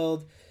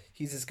build.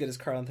 He's as good as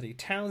Karl Anthony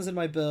Towns in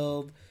my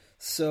build.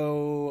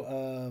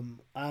 So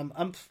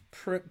I'm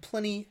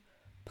plenty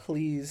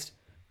pleased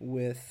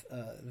with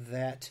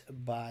that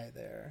buy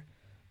there.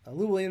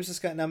 Lou Williams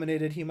just got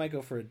nominated. He might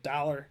go for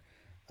 $1.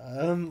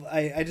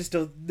 I just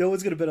don't. No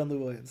one's gonna bid on Lou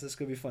Williams. This is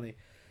gonna be funny.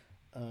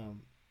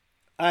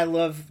 I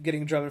love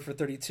getting Drummond for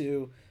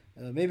 32.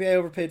 Maybe I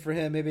overpaid for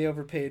him. Maybe I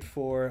overpaid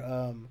for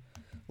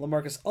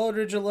LaMarcus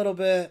Aldridge a little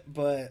bit,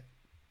 but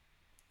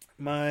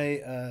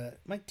my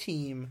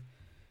team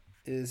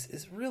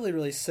is really,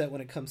 really set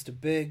when it comes to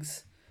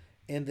bigs.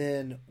 And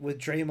then with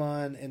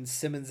Draymond and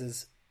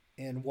Simmons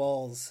and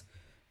Wall's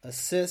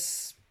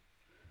assists,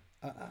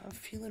 I'm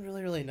feeling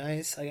really, really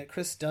nice. I got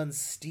Chris Dunn's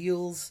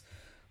steals.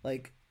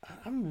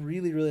 I'm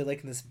really, really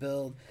liking this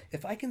build.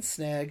 If I can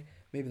snag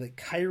maybe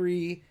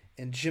Kyrie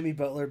and Jimmy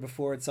Butler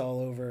before it's all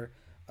over,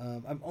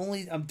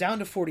 I'm down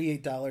to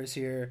 $48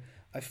 here.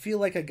 I feel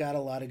like I got a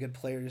lot of good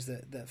players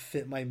that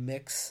fit my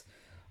mix.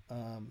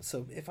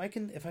 So if I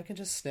can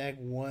just snag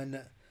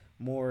one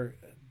more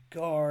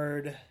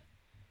guard,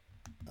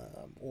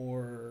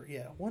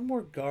 one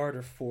more guard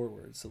or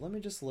forward. So let me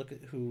just look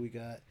at who we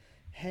got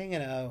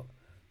hanging out.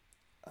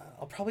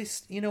 I'll probably,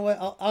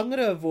 I'm going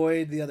to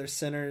avoid the other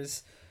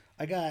centers.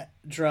 I got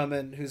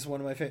Drummond, who's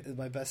one of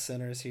my best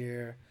centers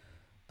here.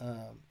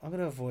 I'm going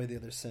to avoid the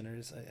other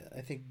centers.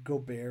 I think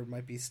Gobert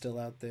might be still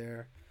out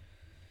there.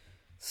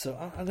 So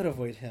I'm going to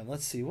avoid him.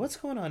 Let's see. What's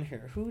going on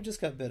here? Who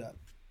just got bid up?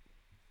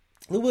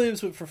 Lou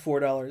Williams went for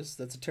 $4.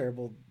 That's a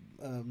terrible...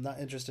 not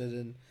interested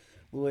in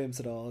Lou Williams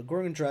at all.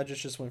 Goran Dragic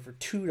just went for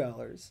 $2.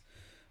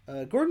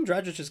 Goran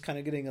Dragic is kind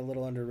of getting a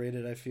little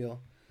underrated, I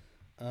feel.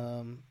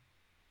 Um,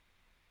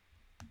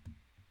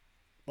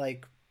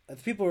 like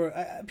people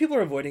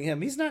are avoiding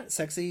him. He's not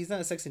sexy. He's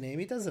not a sexy name.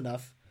 He does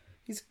enough.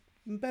 He's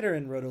better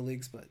in roto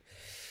leagues, but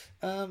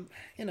I'm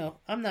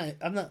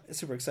not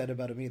super excited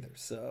about him either.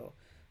 So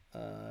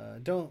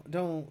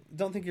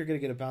don't think you're gonna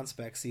get a bounce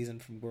back season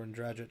from Goran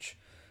Dragic.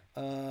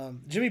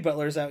 Jimmy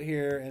Butler's out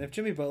here, and if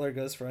Jimmy Butler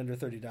goes for under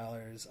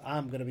 $30,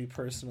 I'm gonna be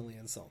personally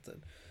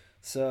insulted.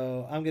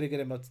 So I'm gonna get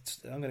him up.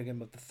 I'm gonna get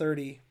him up to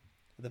 30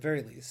 at the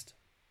very least.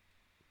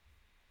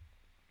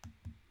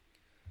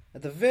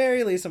 At the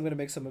very least, I'm gonna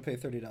make someone pay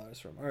 $30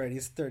 for him. All right,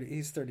 he's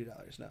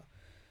 $30 now.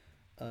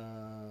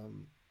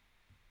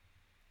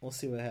 We'll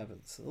see what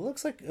happens. It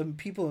looks like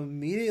people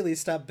immediately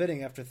stop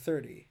bidding after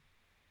 30.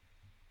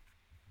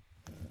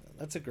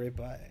 That's a great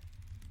buy.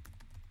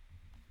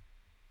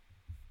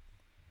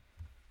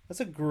 That's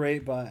a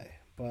great buy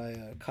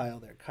by Kyle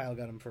there. Kyle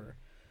got him for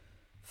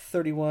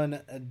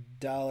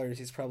 $31.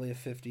 He's probably a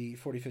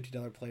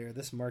 $50 player.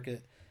 This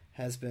market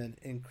has been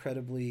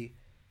incredibly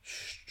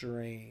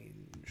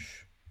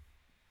strange.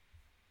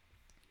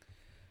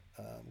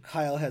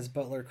 Kyle has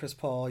Butler, Chris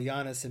Paul,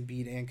 Giannis,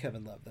 Embiid, and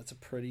Kevin Love. That's a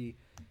pretty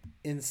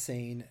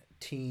insane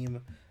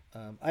team.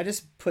 I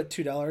just put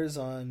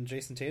 $2 on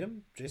Jason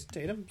Tatum. Jason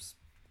Tatum's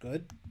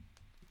good.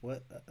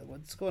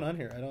 What's going on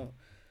here? I don't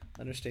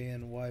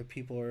understand why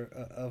people are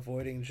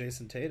avoiding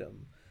Jason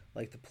Tatum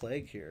like the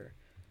plague here.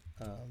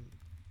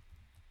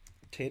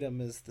 Tatum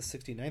is the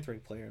 69th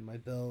ranked player in my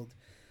build.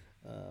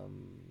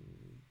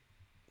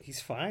 He's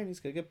fine.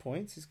 He's gonna get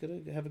points. He's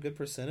gonna have a good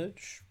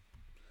percentage.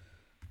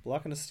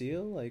 Blocking a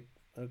steal, like,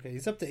 okay,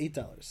 he's up to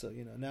 $8. So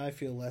now I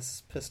feel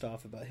less pissed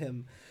off about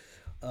him.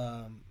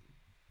 About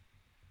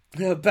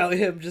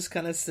him just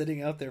kind of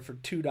sitting out there for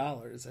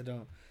 $2. I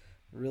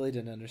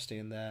didn't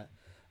understand that.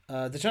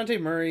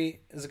 DeJounte Murray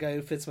is a guy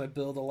who fits my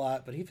build a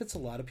lot, but he fits a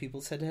lot of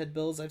people's head-to-head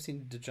builds. I've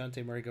seen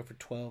DeJounte Murray go for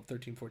 $12,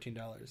 $13,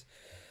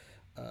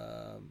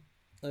 $14.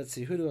 Let's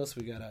see, who else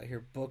we got out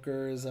here?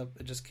 Booker is up.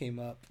 It just came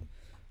up.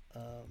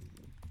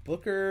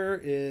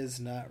 Booker is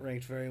not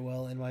ranked very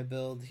well in my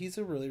build. He's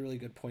a really, really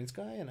good points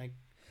guy, and I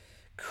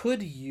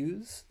could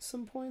use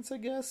some points, I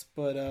guess.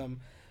 But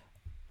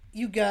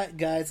you got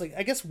guys like,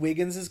 I guess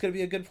Wiggins is going to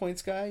be a good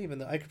points guy, even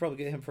though I could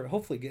probably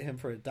hopefully get him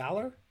for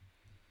 $1.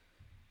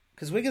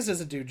 Because Wiggins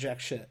doesn't do jack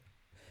shit.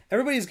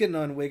 Everybody's getting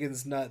on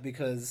Wiggins nut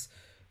because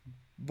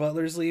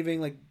Butler's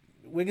leaving. Like,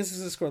 Wiggins is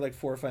going to score like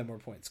 4 or 5 more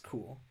points.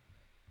 Cool.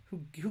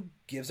 Who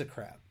gives a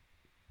crap?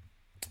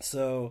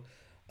 So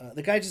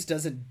the guy just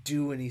doesn't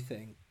do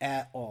anything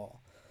at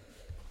all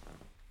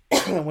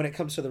when it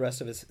comes to the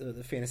rest of his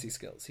the fantasy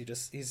skills.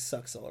 He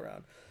sucks all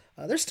around.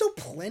 There's still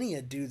plenty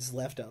of dudes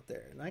left out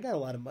there, and I got a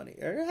lot of money.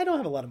 I don't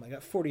have a lot of money. I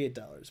got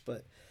 $48,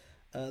 but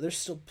there's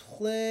still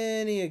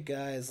plenty of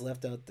guys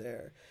left out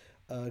there.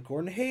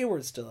 Gordon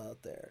Hayward's still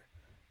out there.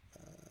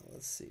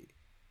 Let's see,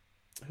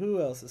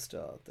 who else is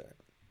still out there?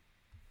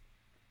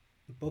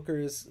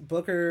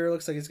 Booker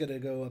looks like he's going to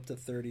go up to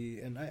 30,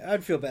 and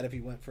I'd feel bad if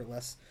he went for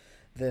less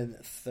than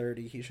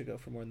 30. He should go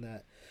for more than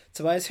that.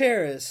 Tobias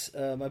Harris,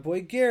 my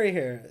boy Gary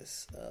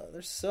Harris.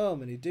 There's so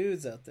many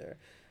dudes out there.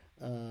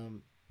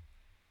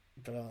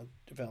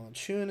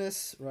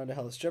 Valanciunas, Ronda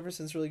Hollis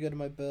Jefferson's really good in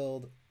my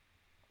build.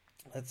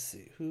 Let's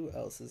see, who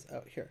else is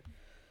out here?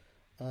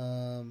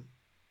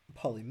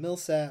 Paulie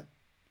Millsap,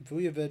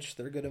 Vujovic,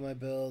 they're good in my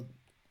build.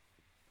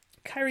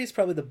 Kyrie's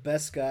probably the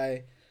best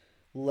guy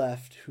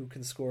left who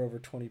can score over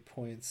 20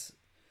 points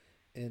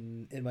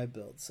in my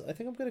build. So I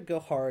think I'm going to go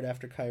hard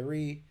after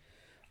Kyrie.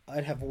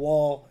 I'd have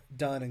Wall,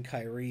 Dunn, and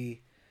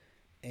Kyrie.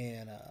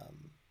 And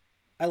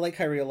I like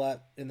Kyrie a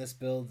lot in this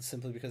build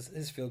simply because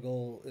his field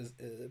goal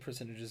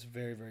percentage is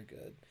very, very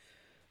good.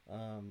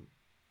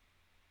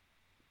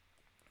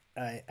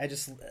 I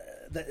just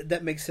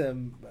that makes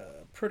him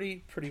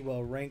pretty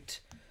well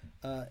ranked.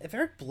 If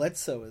Eric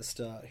Bledsoe is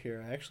still out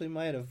here, I actually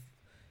might have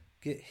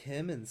get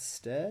him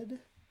instead.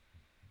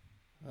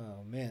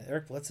 Oh man,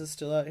 Eric Bledsoe's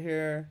still out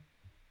here.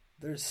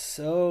 There's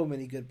so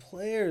many good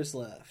players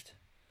left.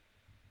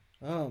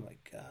 Oh my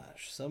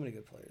gosh, so many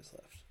good players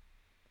left.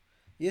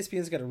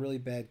 ESPN's got a really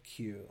bad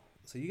queue,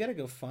 so you got to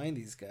go find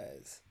these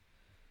guys.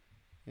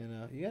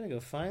 You got to go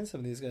find some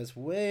of these guys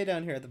way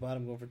down here at the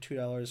bottom, going for $2,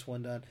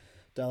 $1.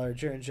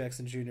 Jaren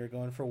Jackson Jr.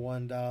 going for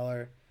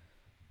 $1.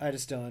 I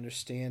just don't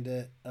understand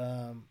it.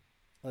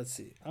 Let's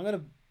see. I'm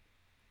gonna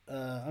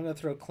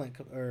throw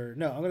I'm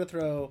gonna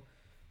throw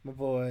my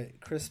boy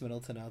Chris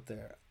Middleton out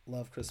there.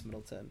 Love Chris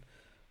Middleton.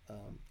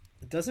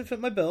 It doesn't fit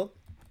my build,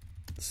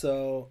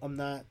 so I'm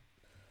not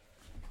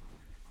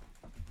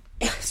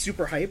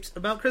super hyped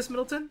about Chris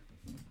Middleton.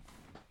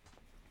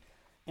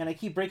 And I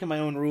keep breaking my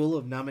own rule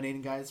of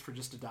nominating guys for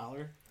just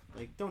 $1.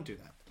 Like, don't do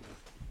that.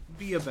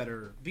 Be a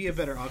better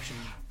auction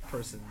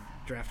person,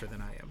 drafter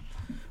than I am.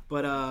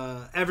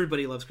 But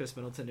everybody loves Chris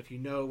Middleton. If you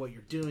know what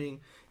you're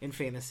doing in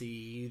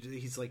fantasy,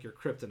 he's like your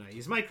kryptonite.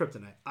 He's my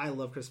kryptonite. I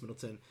love Chris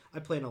Middleton. I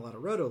play in a lot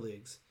of roto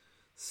leagues.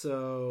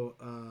 So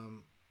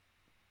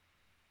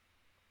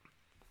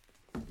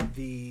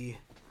the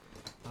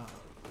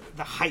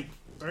hype,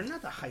 or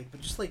not the hype,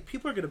 but just like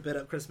people are going to bid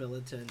up Chris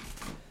Middleton.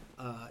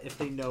 if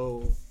they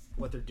know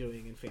what they're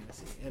doing in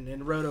fantasy and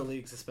in roto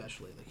leagues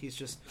especially. Like, he's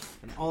just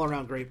an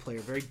all-around great player,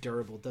 very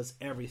durable, does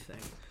everything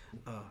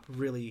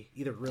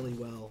either really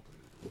well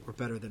or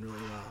better than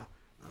really well.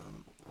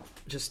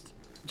 Just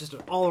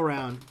an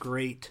all-around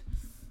great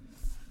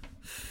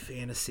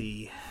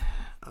fantasy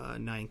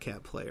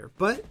 9-cap player.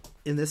 But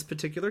in this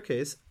particular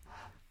case,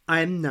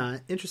 I'm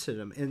not interested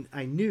in him. And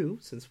I knew,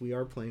 since we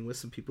are playing with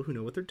some people who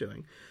know what they're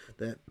doing,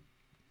 that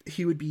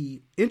he would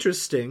be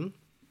interesting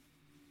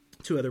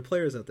to other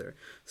players out there.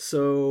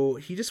 So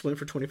he just went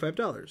for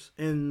 $25.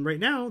 And right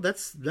now,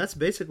 that's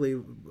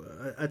basically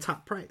a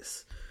top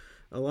price.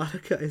 A lot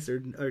of guys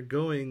are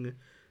going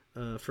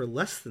for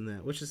less than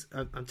that, which is,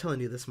 I'm telling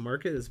you, this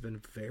market has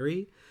been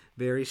very,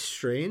 very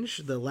strange.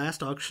 The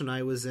last auction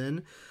I was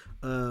in,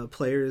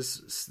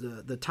 players,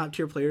 the top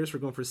tier players were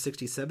going for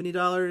 $60,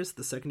 $70.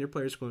 The second tier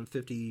players were going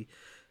 $50,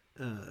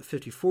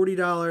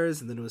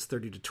 $40, and then it was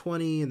 $30 to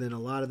 $20, and then a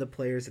lot of the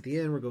players at the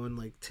end were going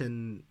like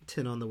 10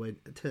 all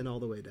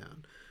the way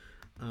down.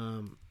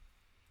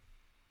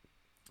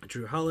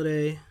 Drew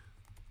Holiday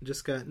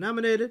just got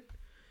nominated.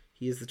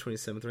 He is the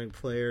 27th ranked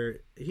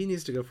player. He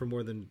needs to go for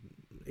more than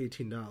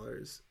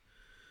 $18.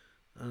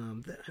 I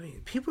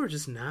mean, people are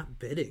just not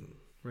bidding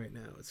right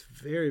now. It's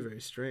very, very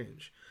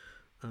strange.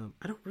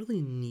 I don't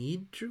really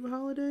need Drew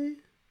Holiday,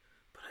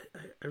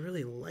 but I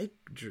really like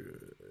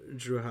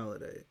Drew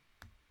Holiday.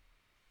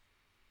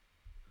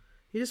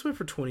 He just went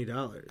for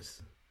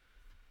 $20.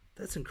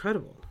 That's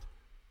incredible.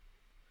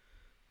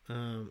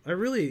 I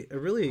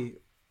really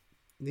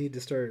need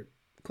to start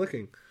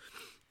clicking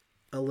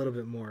a little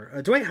bit more.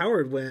 Dwight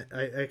Howard went.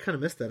 I kind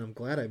of missed that. I'm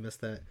glad I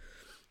missed that.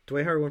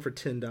 Dwight Howard went for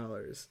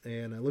 $10,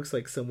 and it looks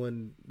like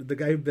the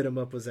guy who bid him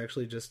up was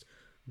actually just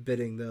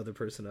bidding the other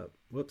person up.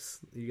 Whoops,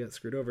 you got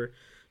screwed over.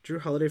 Drew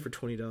Holiday for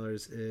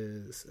 $20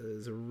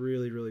 is a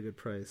really, really good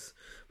price.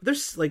 But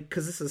there's, like,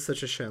 because this is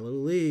such a shallow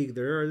league,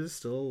 there are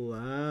still a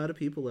lot of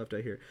people left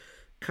out here.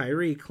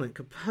 Kyrie, Clint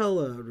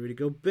Capella, Rudy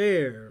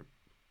Gobert.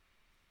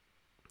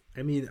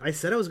 I mean, I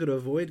said I was going to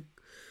avoid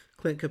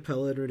Clint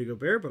Capella and Rudy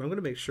Gobert, but I'm going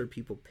to make sure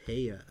people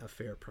pay a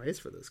fair price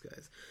for those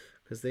guys,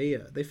 because they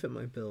fit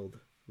my build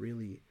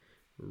really,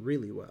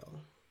 really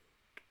well.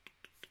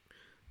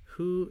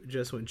 Who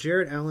just went?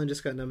 Jared Allen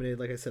just got nominated.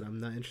 Like I said, I'm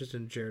not interested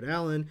in Jared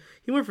Allen.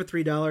 He went for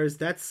 $3.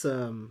 That's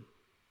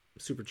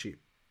super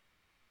cheap.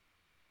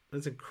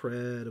 That's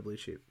incredibly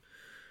cheap.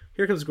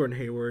 Here comes Gordon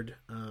Hayward.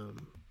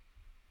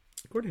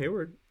 Gordon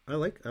Hayward. I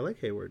like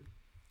Hayward.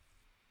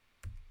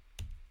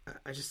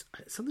 I just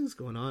something's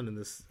going on in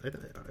this.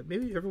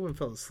 Maybe everyone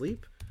fell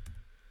asleep.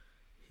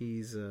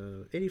 He's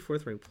a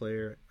 84th ranked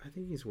player. I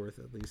think he's worth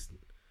at least.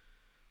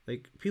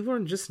 Like, people are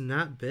just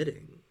not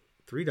bidding.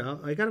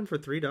 $3. I got him for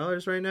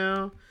 $3 right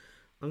now.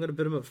 I'm gonna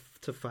bid him up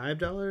to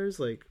 $5.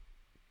 Like,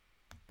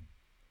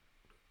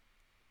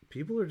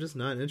 people are just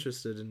not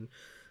interested in.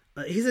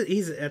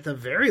 He's at the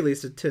very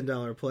least a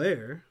 $10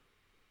 player.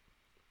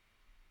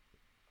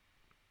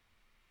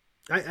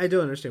 I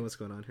don't understand what's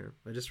going on here.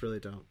 I just really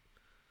don't.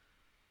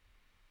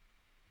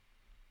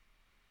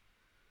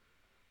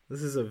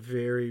 This is a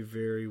very,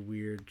 very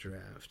weird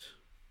draft.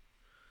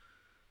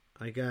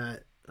 I'm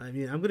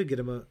gonna get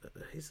him I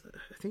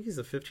think he's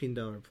a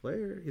 $15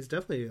 player. He's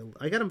definitely.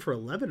 I got him for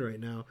 $11 right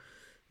now,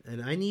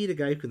 and I need a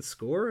guy who can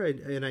score,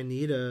 and I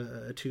need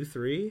a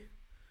 2-3.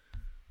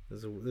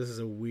 This is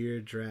a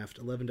weird draft.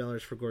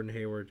 $11 for Gordon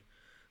Hayward.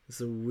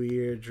 This is a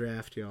weird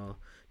draft, y'all.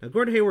 Now,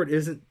 Gordon Hayward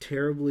isn't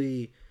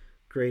terribly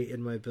great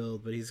in my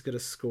build, but he's gonna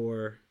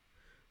score.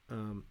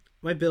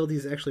 My build,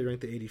 he's actually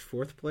ranked the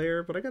 84th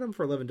player, but I got him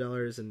for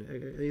 $11,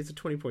 and he's a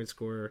 20-point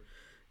scorer.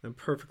 I'm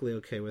perfectly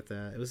okay with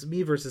that. It was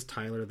me versus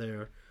Tyler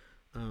there.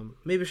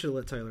 Maybe I should have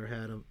let Tyler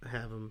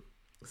have him,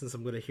 since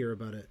I'm going to hear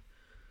about it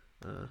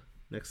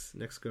next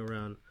go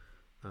around.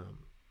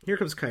 Here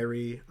comes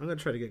Kyrie. I'm going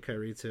to try to get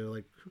Kyrie too.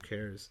 Like, who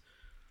cares?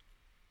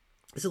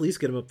 Let's at least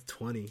get him up to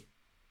 20.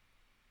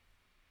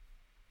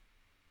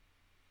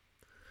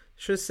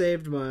 Should have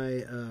saved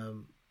my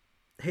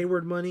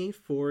Hayward money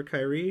for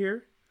Kyrie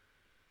here.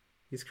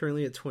 He's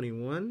currently at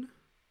 21.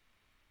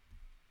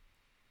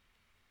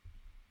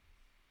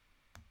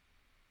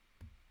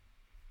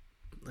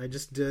 I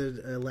just did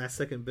a last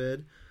second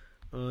bid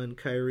on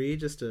Kyrie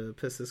just to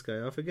piss this guy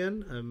off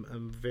again.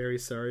 I'm very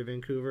sorry,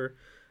 Vancouver.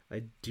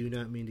 I do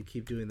not mean to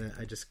keep doing that.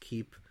 I just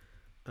keep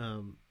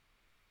going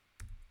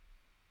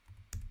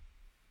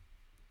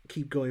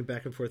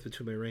back and forth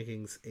between my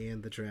rankings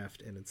and the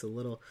draft, and it's a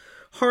little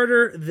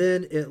harder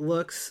than it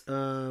looks.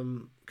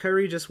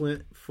 Kyrie just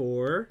went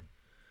for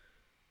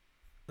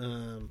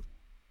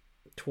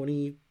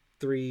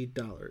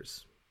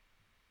 $23.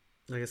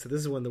 Like I said, this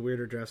is one of the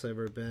weirder drafts I've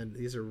ever been.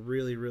 These are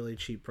really, really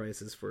cheap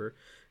prices for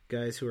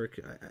guys who are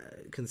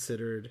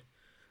considered.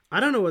 I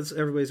don't know what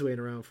everybody's waiting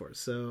around for.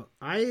 So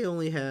I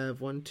only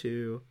have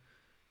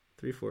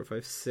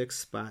 6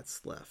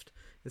 spots left.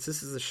 And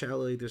since this is a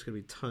shallow league, there's going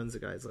to be tons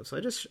of guys left. So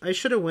I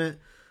should have went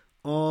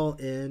all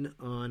in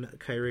on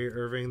Kyrie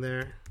Irving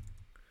there.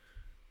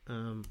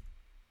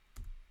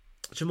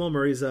 Jamal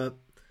Murray's up.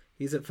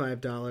 He's at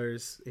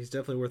 $5. He's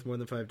definitely worth more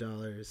than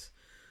 $5.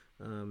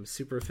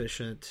 Super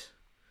efficient.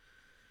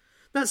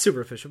 Not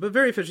super efficient, but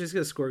very efficient. He's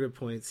going to score good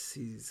points.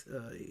 He's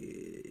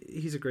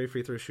a great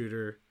free throw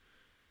shooter.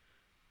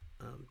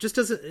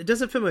 It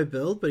doesn't fit my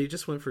build, but he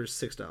just went for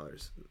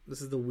 $6.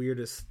 This is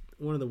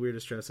one of the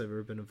weirdest drafts I've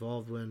ever been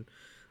involved in.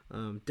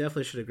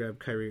 Definitely should have grabbed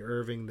Kyrie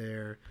Irving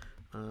there,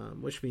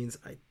 which means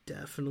I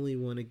definitely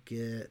want to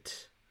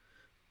get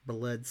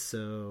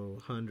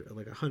Bledsoe,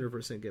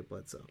 100% get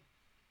Bledsoe.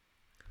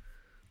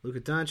 Luka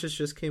Doncic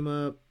just came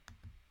up.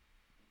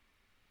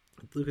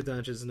 Luka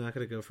Doncic is not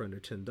going to go for under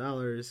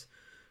 $10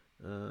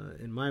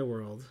 in my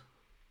world.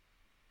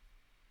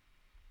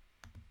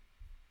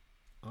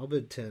 I'll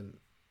bid 10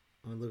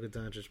 on Luka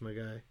Doncic, my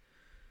guy.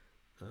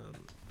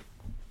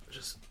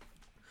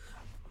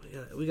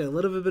 We got a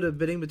little bit of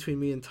bidding between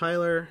me and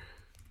Tyler.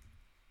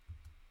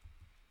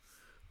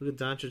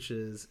 Luka Doncic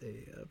is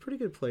a pretty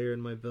good player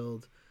in my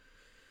build.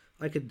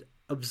 I could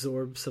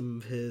absorb some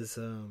of his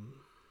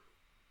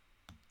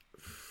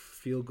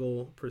field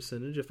goal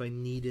percentage if I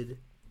needed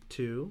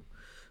to.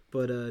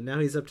 But now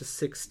he's up to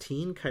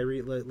 16.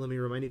 Kyrie, let me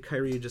remind you,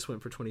 Kyrie just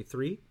went for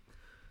 23.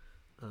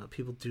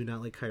 People do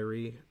not like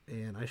Kyrie,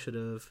 and I should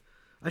have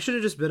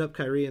just bid up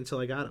Kyrie until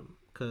I got him,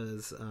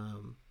 because a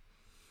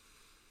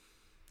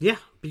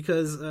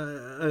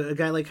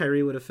guy like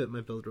Kyrie would have fit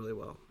my build really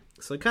well.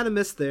 So I kind of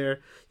missed there.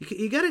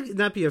 You gotta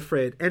not be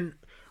afraid, and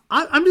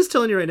I'm just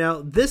telling you right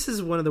now, this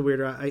is one of the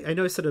weirder. I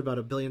know I said it about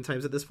a billion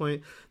times at this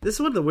point. This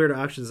is one of the weirder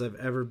auctions I've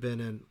ever been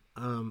in.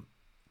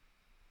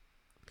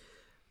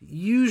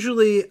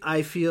 Usually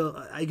I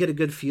get a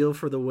good feel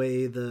for the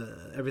way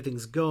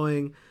everything's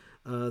going,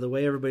 the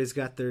way everybody's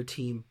got their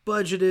team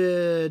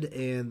budgeted,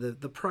 and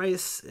the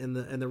price and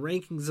the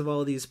rankings of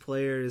all of these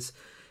players.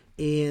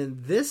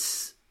 And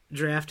this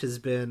draft has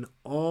been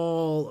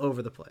all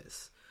over the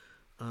place.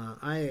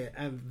 I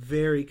am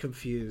very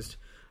confused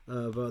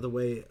about the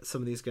way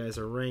some of these guys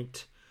are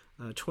ranked.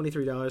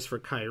 $23 for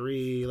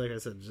Kyrie, like I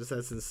said,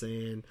 that's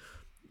insane.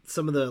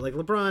 Some of the, like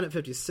LeBron at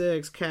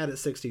 56, Cat at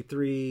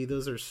 63,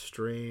 those are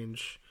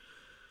strange,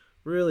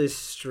 really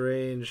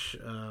strange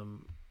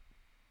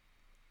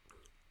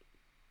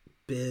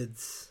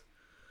bids.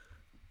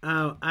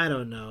 I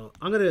don't know.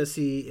 I'm gonna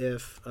see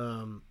if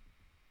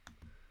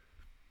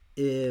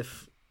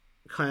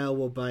Kyle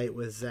will bite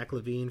with Zach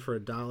LaVine for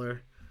 $1.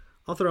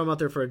 I'll throw him out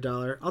there for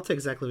 $1. I'll take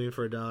Zach LaVine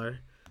for $1.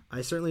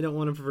 I certainly don't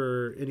want him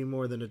for any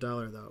more than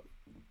 $1 though.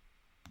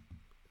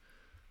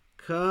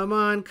 Come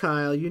on,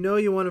 Kyle. You know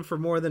you want him for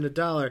more than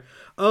 $1.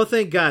 Oh,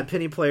 thank God.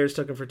 Penny Players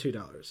took him for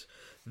 $2.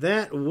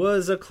 That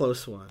was a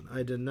close one.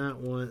 I did not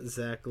want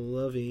Zach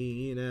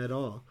LaVine at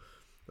all.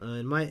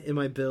 In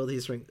my build,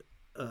 he's ranked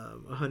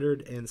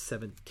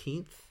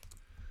 117th.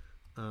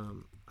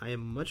 I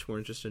am much more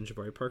interested in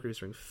Jabari Parker.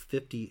 He's ranked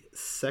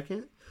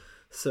 52nd.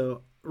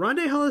 So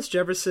Rondé Hollis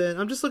Jefferson.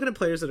 I'm just looking at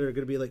players that are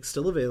going to be like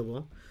still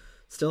available,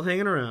 still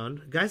hanging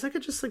around. Guys I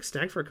could just like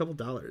snag for a couple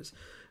dollars.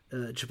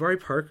 Jabari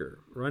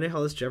Parker, Rondé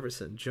Hollis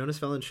Jefferson, Jonas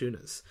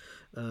Valanciunas,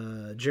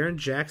 Jaren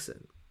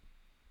Jackson.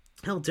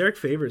 Hell, Derek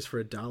Favors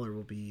for $1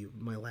 will be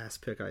my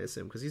last pick, I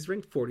assume, because he's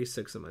ranked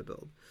 46 in my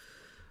build.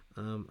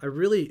 I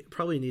really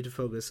probably need to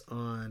focus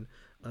on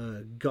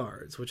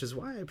guards, which is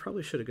why I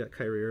probably should have got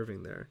Kyrie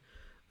Irving there.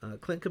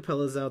 Clint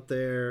Capella's out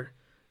there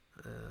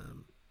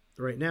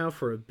right now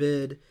for a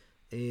bid,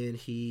 and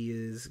he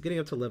is getting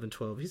up to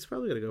 11-12. He's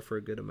probably going to go for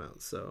a good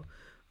amount. So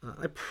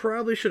I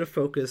probably should have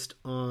focused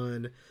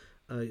on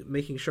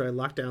making sure I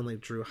locked down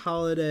like Drew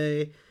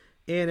Holiday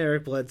and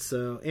Eric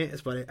Bledsoe.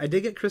 But I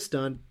did get Chris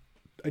Dunn.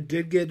 I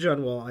did get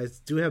John Wall. I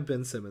do have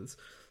Ben Simmons.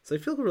 So I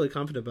feel really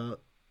confident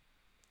about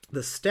the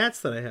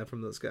stats that I have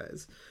from those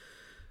guys.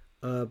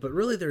 But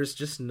really, there's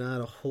just not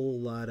a whole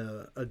lot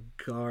of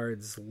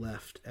guards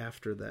left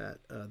after that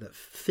that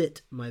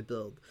fit my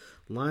build.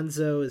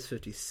 Lonzo is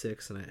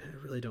 56, and I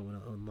really don't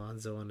want to own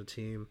Lonzo on a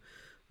team.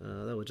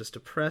 That would just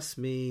depress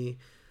me.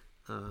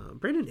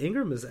 Brandon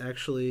Ingram is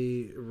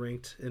actually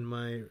ranked in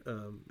my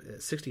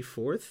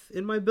 64th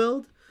in my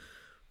build.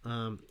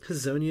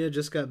 Hazonia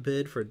just got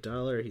bid for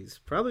 $1. He's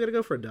probably going to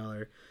go for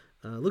 $1.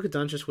 Luka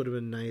Doncic would have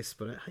been nice,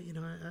 but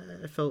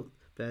I felt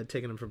bad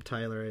taking him from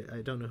Tyler.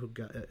 I don't know who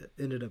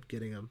ended up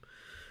getting him.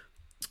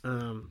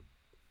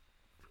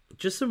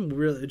 Just some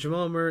real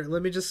Jamal Murray.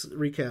 Let me just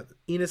recap: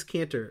 Enes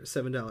Kanter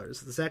 $7,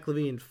 Zach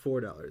LaVine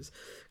 $4,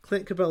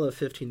 Clint Capella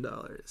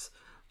 $15.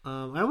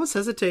 I almost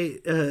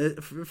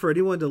hesitate for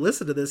anyone to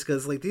listen to this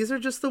because like these are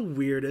just the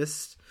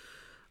weirdest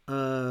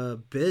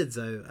bids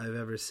I've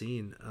ever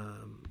seen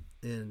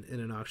in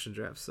an auction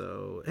draft.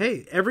 So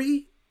hey,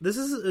 this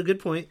is a good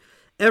point.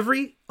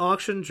 Every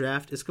auction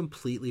draft is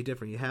completely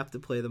different. You have to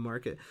play the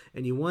market,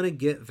 and you want to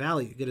get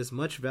value, get as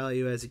much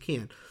value as you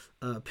can.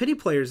 Penny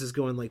Players is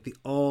going like the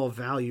all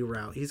value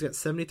route. He's got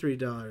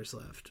 $73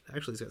 left.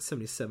 Actually, he's got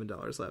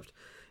 $77 left.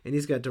 And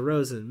he's got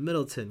DeRozan,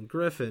 Middleton,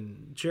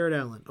 Griffin, Jared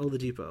Allen,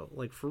 Oladipo,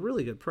 like for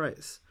really good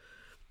price.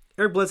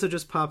 Eric Bledsoe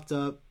just popped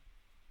up.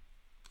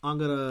 I'm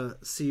gonna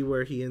see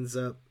where he ends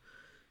up.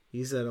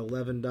 He's at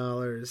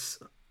 $11.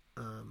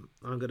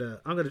 I'm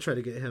gonna try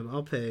to get him.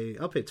 I'll pay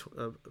up to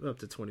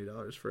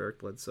 $20 for Eric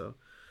Bledsoe.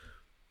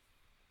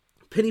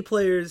 Penny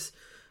Players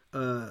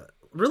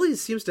really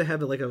seems to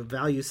have like a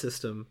value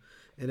system,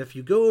 and if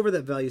you go over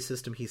that value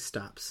system, he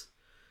stops.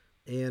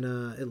 And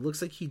it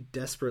looks like he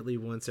desperately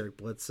wants Eric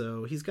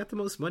Bledsoe. He's got the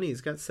most money.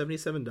 He's got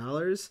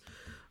 $77,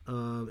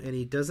 and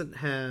he doesn't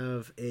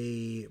have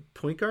a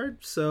point guard.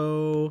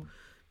 So,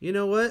 you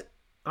know what?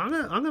 I'm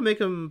gonna make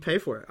him pay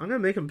for it. I'm gonna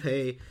make him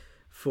pay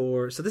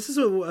for. So this is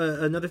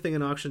another thing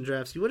in auction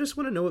drafts. You just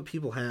want to know what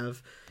people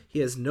have. He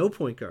has no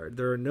point guard.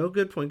 There are no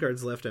good point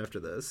guards left after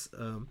this.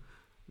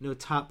 No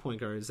top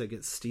point guards that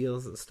get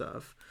steals and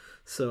stuff.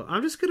 So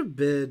I'm just gonna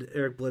bid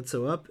Eric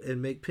Bledsoe up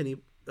and make Penny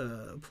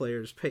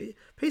Players pay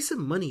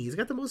some money. He's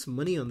got the most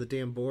money on the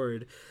damn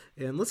board,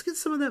 and let's get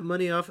some of that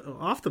money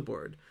off the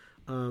board.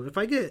 If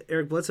I get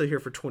Eric Bledsoe here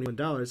for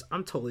 $21,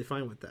 I'm totally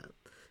fine with that.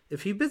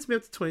 If he bids me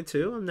up to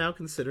 22, I'm now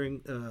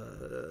considering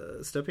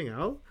stepping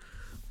out.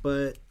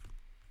 But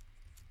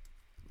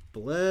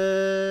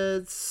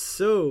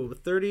Bledsoe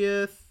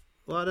 30th,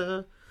 a lot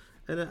of,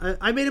 and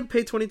I made him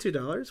pay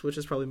 $22, which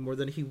is probably more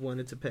than he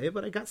wanted to pay,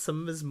 but I got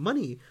some of his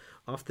money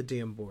off the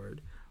damn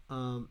board.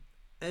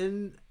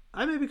 And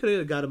I maybe could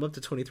have got him up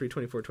to 23,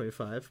 24,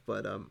 25,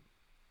 but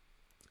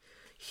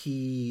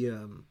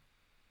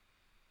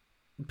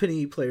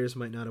Penny Players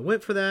might not have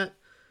went for that.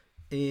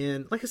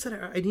 And like I said,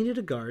 I needed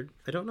a guard.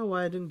 I don't know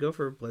why I didn't go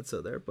for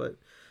Bledsoe there, but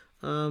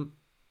that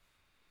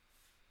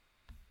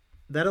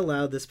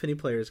allowed this Penny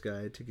Players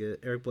guy to get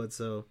Eric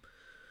Bledsoe.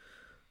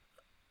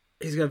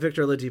 He's got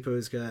Victor Oladipo.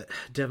 He's got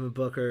Devin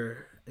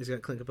Booker. He's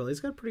got Clint Capella. He's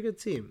got a pretty good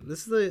team.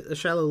 This is a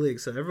shallow league,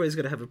 so everybody's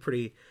going to have a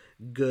pretty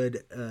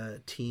good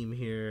team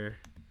here.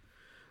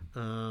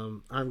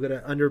 I'm going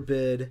to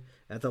underbid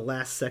at the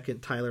last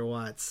second Tyler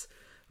Watts.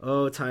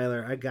 Oh,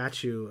 Tyler, I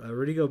got you.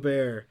 Rudy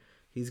Gobert.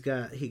 He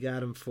got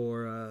him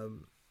for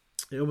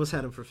he almost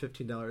had him for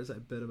 $15. I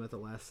bid him at the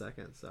last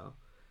second. So,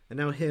 and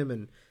now him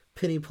and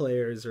Penny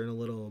Players are in a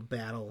little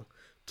battle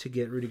to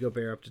get Rudy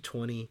Gobert up to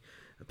 20.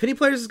 Penny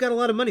Players has got a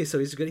lot of money, so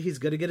he's good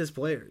to get his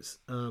players.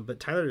 But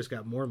Tyler's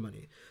got more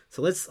money.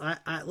 So let's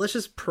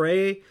just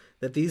pray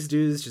that these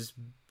dudes just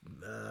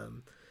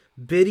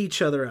bid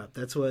each other up.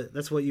 That's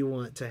what you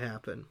want to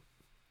happen.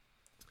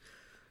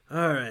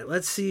 All right,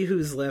 let's see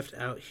who's left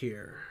out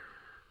here.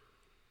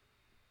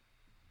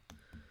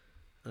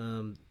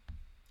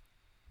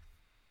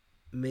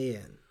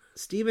 Man,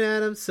 Steven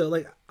Adams.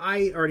 So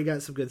I already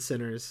got some good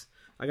centers.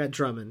 I got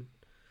Drummond,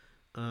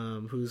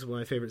 who's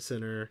my favorite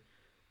center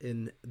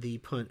in the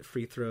punt,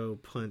 free throw,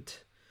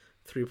 punt,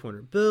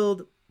 3-pointer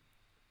build.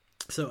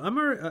 So I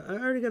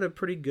already got a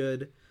pretty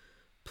good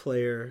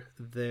player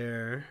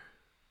there.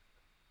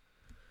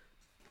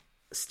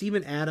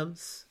 Steven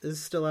Adams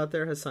is still out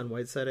there. Hassan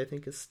Whiteside, I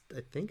think is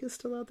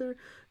still out there.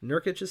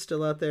 Nurkic is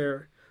still out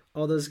there.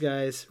 All those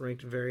guys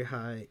ranked very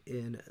high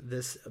in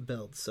this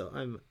build, so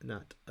I'm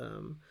not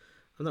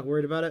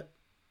worried about it.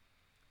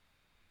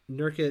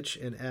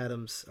 Nurkic and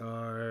Adams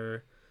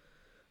are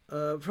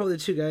probably the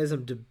two guys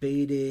I'm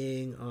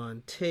debating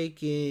on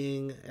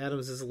taking.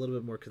 Adams is a little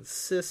bit more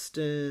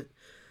consistent.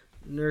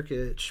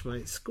 Nurkic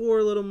might score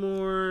a little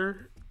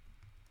more.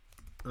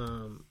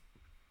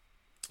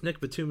 Nick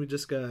Batum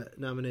just got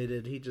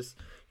nominated. He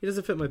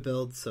doesn't fit my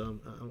build, so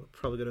I'm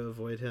probably going to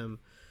avoid him.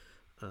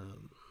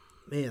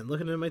 Man,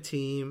 looking at my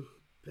team,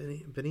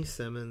 Benny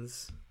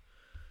Simmons.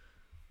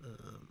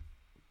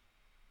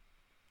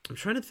 I'm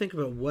trying to think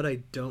about what I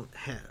don't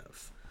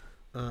have.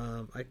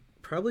 I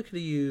probably could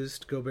have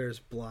used Gobert's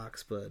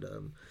blocks, but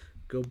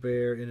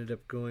Gobert ended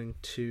up going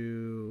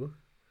to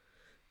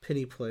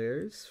Penny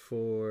Players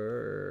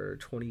for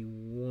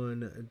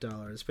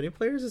 $21. Penny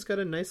Players has got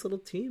a nice little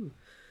team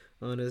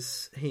on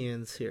his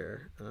hands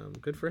here.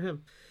 Good for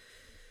him.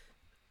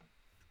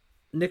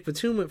 Nick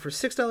Batum went for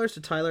 $6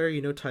 to Tyler.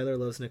 You know Tyler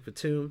loves Nick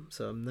Batum,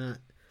 so I'm not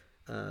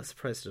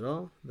surprised at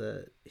all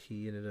that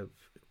he ended up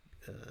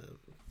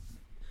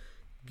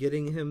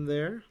getting him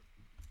there.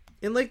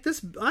 And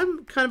this,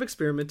 I'm kind of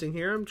experimenting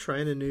here. I'm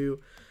trying a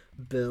new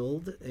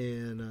build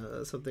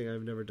and something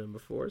I've never done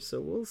before, so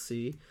we'll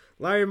see.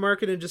 Lauri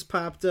Markkanen just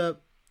popped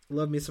up.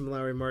 Love me some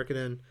Lauri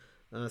Markkanen.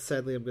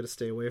 Sadly, I'm going to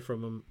stay away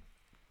from him.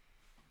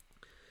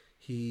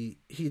 He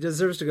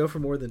deserves to go for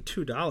more than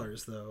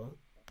 $2, though.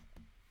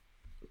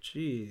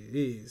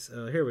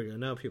 Jeez. Here we go.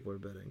 Now people are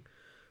bidding.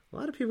 A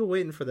lot of people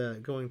waiting for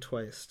that, going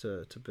twice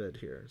to bid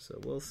here. So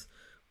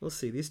we'll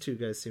see. These two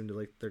guys seem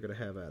to they're going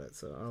to have at it,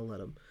 so I'll let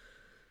them.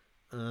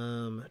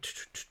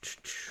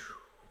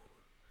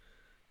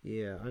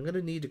 Yeah, I'm going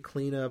to need to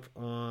clean up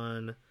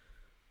on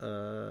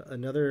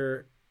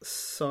another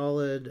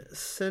solid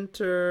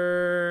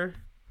center.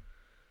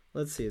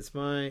 Let's see. It's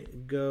my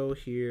go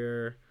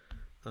here.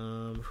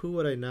 Who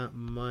would I not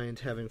mind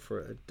having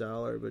for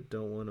 $1 but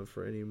don't want him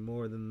for any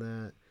more than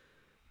that?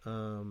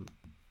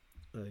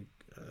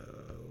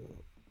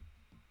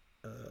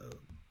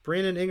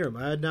 Brandon Ingram.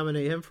 I'd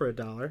nominate him for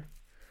 $1.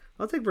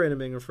 I'll take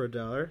Brandon Ingram for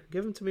 $1.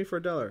 Give him to me for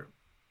 $1.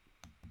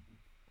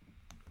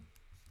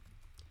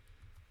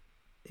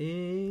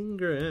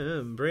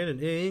 Brandon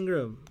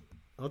Ingram.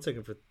 I'll take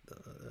him for.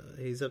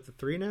 He's up to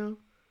 3 now.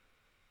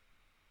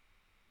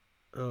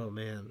 Oh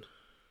man.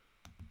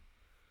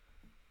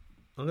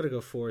 I'm going to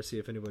go 4, see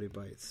if anybody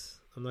bites.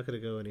 I'm not going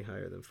to go any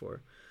higher than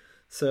 4.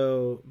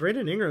 So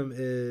Brandon Ingram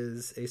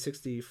is a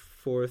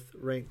 64th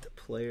ranked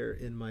player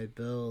in my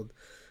build.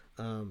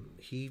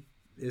 He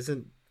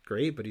isn't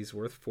great, but he's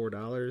worth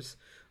 $4.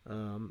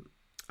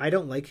 I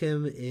don't like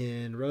him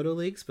in Roto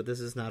Leagues, but this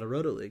is not a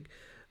Roto League.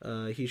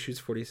 He shoots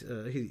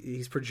 40.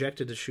 He's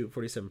projected to shoot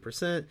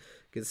 47%,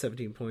 get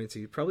 17 points.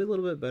 He's probably a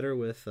little bit better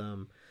with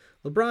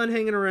LeBron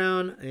hanging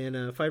around,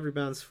 and 5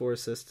 rebounds, 4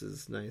 assists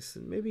is nice.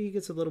 And maybe he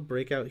gets a little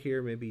breakout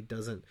here, maybe he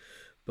doesn't.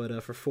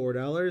 But for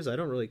 $4, I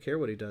don't really care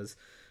what he does.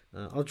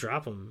 I'll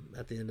drop him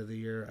at the end of the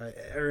year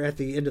or at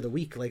the end of the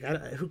week. Like,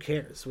 who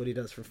cares what he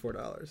does for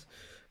 $4?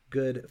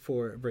 Good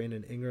for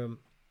Brandon Ingram.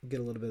 Get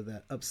a little bit of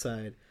that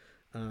upside.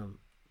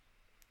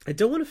 I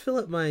don't want to fill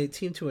up my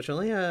team too much. I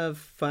only have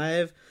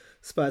 5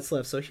 spots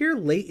left. So here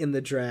late in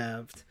the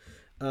draft,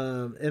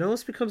 it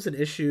almost becomes an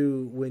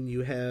issue when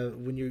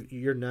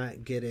you're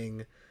not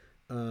getting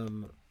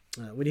when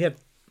you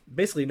have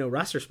basically no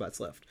roster spots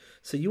left.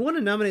 So you want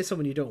to nominate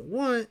someone you don't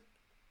want,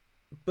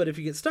 but if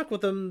you get stuck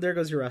with them, there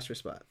goes your roster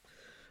spot.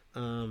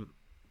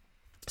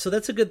 So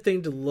that's a good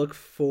thing to look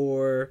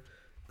for.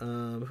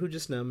 Who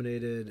just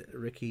nominated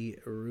Ricky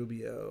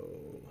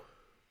Rubio?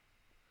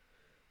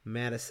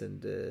 Madison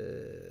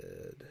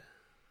did.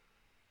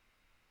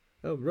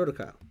 Oh,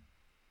 Rotokyle.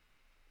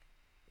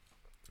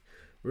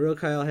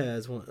 Rotokyle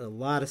has a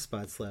lot of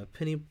spots left.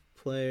 Penny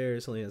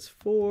Players only has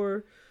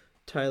 4.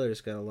 Tyler's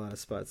got a lot of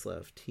spots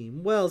left.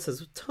 Team Wells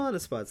has a ton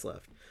of spots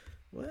left.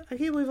 What? I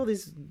can't believe all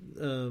these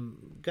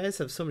guys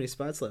have so many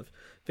spots left.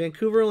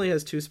 Vancouver only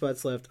has 2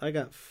 spots left. I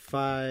got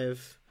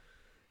 5.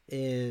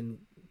 And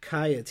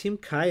Kaya. Team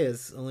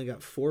Kaya's only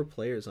got 4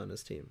 players on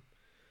his team.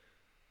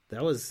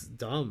 That was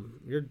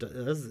dumb.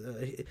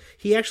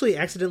 He actually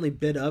accidentally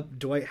bid up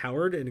Dwight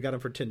Howard and got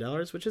him for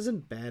 $10, which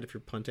isn't bad if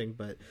you're punting,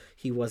 but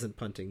he wasn't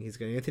punting. He's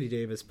got Anthony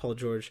Davis, Paul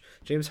George,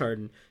 James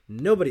Harden,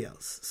 nobody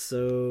else.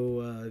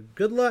 So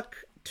good luck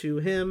to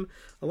him.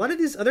 A lot of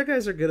these other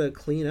guys are going to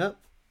clean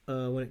up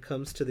when it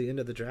comes to the end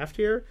of the draft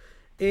here.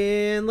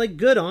 And, like,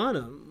 good on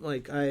them.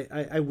 Like,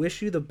 I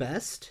wish you the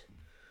best.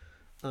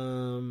 But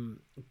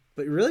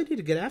you really need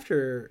to get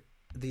after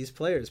these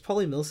players.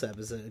 Paulie Millsap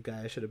is a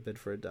guy I should have bid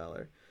for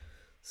 $1.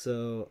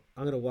 So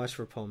I'm going to watch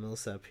for Paul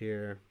Millsap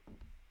here.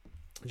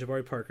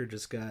 Jabari Parker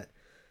just got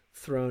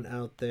thrown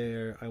out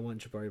there. I want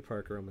Jabari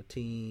Parker on my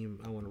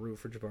team. I want to root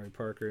for Jabari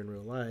Parker in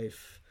real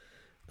life.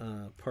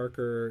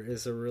 Parker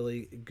is a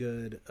really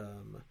good...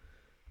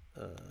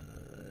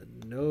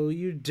 no,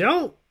 you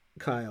don't,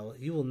 Kyle.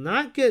 You will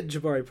not get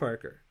Jabari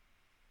Parker.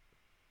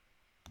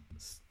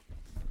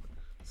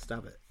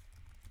 Stop it.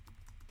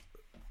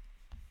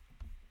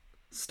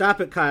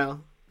 Stop it,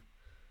 Kyle.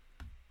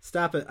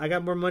 Stop it. I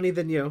got more money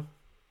than you.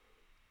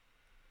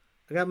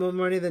 I got more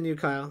money than you,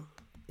 Kyle.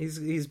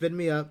 He's bid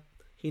me up.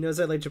 He knows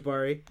I like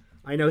Jabari.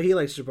 I know he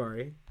likes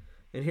Jabari.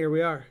 And here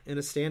we are in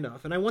a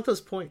standoff. And I want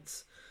those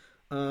points.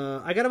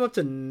 I got him up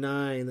to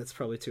 9. That's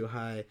probably too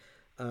high.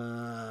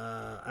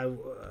 That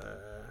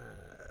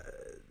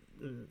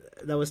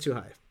was too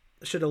high.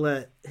 I should have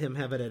let him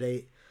have it at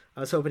 8. I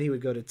was hoping he would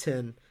go to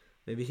 10.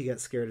 Maybe he got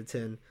scared at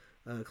 10.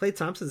 Klay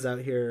Thompson's out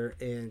here,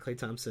 and Klay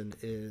Thompson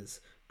is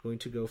going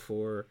to go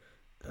for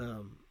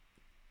an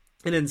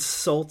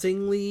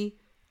insultingly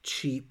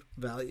cheap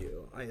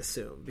value, I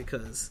assume,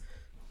 because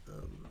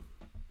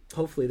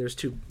hopefully there's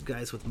 2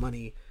 guys with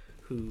money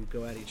who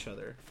go at each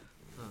other.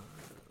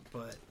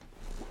 But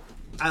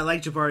I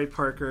like Jabari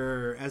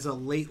Parker as a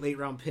late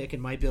round pick.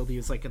 In my build, he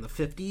was like in the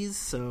 50s,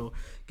 so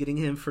getting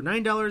him for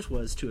 $9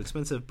 was too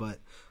expensive, but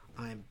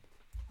I'm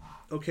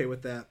okay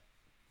with that.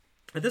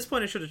 At this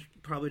point, I should have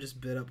probably just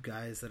bid up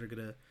guys that are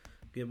going to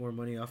get more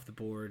money off the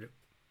board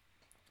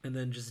and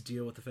then just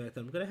deal with the fact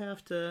that I'm going to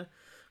have to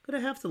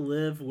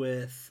live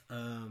with,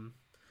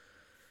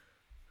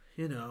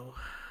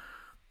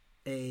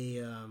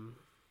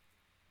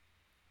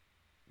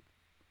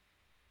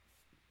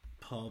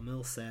 Paul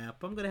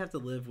Millsap. I'm going to have to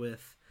live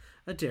with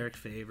a Derek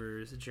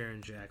Favors, a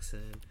Jaren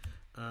Jackson.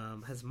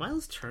 Has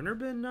Miles Turner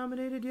been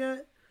nominated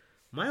yet?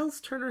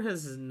 Miles Turner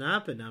has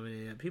not been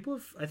nominated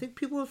yet. I think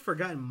people have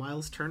forgotten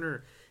Miles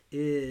Turner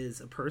is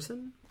a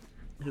person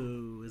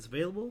who is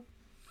available.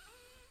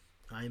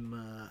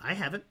 I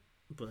haven't,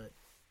 but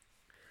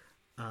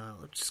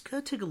I'm just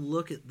gonna take a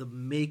look at the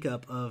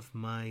makeup of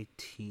my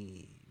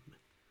team.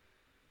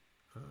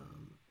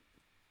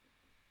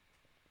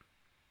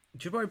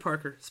 Jabari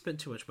Parker spent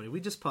too much money.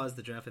 We just paused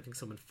the draft. I think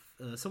someone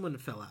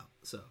fell out,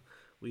 so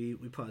we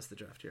paused the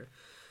draft here.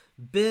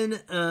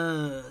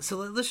 So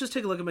let's just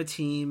take a look at my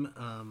team.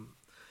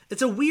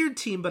 It's a weird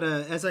team, but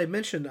as I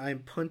mentioned, I'm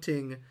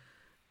punting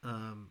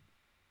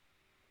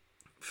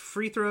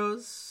free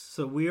throws.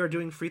 So we are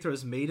doing free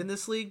throws made in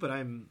this league, but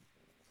I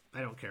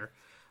don't care.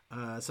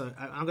 So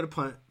I'm going to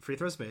punt free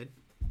throws made,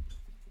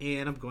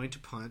 and I'm going to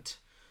punt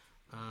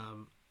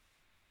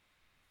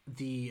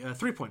the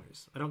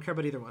 3-pointers. I don't care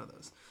about either one of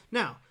those.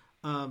 Now,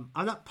 I'm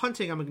not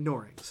punting, I'm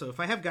ignoring. So if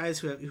I have guys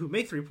who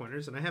make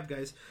 3-pointers and I have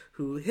guys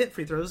who hit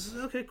free throws,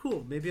 okay,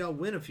 cool. Maybe I'll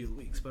win a few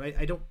weeks, but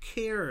I don't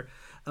care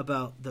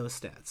about those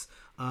stats.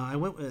 I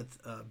went with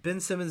Ben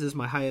Simmons is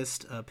my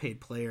highest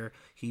paid player.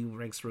 He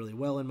ranks really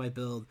well in my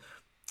build.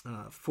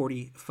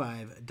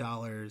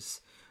 $45.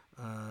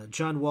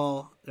 John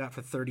Wall got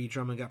for 30.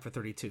 Drummond got for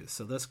 32.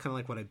 So that's kind of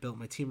like what I built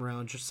my team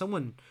around. Just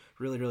someone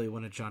really, really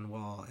wanted John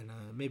Wall, and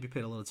maybe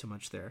paid a little too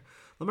much there.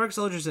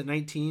 LaMarcus Aldridge at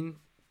 19,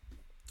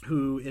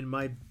 who in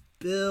my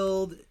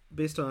build,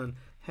 based on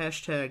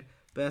hashtag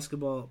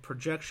basketball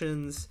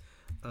projections,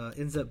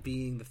 ends up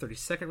being the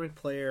 32nd ranked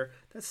player.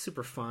 That's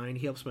super fine.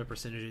 He helps my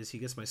percentages. He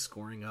gets my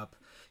scoring up.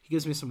 He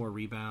gives me some more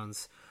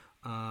rebounds.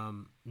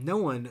 No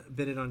one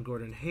bidded on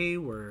Gordon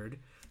Hayward,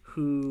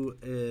 who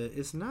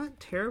is not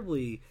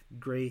terribly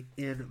great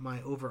in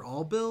my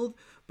overall build,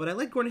 but I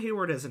like Gordon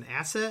Hayward as an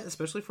asset,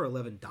 especially for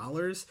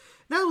 $11.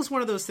 That was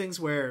one of those things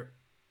where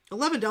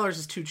 $11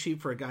 is too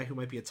cheap for a guy who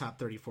might be a top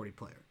 30, 40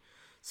 player.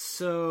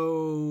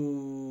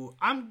 So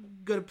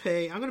I'm going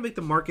to make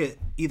the market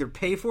either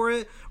pay for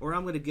it, or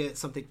I'm going to get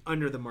something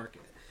under the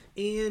market.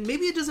 And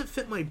maybe it doesn't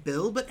fit my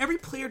build, but every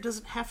player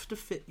doesn't have to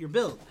fit your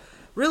build.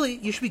 Really,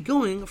 you should be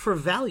going for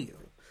value.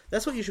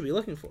 That's what you should be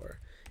looking for.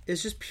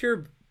 It's just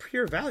pure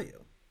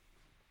value.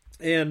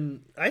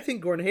 And I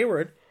think Gordon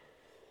Hayward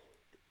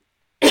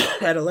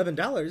at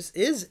 $11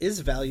 is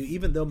value,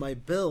 even though my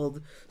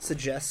build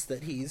suggests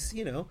that he's,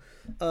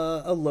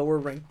 a lower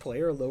ranked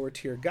player, a lower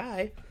tier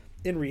guy.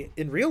 In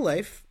real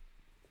life,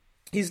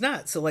 he's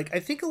not. So I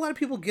think a lot of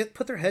people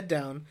put their head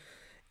down,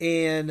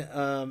 and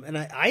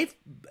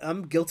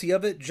I'm guilty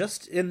of it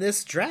just in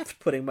this draft,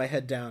 putting my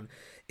head down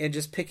and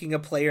just picking a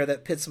player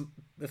that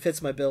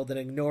fits my build and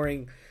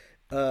ignoring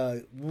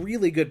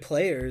really good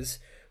players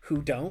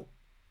who don't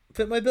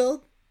fit my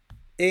build.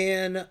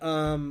 And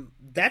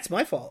that's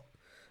my fault.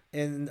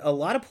 And a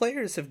lot of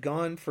players have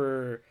gone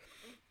for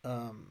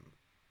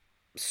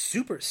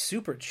super,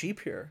 super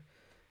cheap here.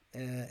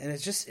 And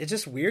it's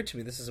just weird to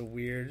me. This is a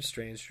weird,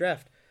 strange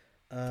draft.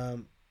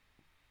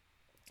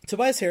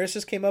 Tobias Harris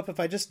just came up. If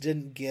I just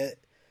didn't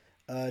get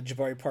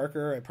Jabari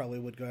Parker, I probably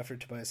would go after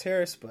Tobias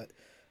Harris, but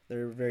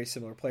they're very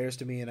similar players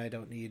to me, and I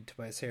don't need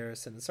Tobias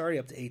Harris, and it's already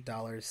up to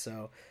 $8,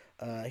 so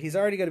he's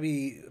already going to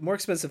be more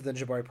expensive than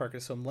Jabari Parker,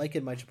 so I'm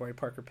liking my Jabari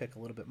Parker pick a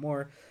little bit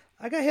more.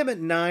 I got him at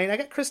 9. I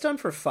got Chris Dunn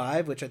for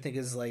 5, which I think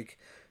is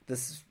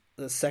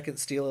the second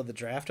steal of the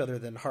draft, other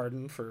than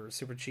Harden for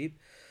super cheap.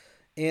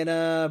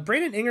 And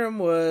Brandon Ingram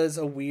was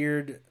a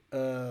weird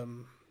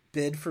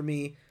bid for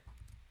me.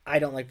 I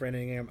don't like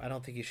Brandon Ingram. I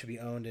don't think he should be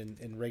owned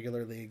in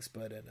regular leagues,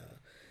 but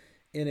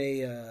in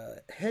a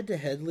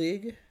head-to-head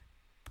league,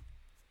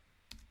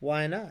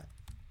 why not?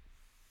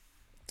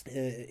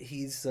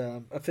 He's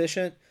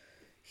efficient.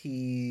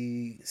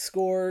 He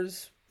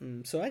scores.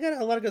 So I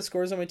got a lot of good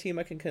scores on my team.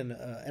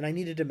 And I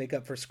needed to make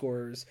up for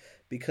scores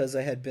because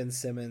I had Ben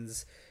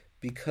Simmons,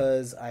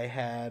 because I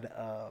had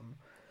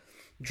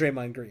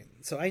Draymond Green.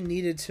 So I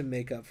needed to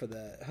make up for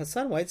that.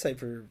 Hassan Whiteside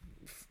for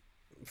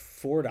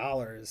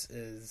 $4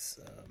 is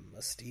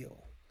a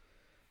steal.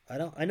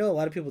 I know a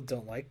lot of people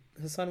don't like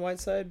Hassan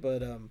Whiteside,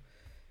 but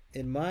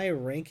in my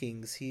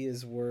rankings, he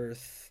is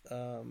worth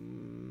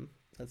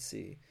let's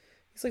see.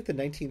 He's like the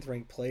 19th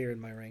ranked player in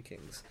my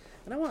rankings.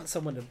 And I want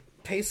someone to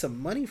pay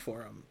some money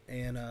for him.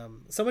 And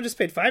someone just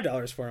paid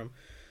 $5 for him.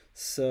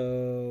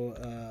 So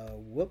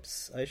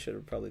whoops, I should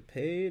have probably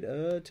paid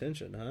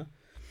attention, huh?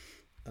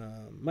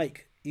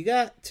 Mike, you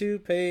got to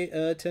pay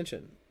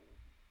attention.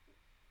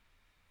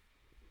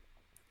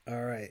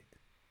 All right.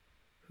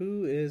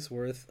 Who is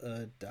worth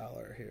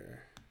 $1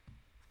 here?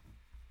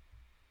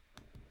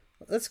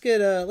 Let's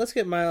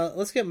get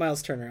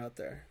Miles Turner out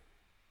there.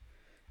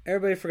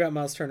 Everybody forgot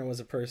Miles Turner was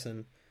a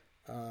person.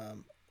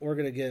 We're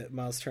gonna get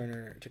Miles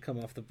Turner to come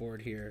off the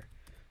board here.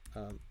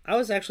 I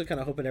was actually kind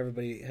of hoping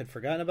everybody had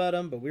forgotten about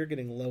him, but we're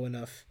getting low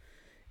enough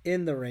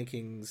in the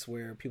rankings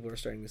where people are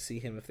starting to see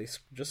him if they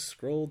just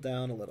scroll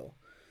down a little.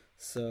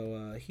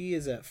 So he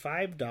is at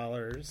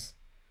 $5.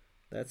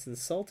 That's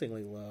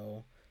insultingly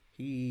low.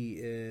 He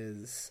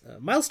is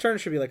Miles Turner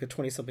should be like a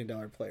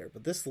 $20-something player,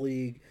 but this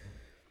league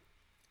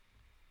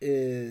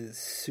is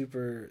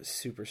super,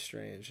 super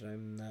strange, and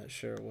I'm not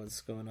sure what's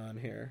going on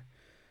here.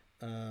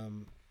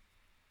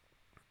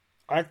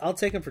 I'll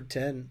take him for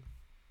 10.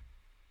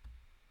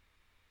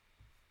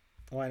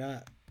 Why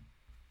not?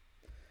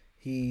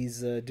 He's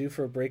due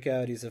for a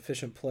breakout. He's an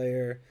efficient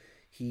player.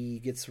 He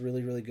gets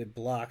really, really good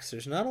blocks.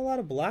 There's not a lot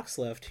of blocks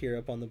left here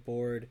up on the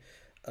board.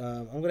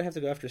 I'm going to have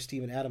to go after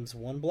Steven Adams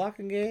 1 block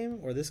a game,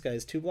 or this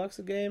guy's 2 blocks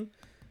a game.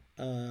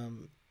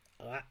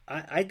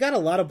 I got a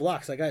lot of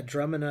blocks. I got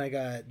Drummond and I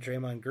got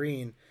Draymond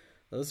Green.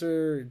 Those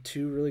are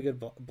 2 really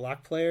good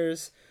block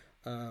players.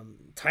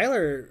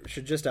 Tyler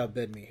should just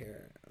outbid me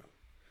here.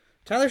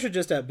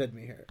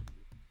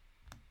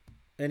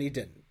 And he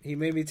didn't. He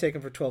made me take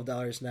him for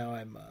 $12.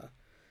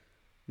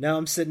 Now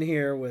I'm sitting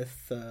here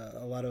with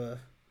a lot of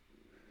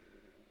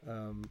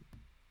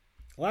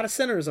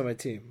centers on my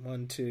team.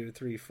 1, 2,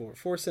 3,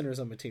 4 centers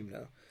on my team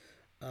now.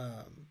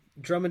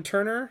 Drummond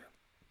Turner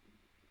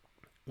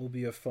will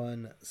be a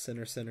fun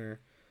center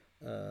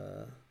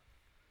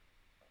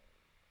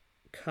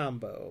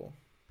combo,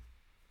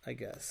 I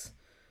guess.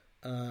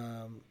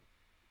 Um,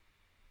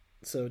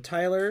 so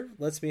Tyler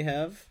lets me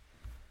have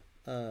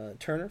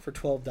Turner for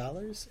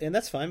 $12, and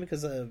that's fine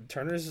because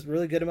Turner's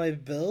really good in my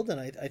build, and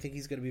I think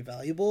he's going to be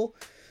valuable.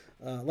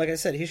 Like I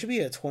said, he should be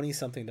a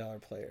 $20-something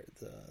player.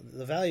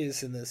 The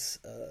values in this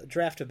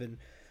draft have been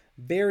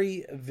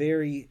very,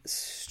 very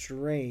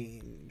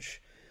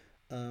strange.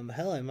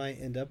 Hell, I might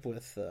end up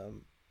with a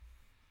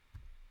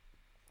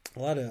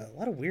lot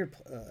of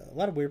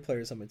weird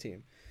players on my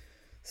team.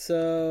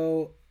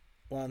 So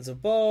Lonzo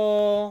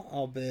Ball,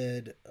 I'll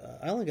bid.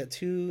 I only got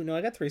two. No,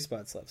 I got 3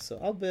 spots left, so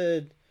I'll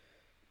bid.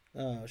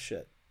 Oh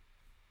shit.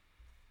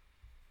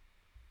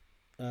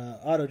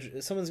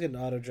 Someone's getting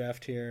auto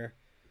draft here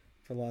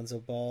for Lonzo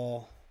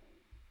Ball.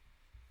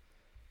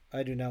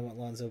 I do not want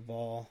Lonzo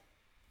Ball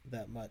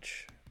that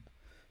much.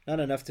 Not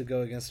enough to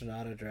go against an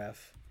auto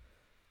draft.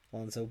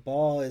 Lonzo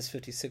Ball is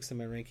 56 in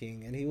my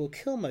ranking, and he will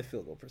kill my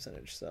field goal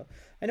percentage. So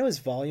I know his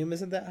volume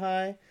isn't that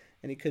high,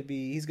 and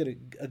he's got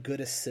a good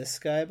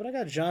assist guy. But I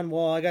got John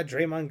Wall, I got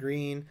Draymond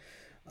Green,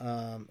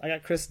 I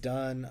got Chris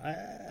Dunn.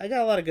 I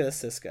got a lot of good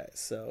assist guys.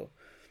 So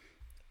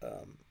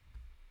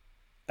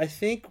I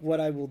think what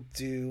I will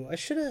do,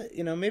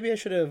 maybe I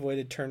should have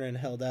avoided Turner and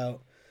held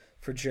out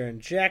for Jaren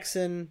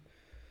Jackson.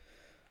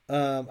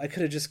 I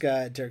could have just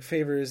got Derek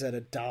Favors at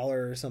 $1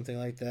 or something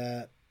like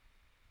that.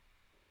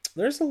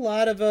 There's a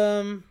lot of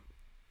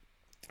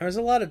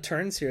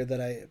turns here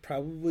that I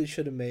probably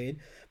should have made,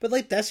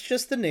 but that's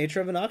just the nature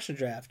of an auction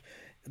draft.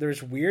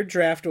 There's weird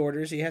draft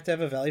orders. You have to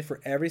have a value for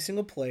every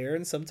single player,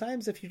 and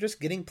sometimes if you're just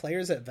getting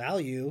players at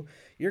value,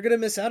 you're gonna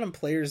miss out on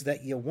players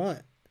that you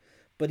want.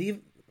 But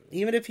even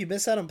if you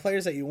miss out on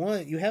players that you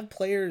want, you have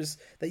players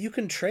that you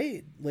can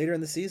trade later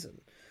in the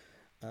season.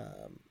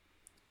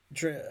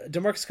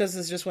 DeMarcus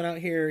Cousins just went out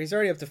here. He's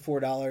already up to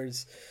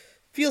 $4.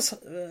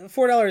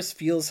 $4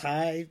 feels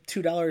high.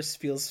 $2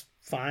 feels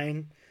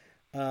fine.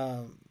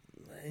 And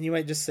you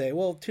might just say,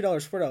 well, $2,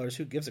 $4,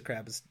 who gives a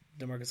crap? It's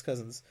DeMarcus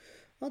Cousins.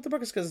 Well,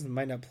 DeMarcus Cousins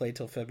might not play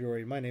till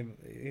February.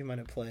 He might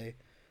not play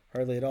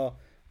hardly at all.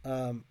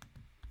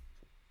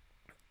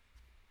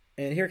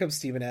 And here comes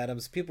Steven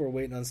Adams. People were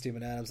waiting on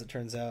Steven Adams, it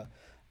turns out.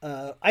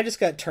 I just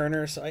got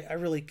Turner, so I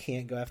really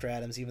can't go after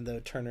Adams, even though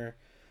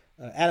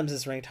Adams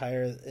is ranked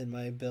higher in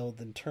my build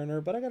than Turner.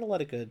 But I got a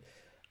lot of good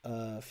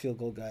field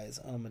goal guys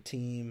on my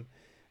team.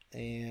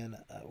 And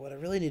what I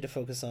really need to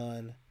focus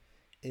on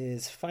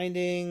is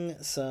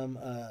finding some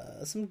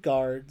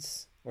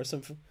guards or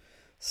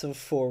some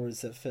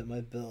forwards that fit my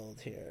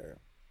build here.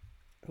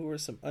 Who are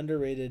some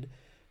underrated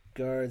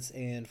guards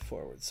and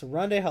forwards? So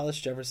Rondé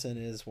Hollis-Jefferson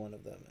is one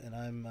of them, and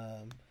I'm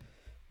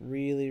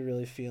really,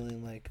 really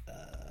feeling like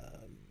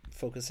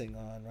focusing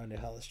on Rondé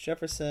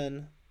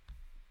Hollis-Jefferson.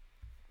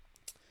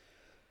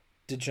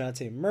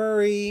 DeJounte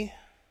Murray.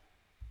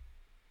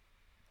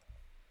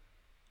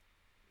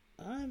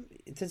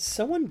 Did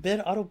someone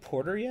bid Otto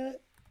Porter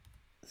yet?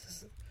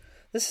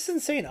 This is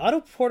insane. Otto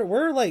Porter,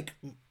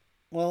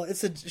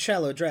 it's a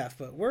shallow draft,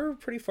 but we're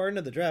pretty far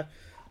into the draft.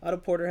 Otto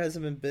Porter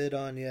hasn't been bid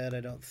on yet, I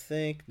don't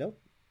think. Nope.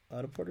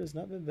 Otto Porter has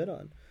not been bid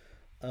on.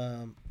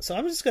 So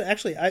I'm just going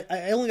to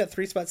I only got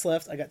 3 spots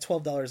left. I got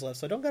 $12 left,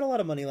 so I don't got a lot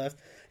of money left.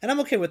 And I'm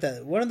okay with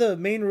that. One of the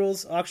main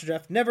rules, auction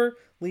draft, never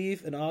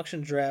leave an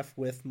auction draft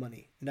with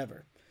money.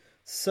 Never.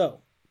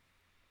 So,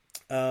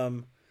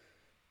 I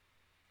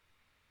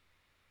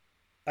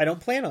don't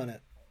plan on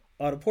it.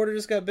 Otto Porter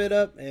just got bid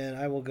up, and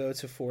I will go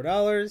to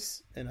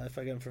 $4. And if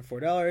I get him for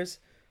 $4,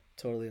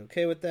 totally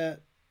okay with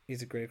that.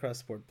 He's a great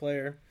across-the-board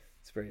player.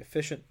 He's very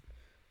efficient.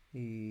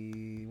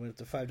 He went up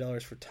to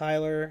 $5 for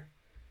Tyler.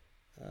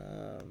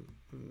 I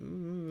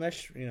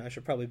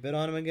should probably bid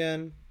on him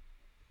again.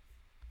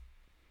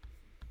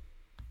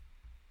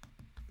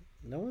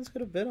 No one's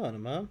gonna bid on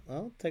him, huh?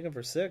 I'll take him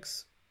for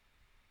 $6.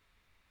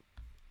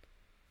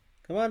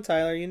 Come on,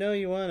 Tyler. You know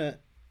you want it.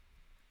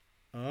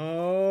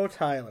 Oh,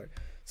 Tyler.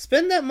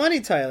 Spend that money,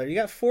 Tyler. You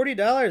got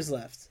 $40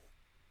 left.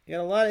 You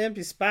got a lot of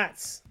empty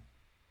spots.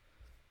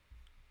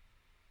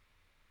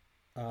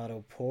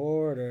 Otto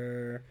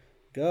Porter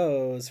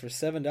goes for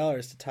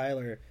 $7 to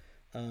Tyler.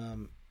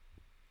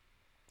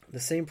 The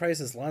same price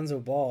as Lonzo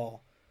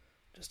Ball.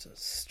 Just a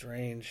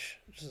strange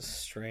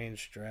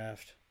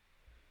draft.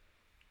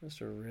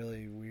 Just a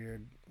really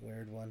weird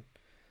one.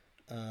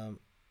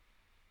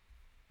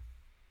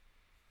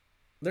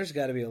 There's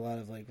got to be a lot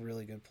of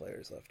really good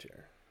players left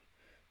here.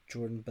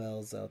 Jordan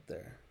Bell's out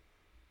there.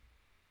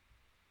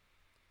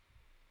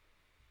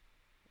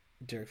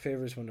 Derek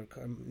Favors,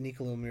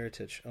 Nikola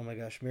Mirotic. Oh my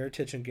gosh,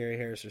 Mirotic and Gary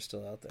Harris are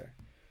still out there.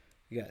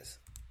 You guys,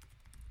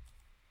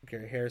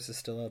 Gary Harris is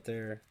still out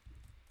there.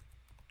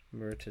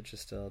 Mirotic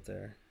is still out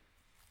there.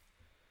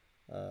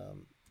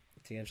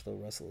 D'Angelo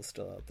Russell is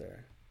still out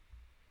there.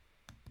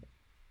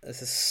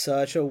 This is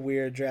such a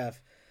weird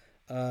draft.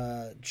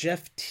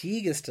 Jeff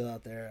Teague is still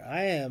out there.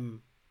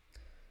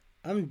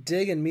 I'm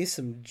digging me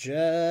some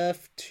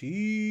Jeff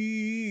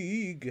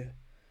Teague.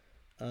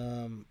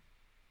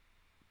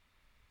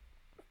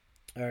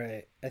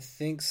 Alright, I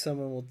think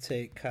someone will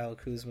take Kyle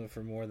Kuzma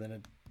for more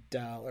than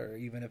 $1,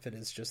 even if it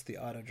is just the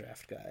auto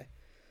draft guy.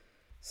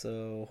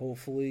 So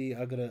hopefully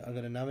I'm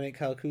gonna nominate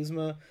Kyle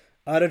Kuzma.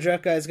 Auto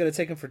draft guy is gonna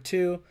take him for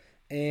 2,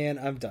 and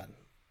I'm done.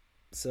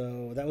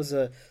 So that was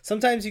a.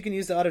 Sometimes you can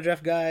use the auto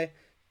draft guy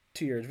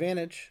to your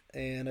advantage,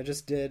 and I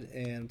just did,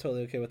 and I'm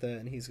totally okay with that.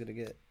 And he's gonna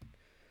get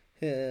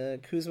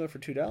Kuzma for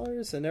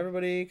 $2, and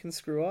everybody can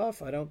screw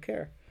off. I don't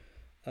care.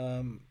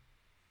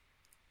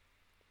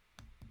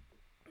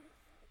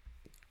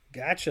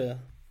 Gotcha.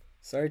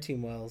 Sorry,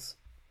 Team Wells,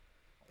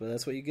 but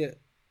that's what you get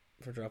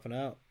for dropping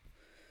out.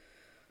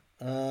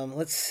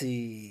 Let's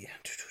see.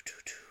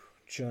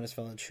 Jonas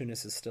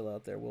Valanciunas is still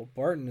out there. Will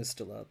Barton is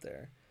still out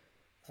there.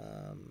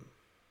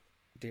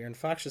 De'Aaron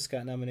Fox just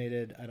got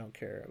nominated. I don't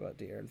care about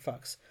De'Aaron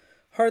Fox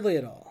hardly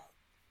at all.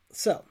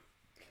 So,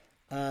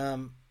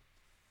 I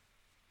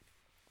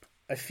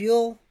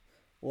feel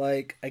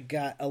like I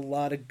got a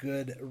lot of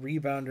good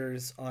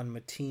rebounders on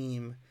my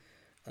team.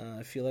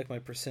 I feel like my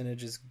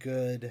percentage is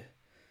good.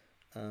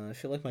 I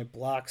feel like my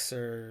blocks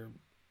are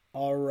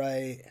all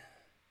right.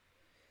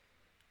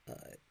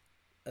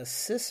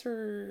 Assists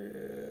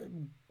are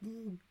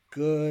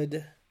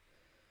good.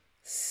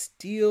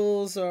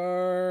 Steals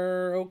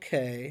are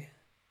okay.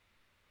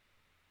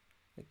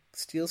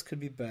 Steals could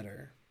be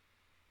better.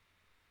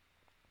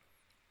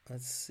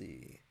 Let's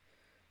see.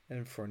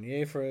 And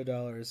Fournier for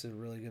 $1 is a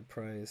really good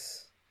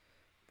price.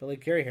 But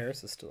like Gary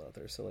Harris is still out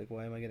there, so like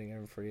why am I getting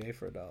Evan Fournier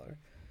for $1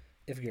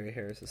 if Gary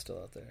Harris is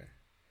still out there?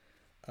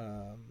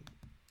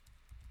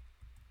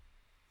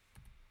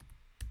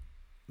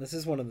 This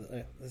is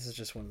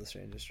just one of the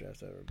strangest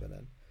drafts I've ever been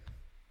in.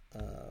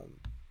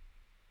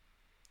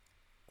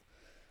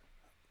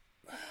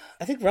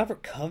 I think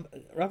Robert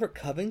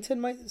Covington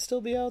might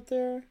still be out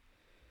there.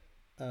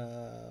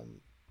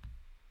 Man,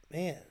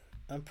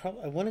 I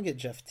want to get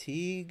Jeff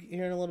Teague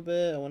here in a little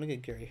bit. I want to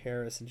get Gary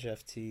Harris and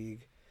Jeff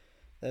Teague.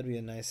 That'd be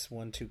a nice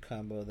 1-2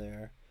 combo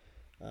there.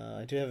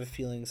 I do have a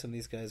feeling some of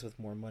these guys with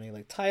more money,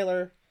 like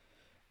Tyler,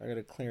 are going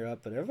to clear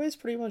up, but everybody's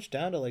pretty much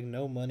down to like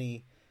no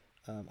money.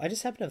 I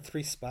just happen to have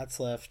 3 spots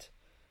left,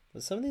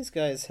 but some of these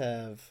guys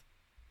have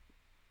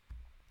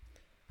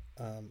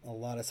a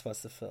lot of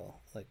spots to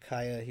fill. Like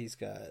Kaya, he's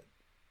got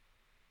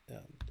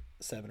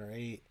 7 or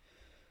 8.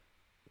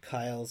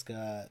 Kyle's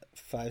got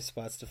 5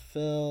 spots to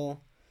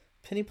fill.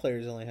 Penny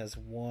Players only has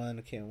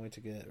 1. Can't wait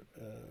to get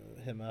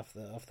him off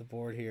the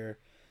board here.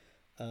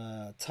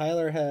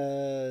 Tyler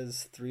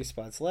has 3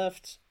 spots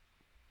left.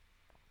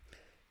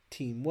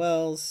 Team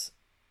Wells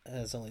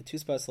has only 2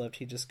 spots left.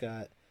 He just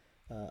got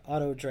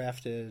auto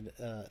drafted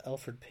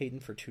Elfrid Payton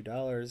for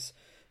 $2.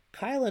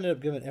 Kyle ended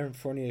up giving Evan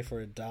Fournier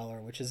for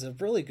 $1, which is a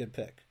really good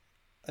pick.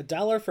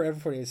 $1 for Evan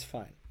Fournier is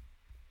fine.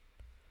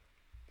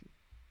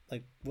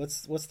 Like,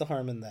 what's the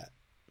harm in that?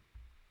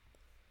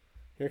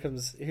 Here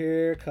comes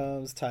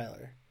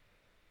Tyler.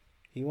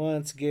 He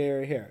wants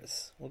Gary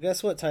Harris. Well,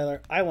 guess what,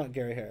 Tyler? I want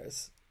Gary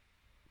Harris.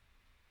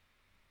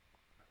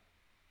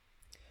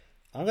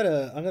 I'm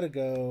gonna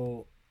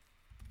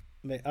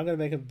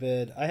make a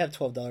bid. I have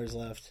 $12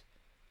 left.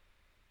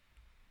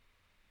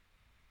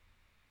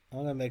 I'm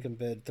gonna make him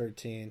bid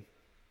 13.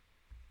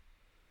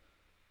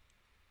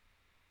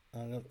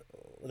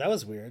 That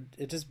was weird.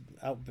 It just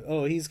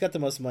he's got the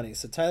most money.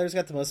 So Tyler's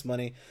got the most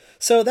money.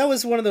 So that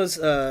was one of those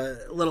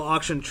little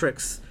auction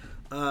tricks.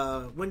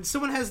 When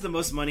someone has the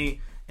most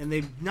money and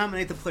they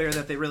nominate the player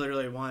that they really,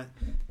 really want,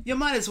 you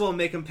might as well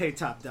make them pay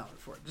top dollar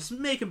for it. Just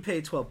make them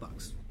pay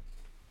 $12.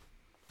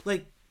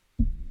 Like,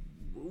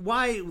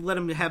 why let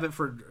them have it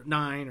for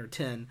 9 or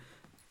 10?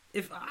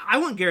 If I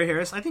want Gary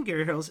Harris, I think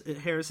Gary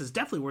Harris is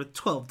definitely worth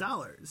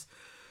 $12.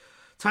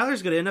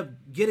 Tyler's going to end up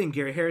getting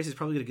Gary Harris. He's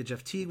probably going to get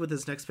Jeff Teague with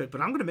his next pick, but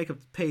I'm going to make him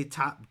pay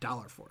top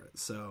dollar for it.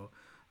 So,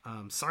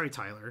 sorry,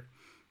 Tyler.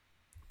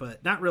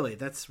 But not really.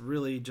 That's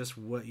really just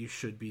what you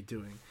should be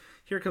doing.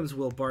 Here comes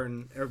Will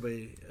Barton.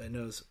 Everybody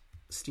knows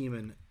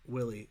Steamin'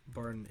 Willie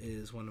Barton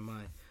is one of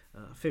my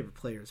favorite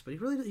players, but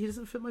he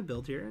doesn't fit my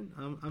build here, and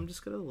I'm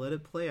just going to let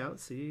it play out.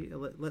 See,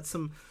 let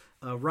some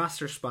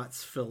roster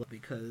spots fill up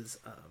because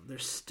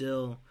there's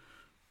still...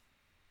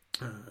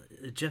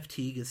 Jeff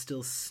Teague is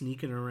still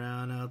sneaking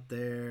around out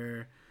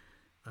there.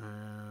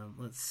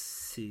 Let's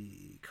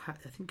see.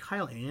 I think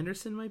Kyle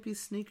Anderson might be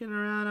sneaking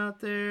around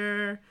out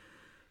there.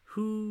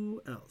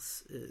 Who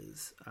else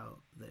is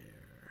out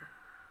there?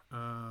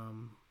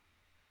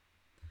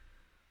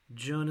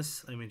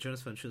 Jonas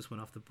Valanciunas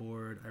went off the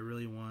board. I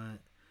really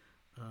want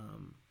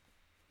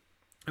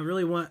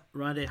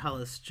Rondé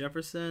Hollis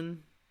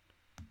Jefferson.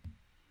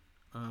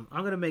 I'm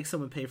going to make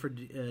someone pay for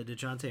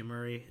DeJounte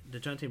Murray.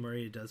 DeJounte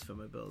Murray does fit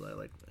my build. I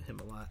like him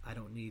a lot. I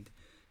really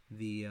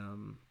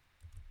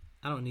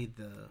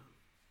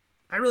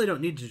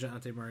don't need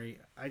DeJounte Murray.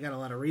 I got a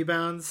lot of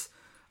rebounds.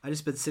 I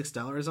just spent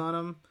 $6 on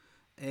him,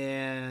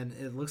 and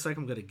it looks like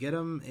I'm going to get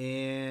him,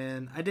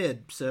 and I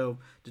did. So,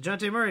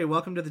 DeJounte Murray,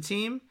 welcome to the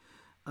team.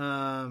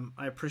 I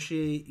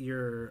appreciate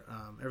your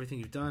everything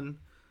you've done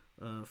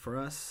for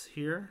us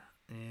here,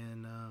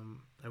 and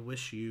I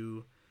wish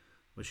you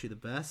the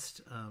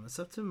best. It's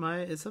up to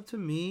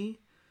me.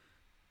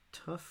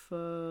 Tough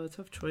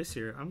choice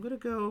here. I'm gonna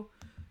go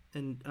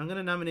and I'm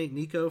gonna nominate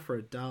Nico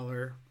for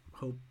 $1.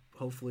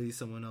 hopefully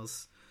someone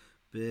else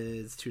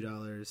bids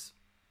 $2.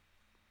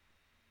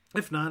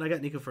 If not, I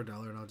got Nico for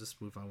 $1 and I'll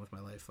just move on with my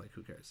life. Like,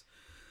 who cares?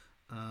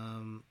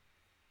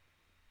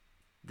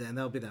 Then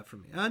that'll be that for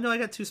me. No, I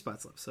got 2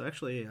 spots left. So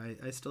actually,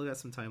 I still got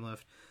some time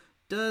left.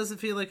 Doesn't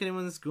feel like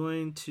anyone's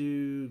going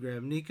to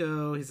grab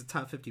Nico. He's a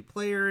top 50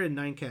 player in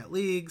 9-cat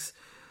leagues.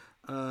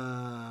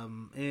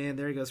 And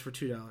there he goes for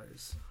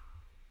 $2.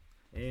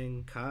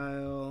 And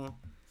Kyle.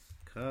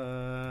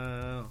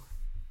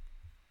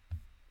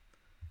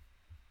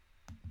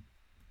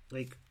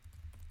 Like,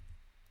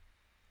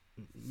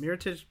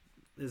 Mirotic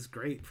is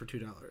great for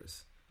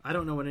 $2. I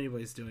don't know what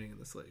anybody's doing in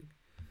this league.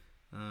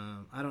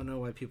 I don't know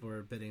why people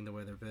are bidding the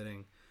way they're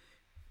bidding.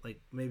 Like,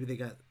 maybe they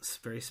got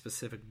very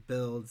specific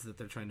builds that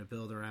they're trying to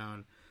build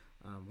around,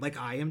 like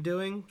I am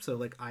doing. So,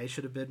 like, I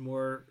should have bid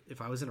more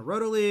if I was in a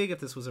Roto League. If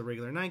this was a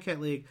regular 9-cat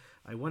league,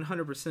 I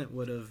 100%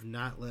 would have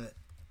not let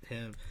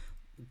him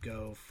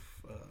go.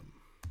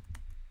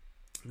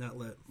 Not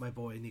let my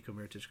boy Nico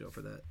Mirotic go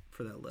for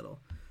that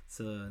little.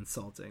 It's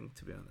insulting,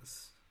 to be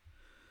honest.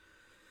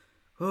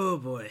 Oh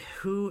boy,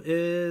 who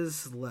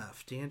is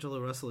left? D'Angelo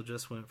Russell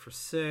just went for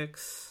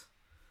 6.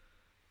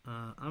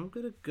 I'm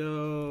gonna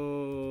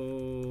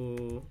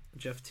go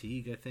Jeff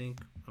Teague. I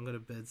think I'm gonna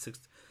bid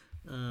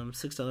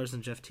 $6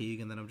 on Jeff Teague,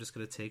 and then I'm just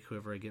gonna take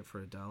whoever I get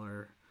for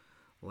 $1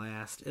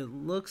 last. It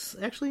looks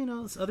actually,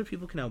 other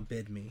people can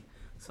outbid me,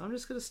 so I'm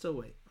just gonna still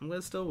wait.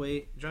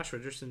 Josh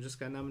Richardson just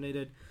got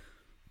nominated.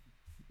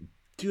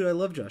 Dude, I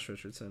love Josh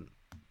Richardson.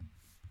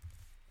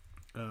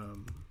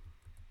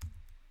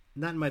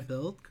 Not in my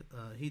build.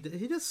 He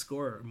does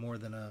score more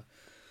than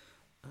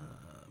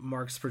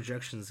Mark's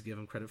projections give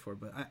him credit for,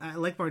 but I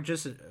like Mark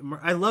Richardson.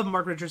 I love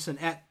Mark Richardson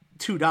at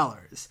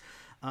 $2.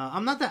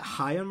 I'm not that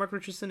high on Mark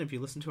Richardson. If you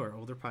listen to our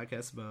older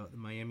podcast about the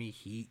Miami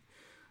Heat,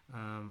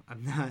 I'm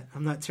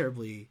not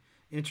terribly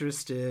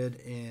interested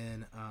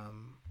in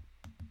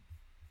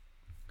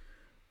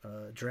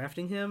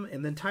drafting him.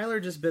 And then Tyler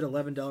just bid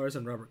 $11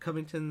 on Robert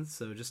Covington,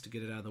 so just to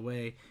get it out of the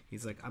way,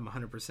 he's like, I'm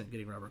 100%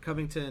 getting Robert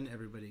Covington.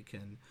 Everybody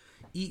can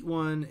eat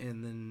one,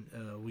 and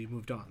then we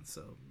moved on.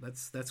 So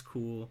that's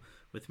cool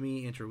with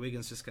me. Andrew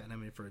Wiggins just got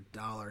nominated for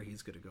 $1.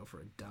 He's going to go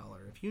for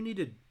 $1. If you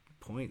needed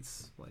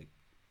points, like,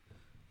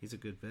 he's a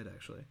good bid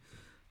actually.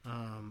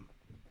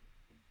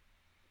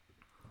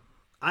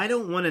 I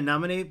don't want to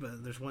nominate,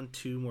 but there's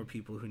 2 more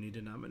people who need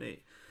to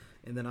nominate.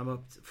 And then I'm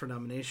up for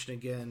nomination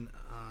again.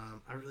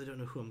 I really don't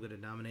know who I'm going to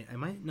nominate. I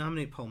might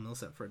nominate Paul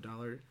Millsap for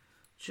 $1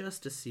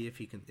 just to see if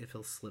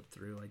he'll slip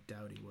through. I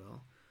doubt he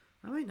will.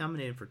 I might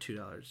nominate him for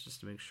 $2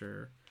 just to make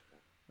sure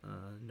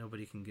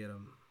nobody can get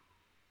him.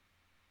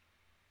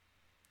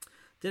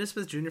 Dennis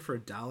Smith Jr. for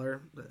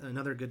 $1.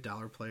 Another good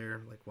dollar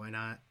player. Like, why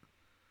not?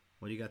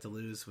 What do you got to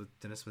lose with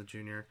Dennis Smith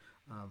Jr.?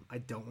 I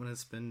don't want to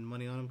spend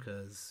money on him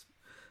because,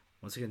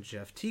 once again,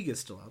 Jeff Teague is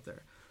still out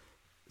there.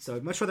 So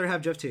I'd much rather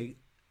have Jeff Teague.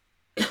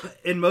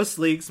 In most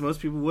leagues,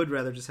 most people would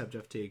rather just have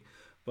Jeff Teague.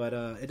 But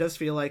it does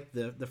feel like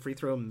the free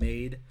throw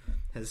made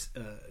has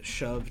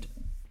shoved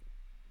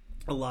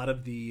a lot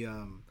of the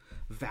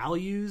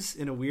values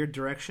in a weird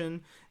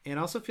direction. And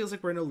also feels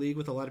like we're in a league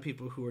with a lot of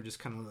people who are just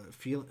kind of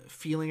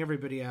feeling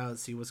everybody out,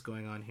 see what's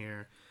going on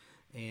here.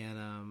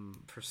 And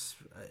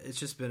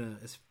it's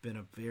been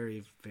a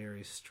very,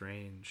 very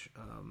strange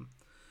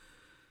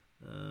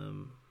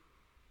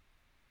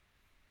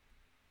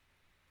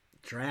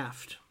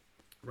draft.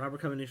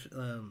 Robert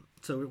Covington.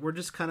 So we're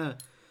just kind of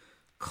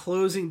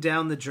closing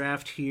down the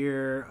draft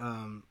here.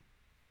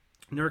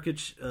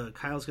 Nurkic,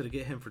 Kyle's going to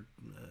get him for.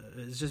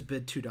 It's just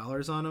bid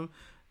 $2 on him.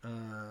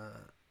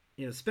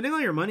 Spending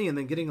all your money and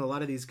then getting a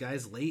lot of these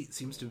guys late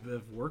seems to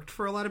have worked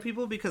for a lot of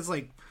people because,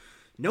 like,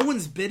 no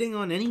one's bidding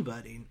on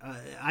anybody.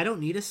 I don't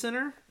need a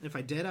center. If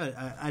I did,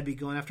 I'd be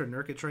going after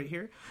Nurkic right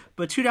here.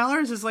 But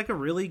 $2 is like a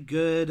really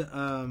good.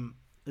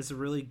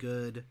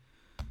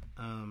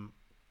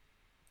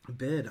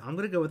 Bid. I'm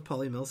gonna go with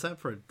Paulie Millsap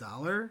for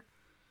 $1,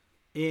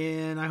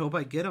 and I hope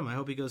I get him. I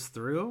hope he goes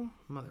through.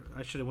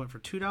 I should have went for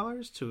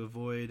 $2 to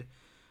avoid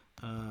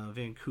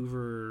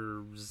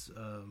Vancouver's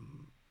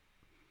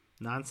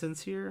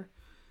nonsense here,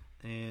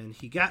 and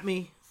he got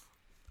me.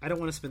 I don't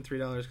want to spend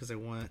 $3 because I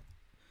want.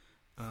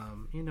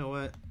 You know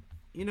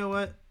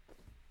what?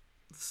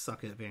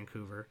 Suck it,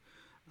 Vancouver.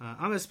 I'm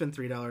going to spend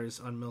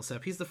 $3 on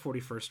Millsap. He's the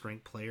 41st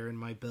ranked player in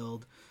my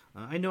build.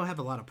 I know I have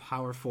a lot of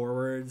power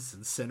forwards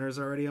and centers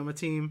already on my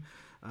team.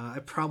 I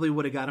probably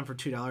would have got him for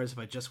 $2 if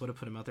I just would have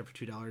put him out there for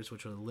 $2,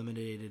 which would have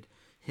eliminated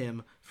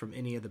him from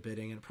any of the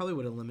bidding, and it probably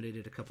would have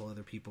eliminated a couple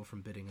other people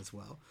from bidding as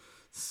well.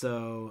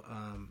 So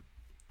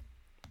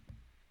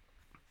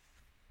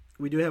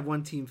we do have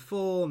one team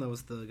full, and that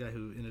was the guy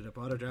who ended up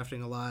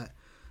auto-drafting a lot.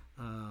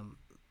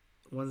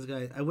 One's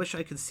guy. I wish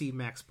I could see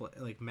max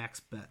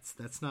bets.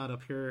 That's not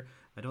up here.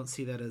 I don't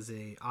see that as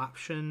a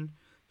option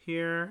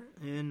here,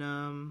 and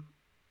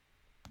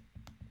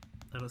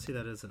I don't see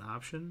that as an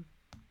option.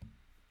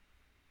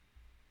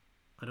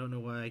 I don't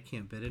know why I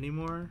can't bid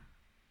anymore.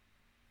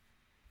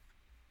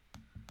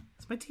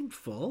 Is my team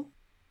full?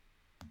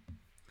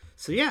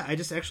 So yeah, I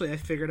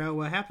figured out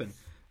what happened.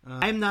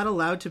 I'm not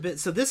allowed to bid.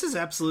 So this is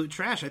absolute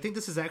trash. I think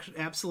this is actually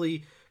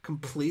absolutely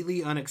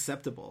completely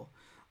unacceptable.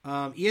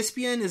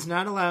 ESPN is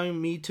not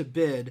allowing me to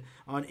bid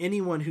on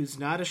anyone who's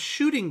not a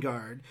shooting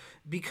guard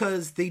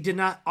because they did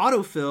not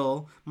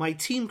autofill my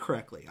team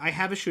correctly. I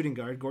have a shooting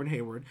guard, Gordon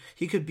Hayward.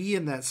 He could be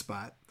in that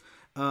spot.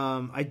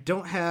 I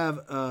don't have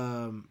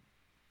a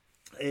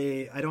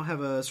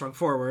strong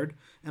forward,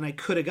 and I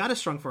could have got a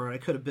strong forward. I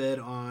could have bid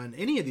on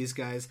any of these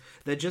guys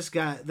that just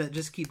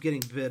keep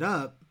getting bid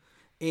up,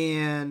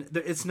 and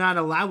it's not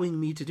allowing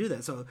me to do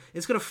that. So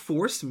it's going to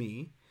force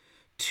me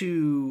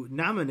to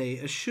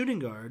nominate a shooting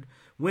guard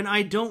when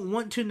I don't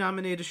want to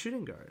nominate a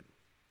shooting guard.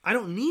 I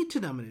don't need to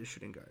nominate a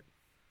shooting guard.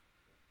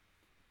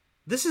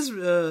 This is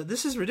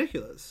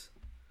ridiculous.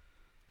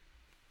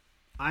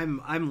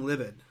 I'm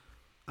livid.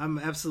 I'm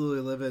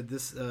absolutely livid.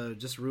 This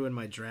just ruined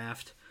my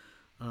draft.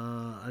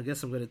 I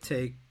guess I'm gonna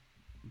take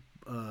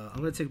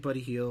Buddy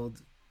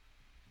Hield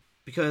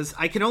because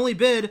I can only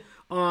bid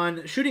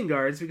on shooting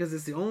guards because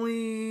it's the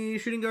only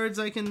shooting guards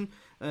I can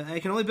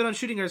only bid on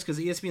shooting guards because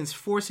ESPN's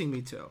forcing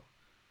me to,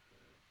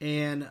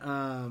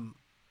 and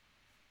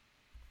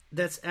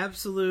that's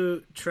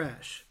absolute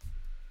trash.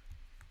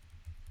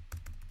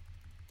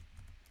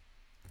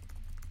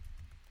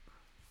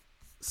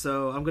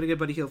 So I'm gonna get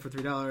Buddy Hield for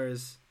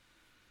 $3,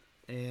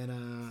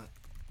 and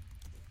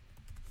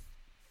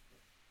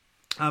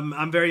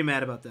I'm very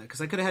mad about that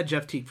because I could have had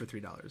Jeff Teague for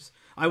 $3.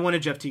 I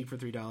wanted Jeff Teague for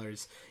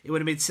 $3. It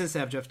would have made sense to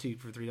have Jeff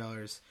Teague for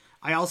 $3.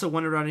 I also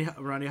wanted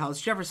Ronnie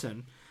Hollis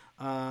Jefferson.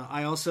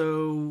 I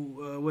also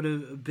would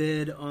have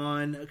bid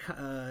on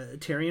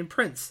Taurean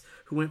Prince,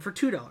 who went for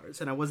 $2,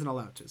 and I wasn't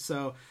allowed to.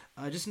 So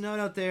just a note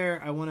out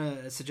there, I want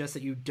to suggest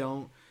that you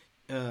don't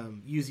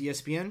use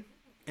ESPN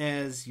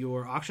as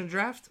your auction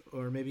draft,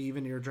 or maybe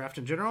even your draft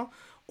in general,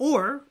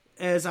 or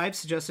as I've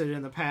suggested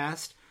in the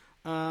past,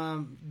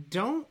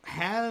 don't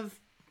have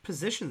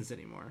positions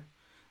anymore.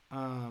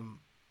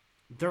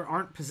 There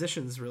aren't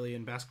positions really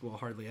in basketball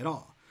hardly at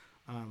all.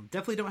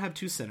 Definitely don't have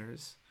two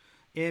centers,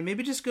 and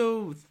maybe just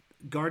go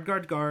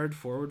guard,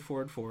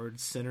 forward,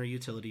 center,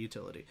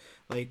 utility.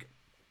 Like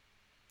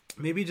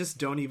maybe just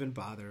don't even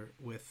bother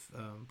with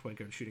point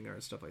guard, shooting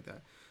guard, stuff like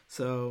that.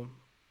 So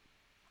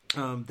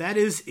that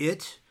is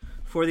it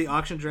for the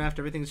auction draft.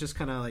 Everything's just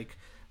kind of like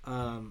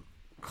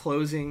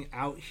closing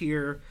out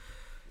here.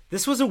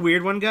 This was a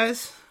weird one,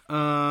 guys,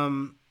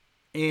 and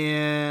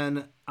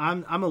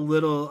I'm a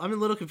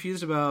little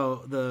confused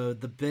about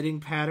the bidding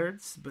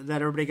patterns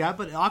that everybody got.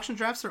 But auction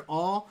drafts are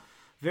all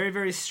very,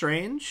 very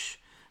strange.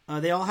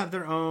 They all have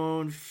their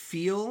own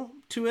feel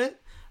to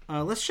it.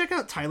 Let's check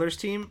out Tyler's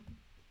team.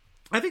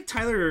 I think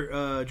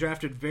Tyler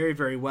drafted very,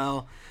 very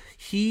well.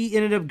 He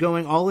ended up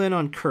going all in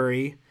on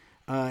Curry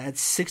at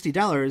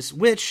 $60,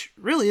 which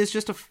really is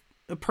just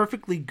a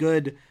perfectly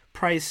good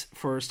price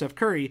for Steph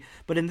Curry.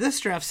 But in this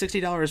draft,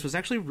 $60 was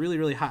actually really,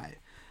 really high,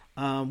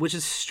 which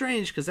is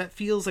strange because that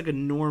feels like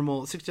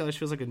 $60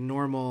 feels like a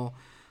normal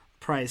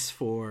price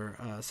for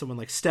someone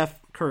like Steph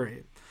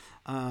Curry.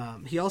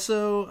 He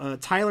also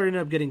Tyler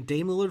ended up getting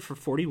Dame Lillard for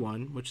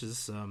 $41, which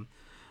is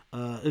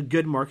a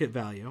good market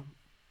value.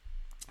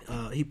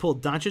 He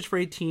pulled Doncic for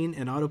 $18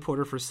 and Otto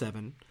Porter for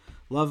 $7.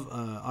 Love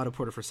Otto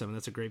Porter for $7.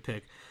 That's a great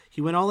pick.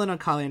 He went all in on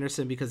Kyle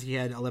Anderson because he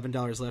had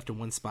 $11 left and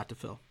one spot to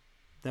fill.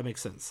 That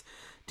makes sense.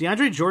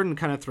 DeAndre Jordan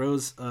kind of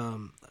throws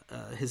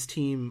his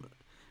team,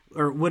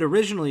 or would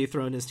originally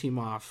thrown his team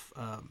off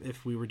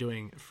if we were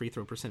doing free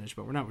throw percentage,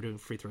 but we're not. We're doing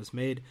free throws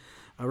made.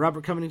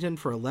 Robert Covington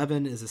for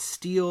 11 is a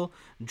steal.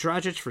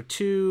 Dragic for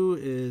 2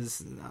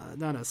 is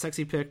not a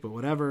sexy pick, but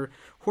whatever.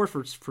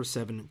 Horford for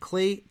 7.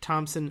 Klay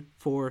Thompson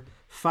for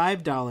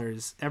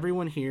 $5.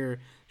 Everyone here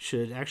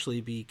should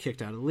actually be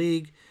kicked out of the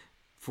league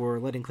for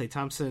letting Klay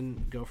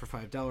Thompson go for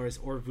 $5,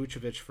 or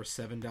Vucevic for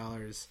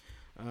 $7.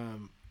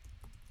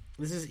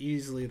 This is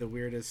easily the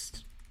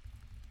weirdest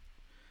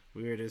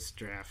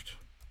draft.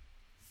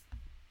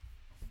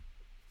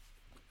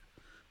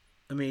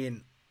 I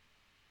mean,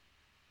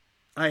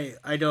 I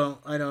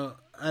don't know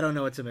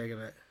what to make of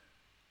it.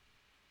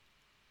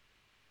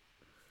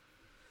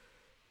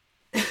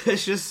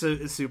 It's just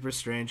super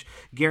strange.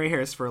 Gary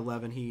Harris for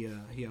 11. He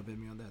outbid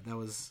me on that. That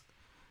was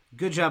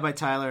good job by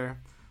Tyler.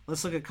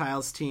 Let's look at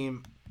Kyle's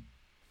team.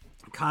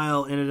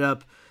 Kyle ended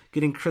up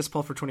getting Chris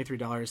Paul for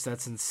 $23.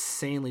 That's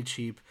insanely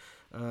cheap.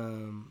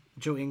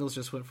 Joe Ingles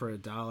just went for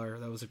 $1.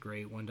 That was a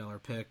great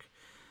 $1 pick.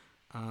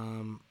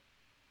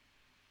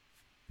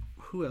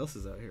 Who else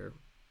is out here?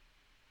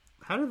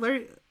 How did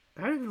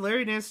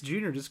Larry Nance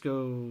Jr. just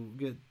go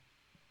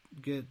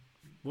get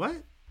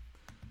what?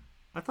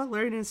 I thought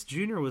Larry Nance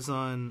Jr. was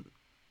on.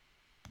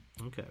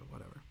 Okay,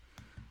 whatever.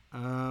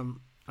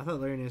 I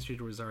thought Larry Nance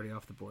Jr. was already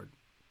off the board.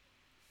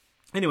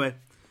 Anyway,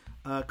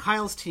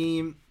 Kyle's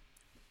team,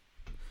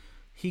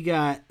 he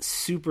got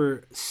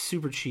super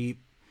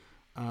cheap.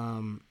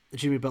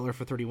 Jimmy Butler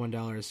for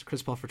 $31,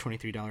 Chris Paul for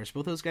 $23.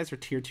 Both those guys are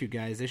tier 2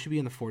 guys. They should be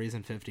in the 40s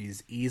and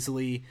 50s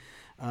easily.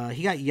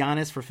 He got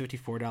Giannis for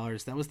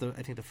 $54. That was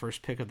I think the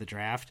first pick of the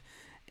draft,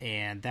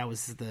 and that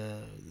was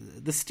the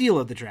steal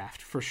of the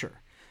draft for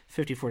sure.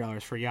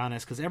 $54 for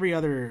Giannis, because every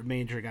other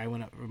major guy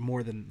went up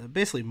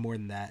basically more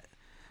than that.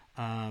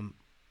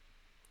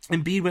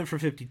 Embiid went for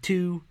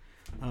 52.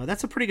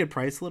 That's a pretty good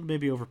price. A little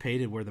maybe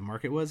overpaid at where the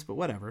market was, but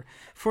whatever.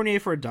 Fournier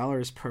for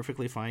 $1 is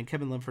perfectly fine.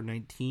 Kevin Love for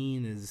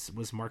 19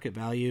 was market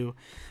value,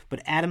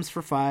 but Adams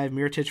for 5,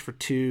 Mirotic for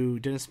 2,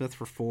 Dennis Smith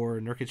for 4,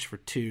 Nurkic for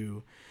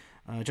 2,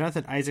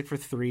 Jonathan Isaac for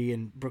 3,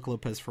 and Brook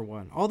Lopez for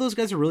 1. All those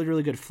guys are really,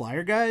 really good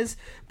flyer guys,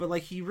 but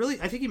like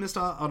I think he missed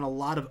out on a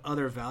lot of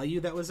other value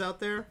that was out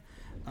there.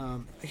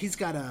 He's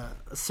got a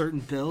certain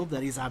build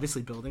that he's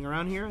obviously building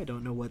around here. I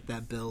don't know what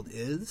that build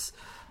is.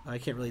 I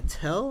can't really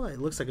tell. It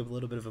looks like a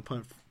little bit of a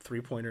punt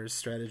three-pointers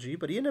strategy,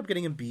 but he ended up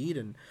getting Embiid,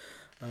 and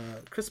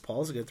Chris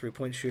Paul's a good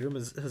three-point shooter.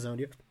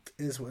 Hazonia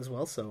is as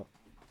well, so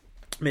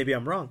maybe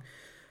I'm wrong.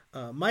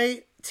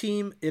 My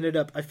team ended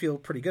up, I feel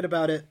pretty good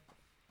about it.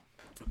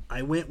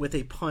 I went with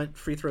a punt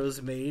free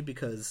throws made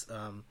because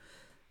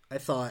I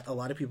thought a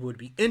lot of people would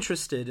be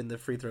interested in the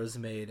free throws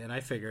made, and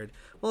I figured,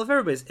 well, if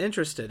everybody's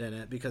interested in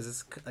it because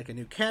it's like a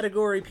new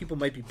category, people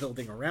might be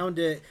building around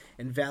it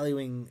and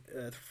valuing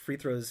free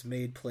throws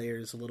made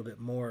players a little bit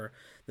more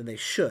than they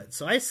should.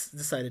 So I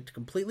decided to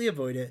completely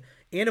avoid it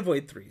and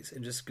avoid threes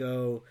and just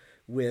go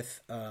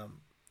with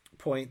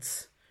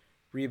points,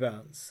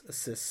 rebounds,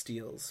 assists,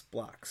 steals,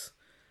 blocks.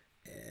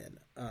 And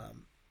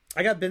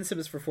I got Ben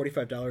Simmons for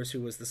 $45,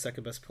 who was the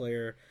second best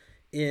player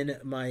in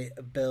my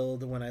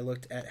build when I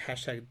looked at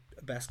hashtag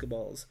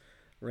basketballs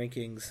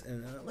rankings.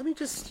 And let me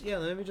just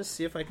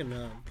see if I can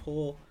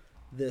pull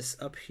this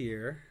up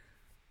here.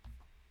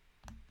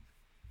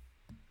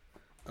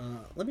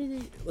 Let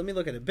me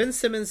look at it. Ben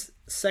Simmons,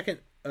 second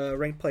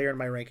ranked player in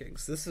my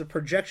rankings. This is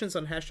projections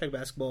on hashtag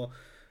basketball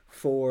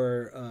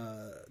for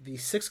the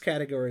 6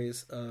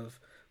 categories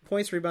of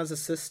points, rebounds,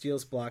 assists,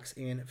 steals, blocks,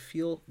 and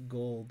field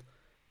goal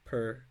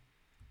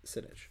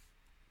percentage.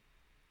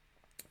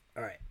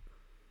 All right.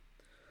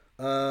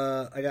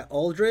 I got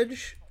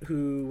Aldridge,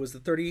 who was the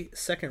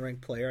 32nd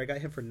ranked player. I got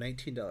him for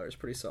 $19,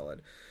 pretty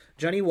solid.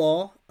 Johnny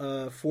Wall,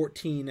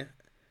 14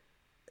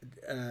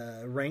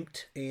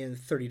 ranked and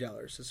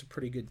 $30. That's a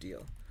pretty good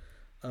deal.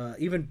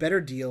 Even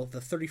better deal, the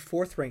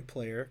 34th ranked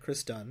player,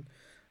 Chris Dunn,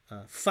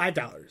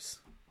 $5.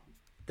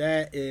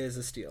 That is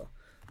a steal.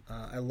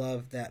 I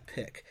love that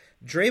pick.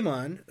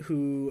 Draymond,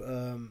 who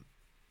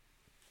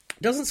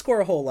doesn't score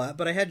a whole lot,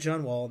 but I had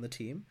John Wall on the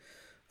team.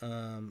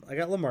 I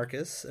got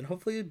LaMarcus, and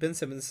hopefully Ben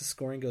Simmons'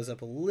 scoring goes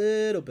up a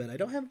little bit. I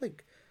don't have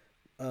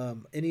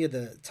any of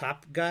the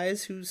top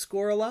guys who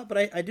score a lot, but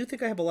I do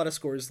think I have a lot of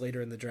scores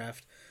later in the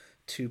draft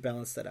to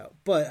balance that out.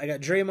 But I got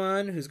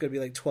Draymond, who's going to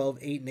be like 12,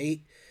 8, and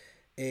 8,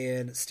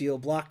 and steal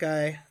block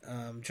guy.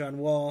 John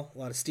Wall, a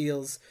lot of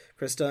steals.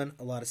 Chris Dunn,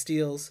 a lot of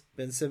steals.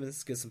 Ben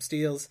Simmons gets some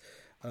steals.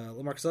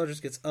 LaMarcus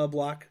Aldridge gets a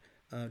block.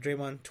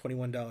 Draymond,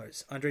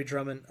 $21. Andre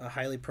Drummond, a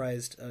highly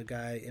prized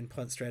guy in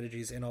punt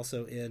strategies and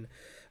also in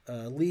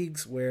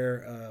leagues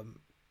where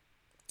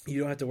you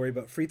don't have to worry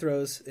about free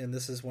throws, and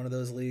this is one of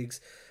those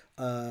leagues.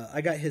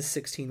 I got his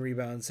 16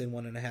 rebounds and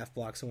 1.5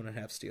 blocks and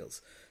 1.5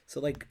 steals.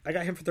 So I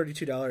got him for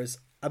 $32.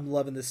 I'm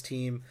loving this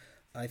team.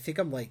 I think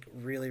I'm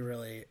really,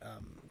 really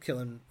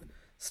killing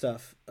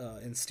stuff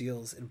in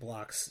steals and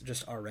blocks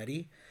just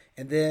already.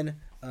 And then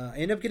I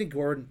ended up getting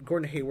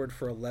Gordon Hayward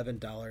for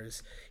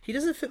 $11. He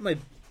doesn't fit my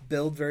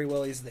build very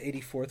well. He's the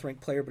 84th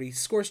ranked player, but he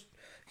scores.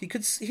 He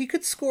could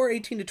score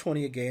 18 to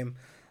 20 a game.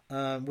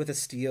 With a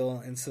steal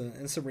and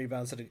some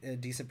rebounds at a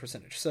decent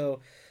percentage. So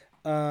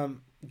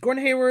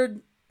Gordon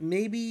Hayward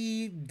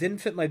maybe didn't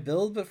fit my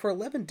build, but for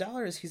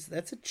 $11,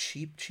 that's a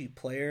cheap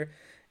player,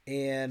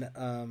 and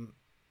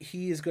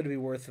he is going to be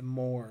worth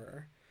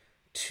more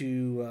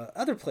to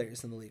other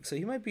players in the league. So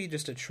he might be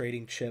just a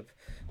trading chip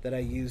that I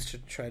use to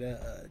try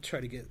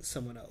to get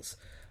someone else.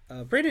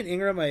 Brandon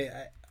Ingram,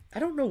 I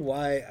don't know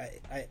why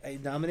I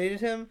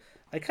nominated him.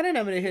 I kind of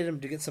nominated him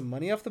to get some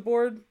money off the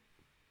board.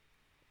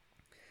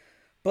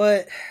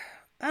 But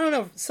I don't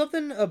know,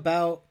 something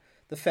about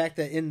the fact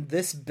that in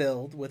this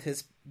build with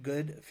his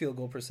good field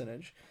goal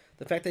percentage,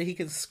 the fact that he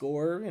can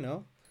score,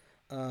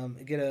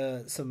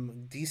 get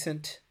some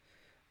decent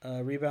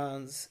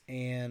rebounds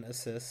and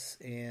assists,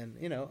 and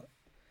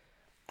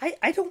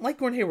I don't like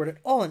Gordon Hayward at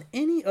all in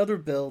any other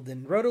build.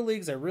 In Roto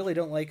Leagues, I really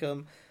don't like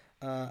him.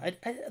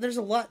 There's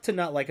a lot to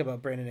not like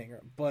about Brandon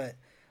Ingram, but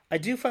I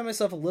do find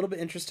myself a little bit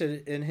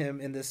interested in him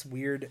in this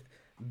weird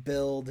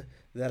build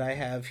that I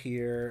have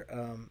here.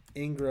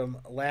 Ingram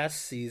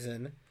last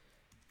season,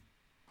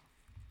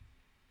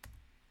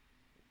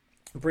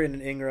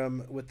 Brandon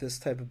Ingram with this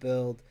type of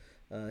build,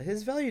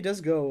 his value does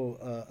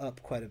go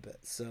up quite a bit.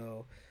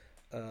 So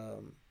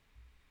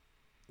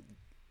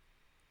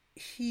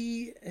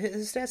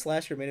his stats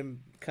last year made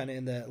him kind of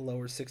in that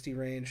lower 60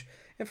 range,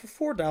 and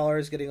for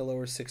 $4 getting a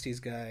lower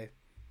 60s guy,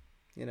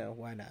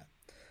 why not?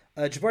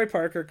 Jabari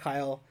Parker,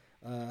 Kyle,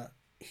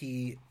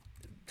 he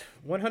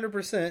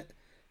 100%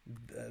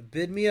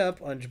 bid me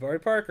up on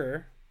Jabari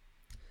Parker,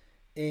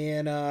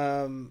 and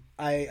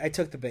I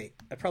took the bait.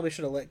 I probably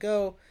should have let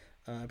go.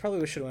 I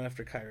probably should have went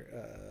after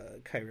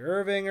Kyrie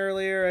Irving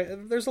earlier.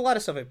 There's a lot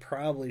of stuff I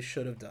probably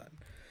should have done,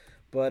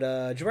 But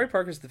Jabari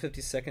Parker's the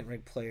 52nd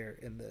ranked player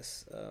in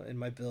this in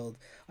my build.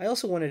 I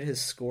also wanted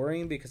his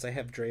scoring because I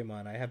have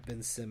Draymond, I have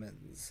Ben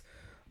Simmons,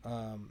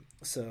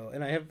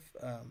 and I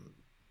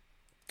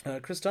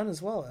have Chris Dunn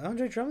as well.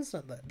 Andre Drummond's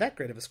not that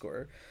great of a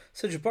scorer.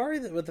 So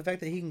Jabari, with the fact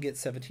that he can get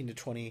 17 to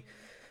 20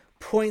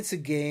 points a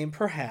game,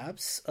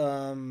 perhaps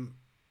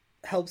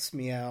helps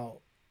me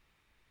out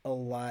a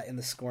lot in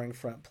the scoring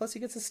front. Plus, he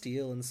gets a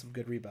steal and some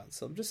good rebounds.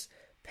 So I'm just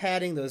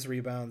padding those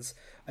rebounds.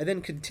 I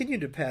then continue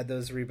to pad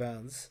those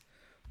rebounds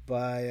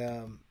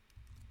by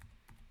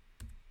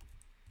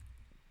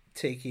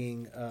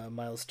taking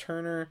Miles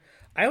Turner.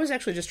 I was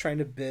actually just trying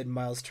to bid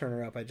Miles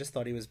Turner up. I just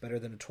thought he was better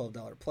than a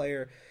 $12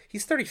 player.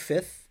 He's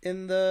 35th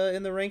in the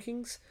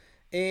rankings,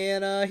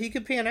 and he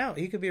could pan out.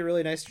 He could be a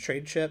really nice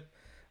trade chip.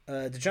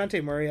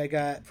 DeJounte Murray I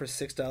got for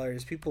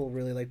 $6. People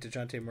really like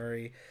DeJounte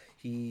Murray.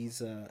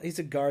 He's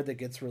a guard that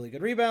gets really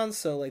good rebounds,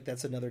 so like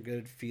that's another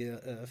good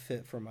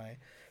fit for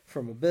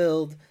a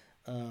build.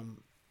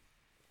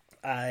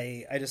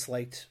 I just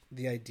liked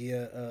the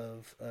idea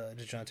of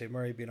DeJounte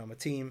Murray being on my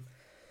team.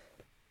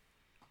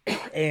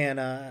 And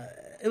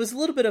it was a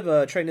little bit of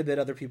a trying to bid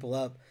other people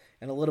up,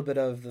 and a little bit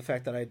of the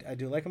fact that I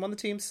do like him on the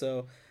team.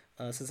 So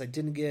since I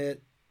didn't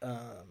get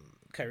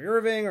Kyrie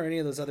Irving or any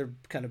of those other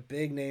kind of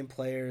big name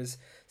players,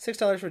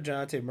 $6 for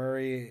DeJounte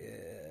Murray,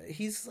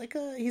 he's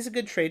a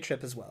good trade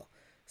chip as well.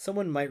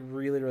 Someone might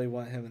really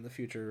want him in the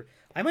future.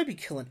 I might be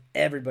killing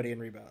everybody in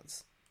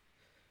rebounds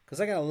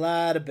because I got a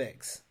lot of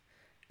bigs,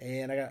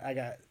 and I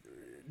got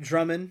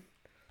Drummond.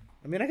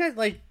 I mean, I got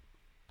like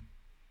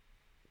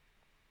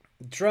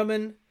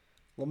Drummond,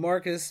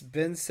 LaMarcus,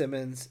 Ben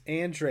Simmons,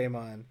 and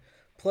Draymond,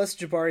 plus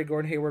Jabari,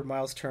 Gordon Hayward,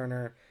 Miles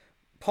Turner,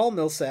 Paul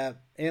Millsap,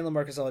 and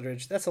LaMarcus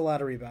Aldridge. That's a lot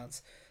of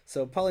rebounds.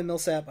 So Paulie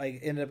Millsap, I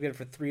ended up getting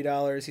for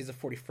 $3. He's a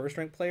 41st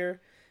ranked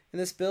player in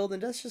this build,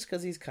 and that's just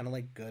because he's kind of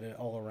like good at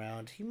all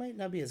around. He might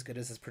not be as good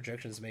as his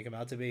projections make him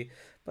out to be,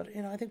 but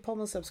I think Paul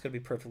Millsap's going to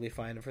be perfectly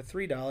fine. And for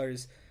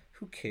 $3,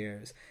 who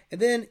cares?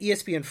 And then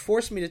ESPN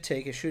forced me to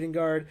take a shooting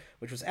guard,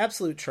 which was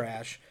absolute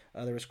trash.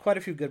 There was quite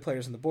a few good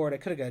players on the board. I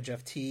could have got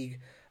Jeff Teague.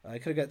 I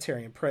could have got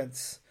Taurean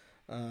Prince.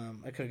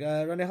 I could have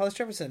got Rondae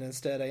Hollis-Jefferson.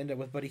 Instead, I ended up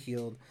with Buddy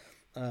Hield,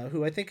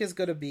 who I think is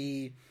going to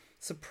be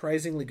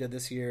surprisingly good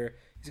this year.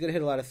 He's going to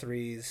hit a lot of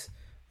threes.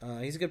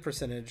 He's a good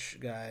percentage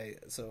guy,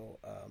 so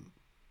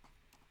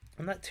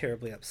I'm not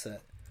terribly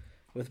upset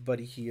with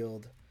Buddy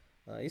Hield.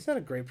 He's not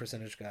a great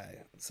percentage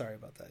guy. Sorry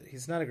about that.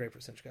 He's not a great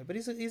percentage guy, but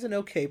he's an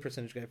okay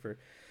percentage guy for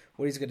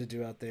what he's going to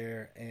do out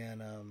there.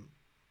 And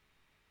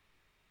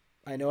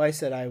I know I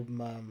said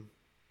I'm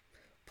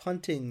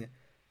punting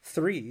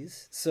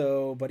threes,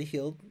 so Buddy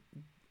Hield,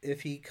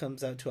 if he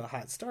comes out to a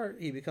hot start,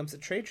 he becomes a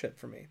trade chip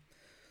for me.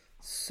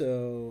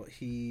 So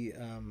he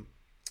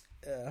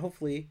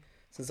hopefully,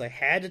 since I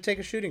had to take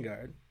a shooting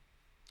guard,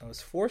 I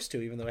was forced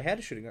to, even though I had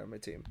a shooting guard on my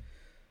team.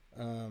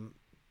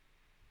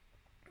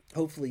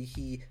 Hopefully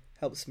he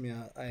helps me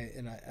out,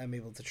 I'm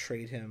able to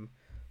trade him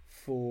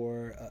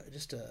for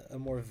just a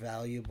more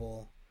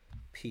valuable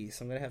piece.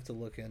 I'm going to have to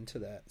look into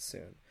that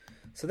soon.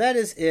 So that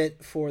is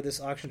it for this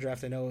auction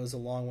draft. I know it was a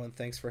long one.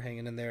 Thanks for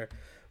hanging in there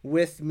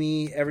with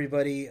me,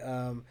 everybody.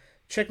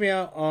 Check me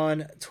out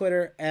on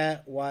Twitter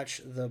at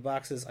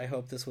WatchTheBoxes. I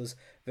hope this was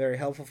very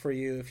helpful for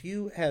you. If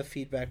you have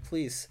feedback,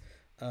 please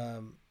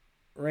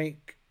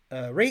rate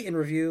and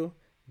review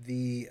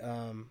the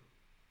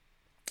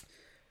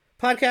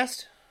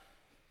podcast.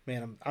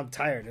 Man, I'm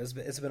tired. It's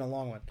been a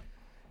long one.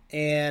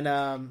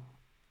 And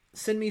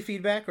send me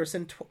feedback, or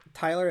send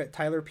Tyler at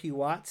Tyler P.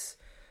 Watts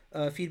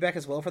feedback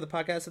as well for the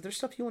podcast. If there's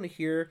stuff you want to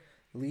hear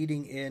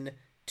leading in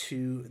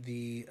to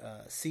the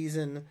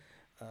season,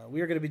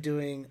 we are going to be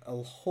doing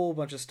a whole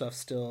bunch of stuff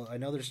still. I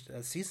know there's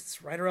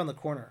season's right around the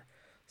corner,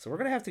 so we're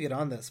going to have to get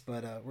on this.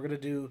 But we're going to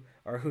do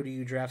our Who Do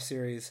You Draft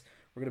series.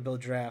 We're going to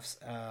build drafts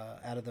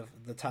out of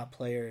the top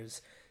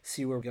players,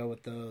 see where we go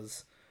with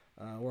those.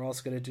 We're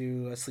also going to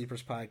do a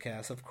Sleepers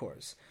podcast, of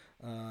course.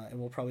 And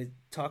we'll probably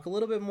talk a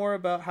little bit more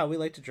about how we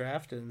like to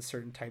draft and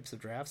certain types of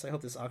drafts. I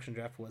hope this auction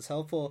draft was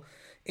helpful.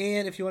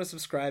 And if you want to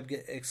subscribe,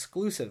 get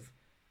exclusive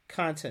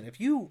content. If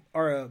you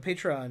are a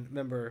Patreon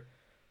member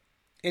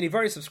and you've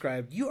already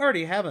subscribed, you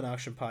already have an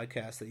auction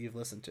podcast that you've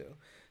listened to.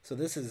 So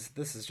this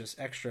is just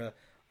extra.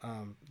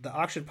 The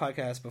auction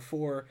podcast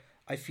before,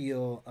 I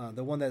feel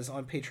the one that is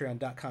on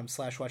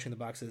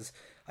patreon.com/watchingtheboxes,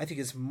 I think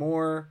is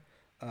more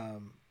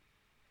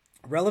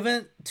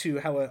relevant to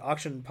how an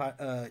auction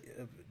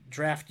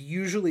draft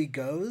usually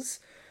goes.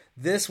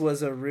 This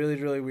was a really,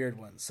 really weird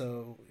one.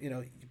 So,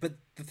 but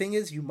the thing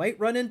is, you might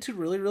run into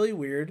really, really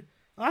weird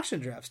auction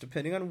drafts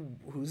depending on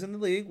who's in the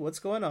league, what's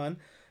going on,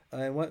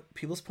 and what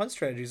people's punt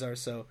strategies are.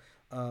 So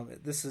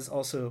this is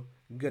also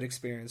good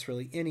experience,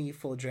 really. Any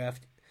full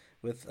draft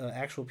with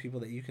actual people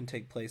that you can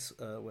take place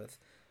with.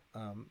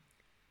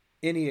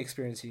 Any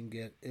experience you can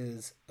get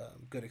is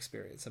good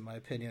experience, in my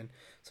opinion.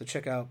 So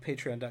check out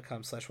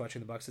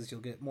patreon.com/watchingtheboxes.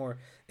 You'll get more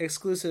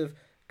exclusive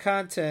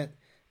content.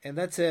 And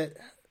that's it.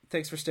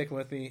 Thanks for sticking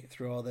with me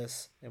through all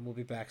this, and we'll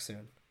be back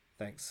soon.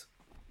 Thanks.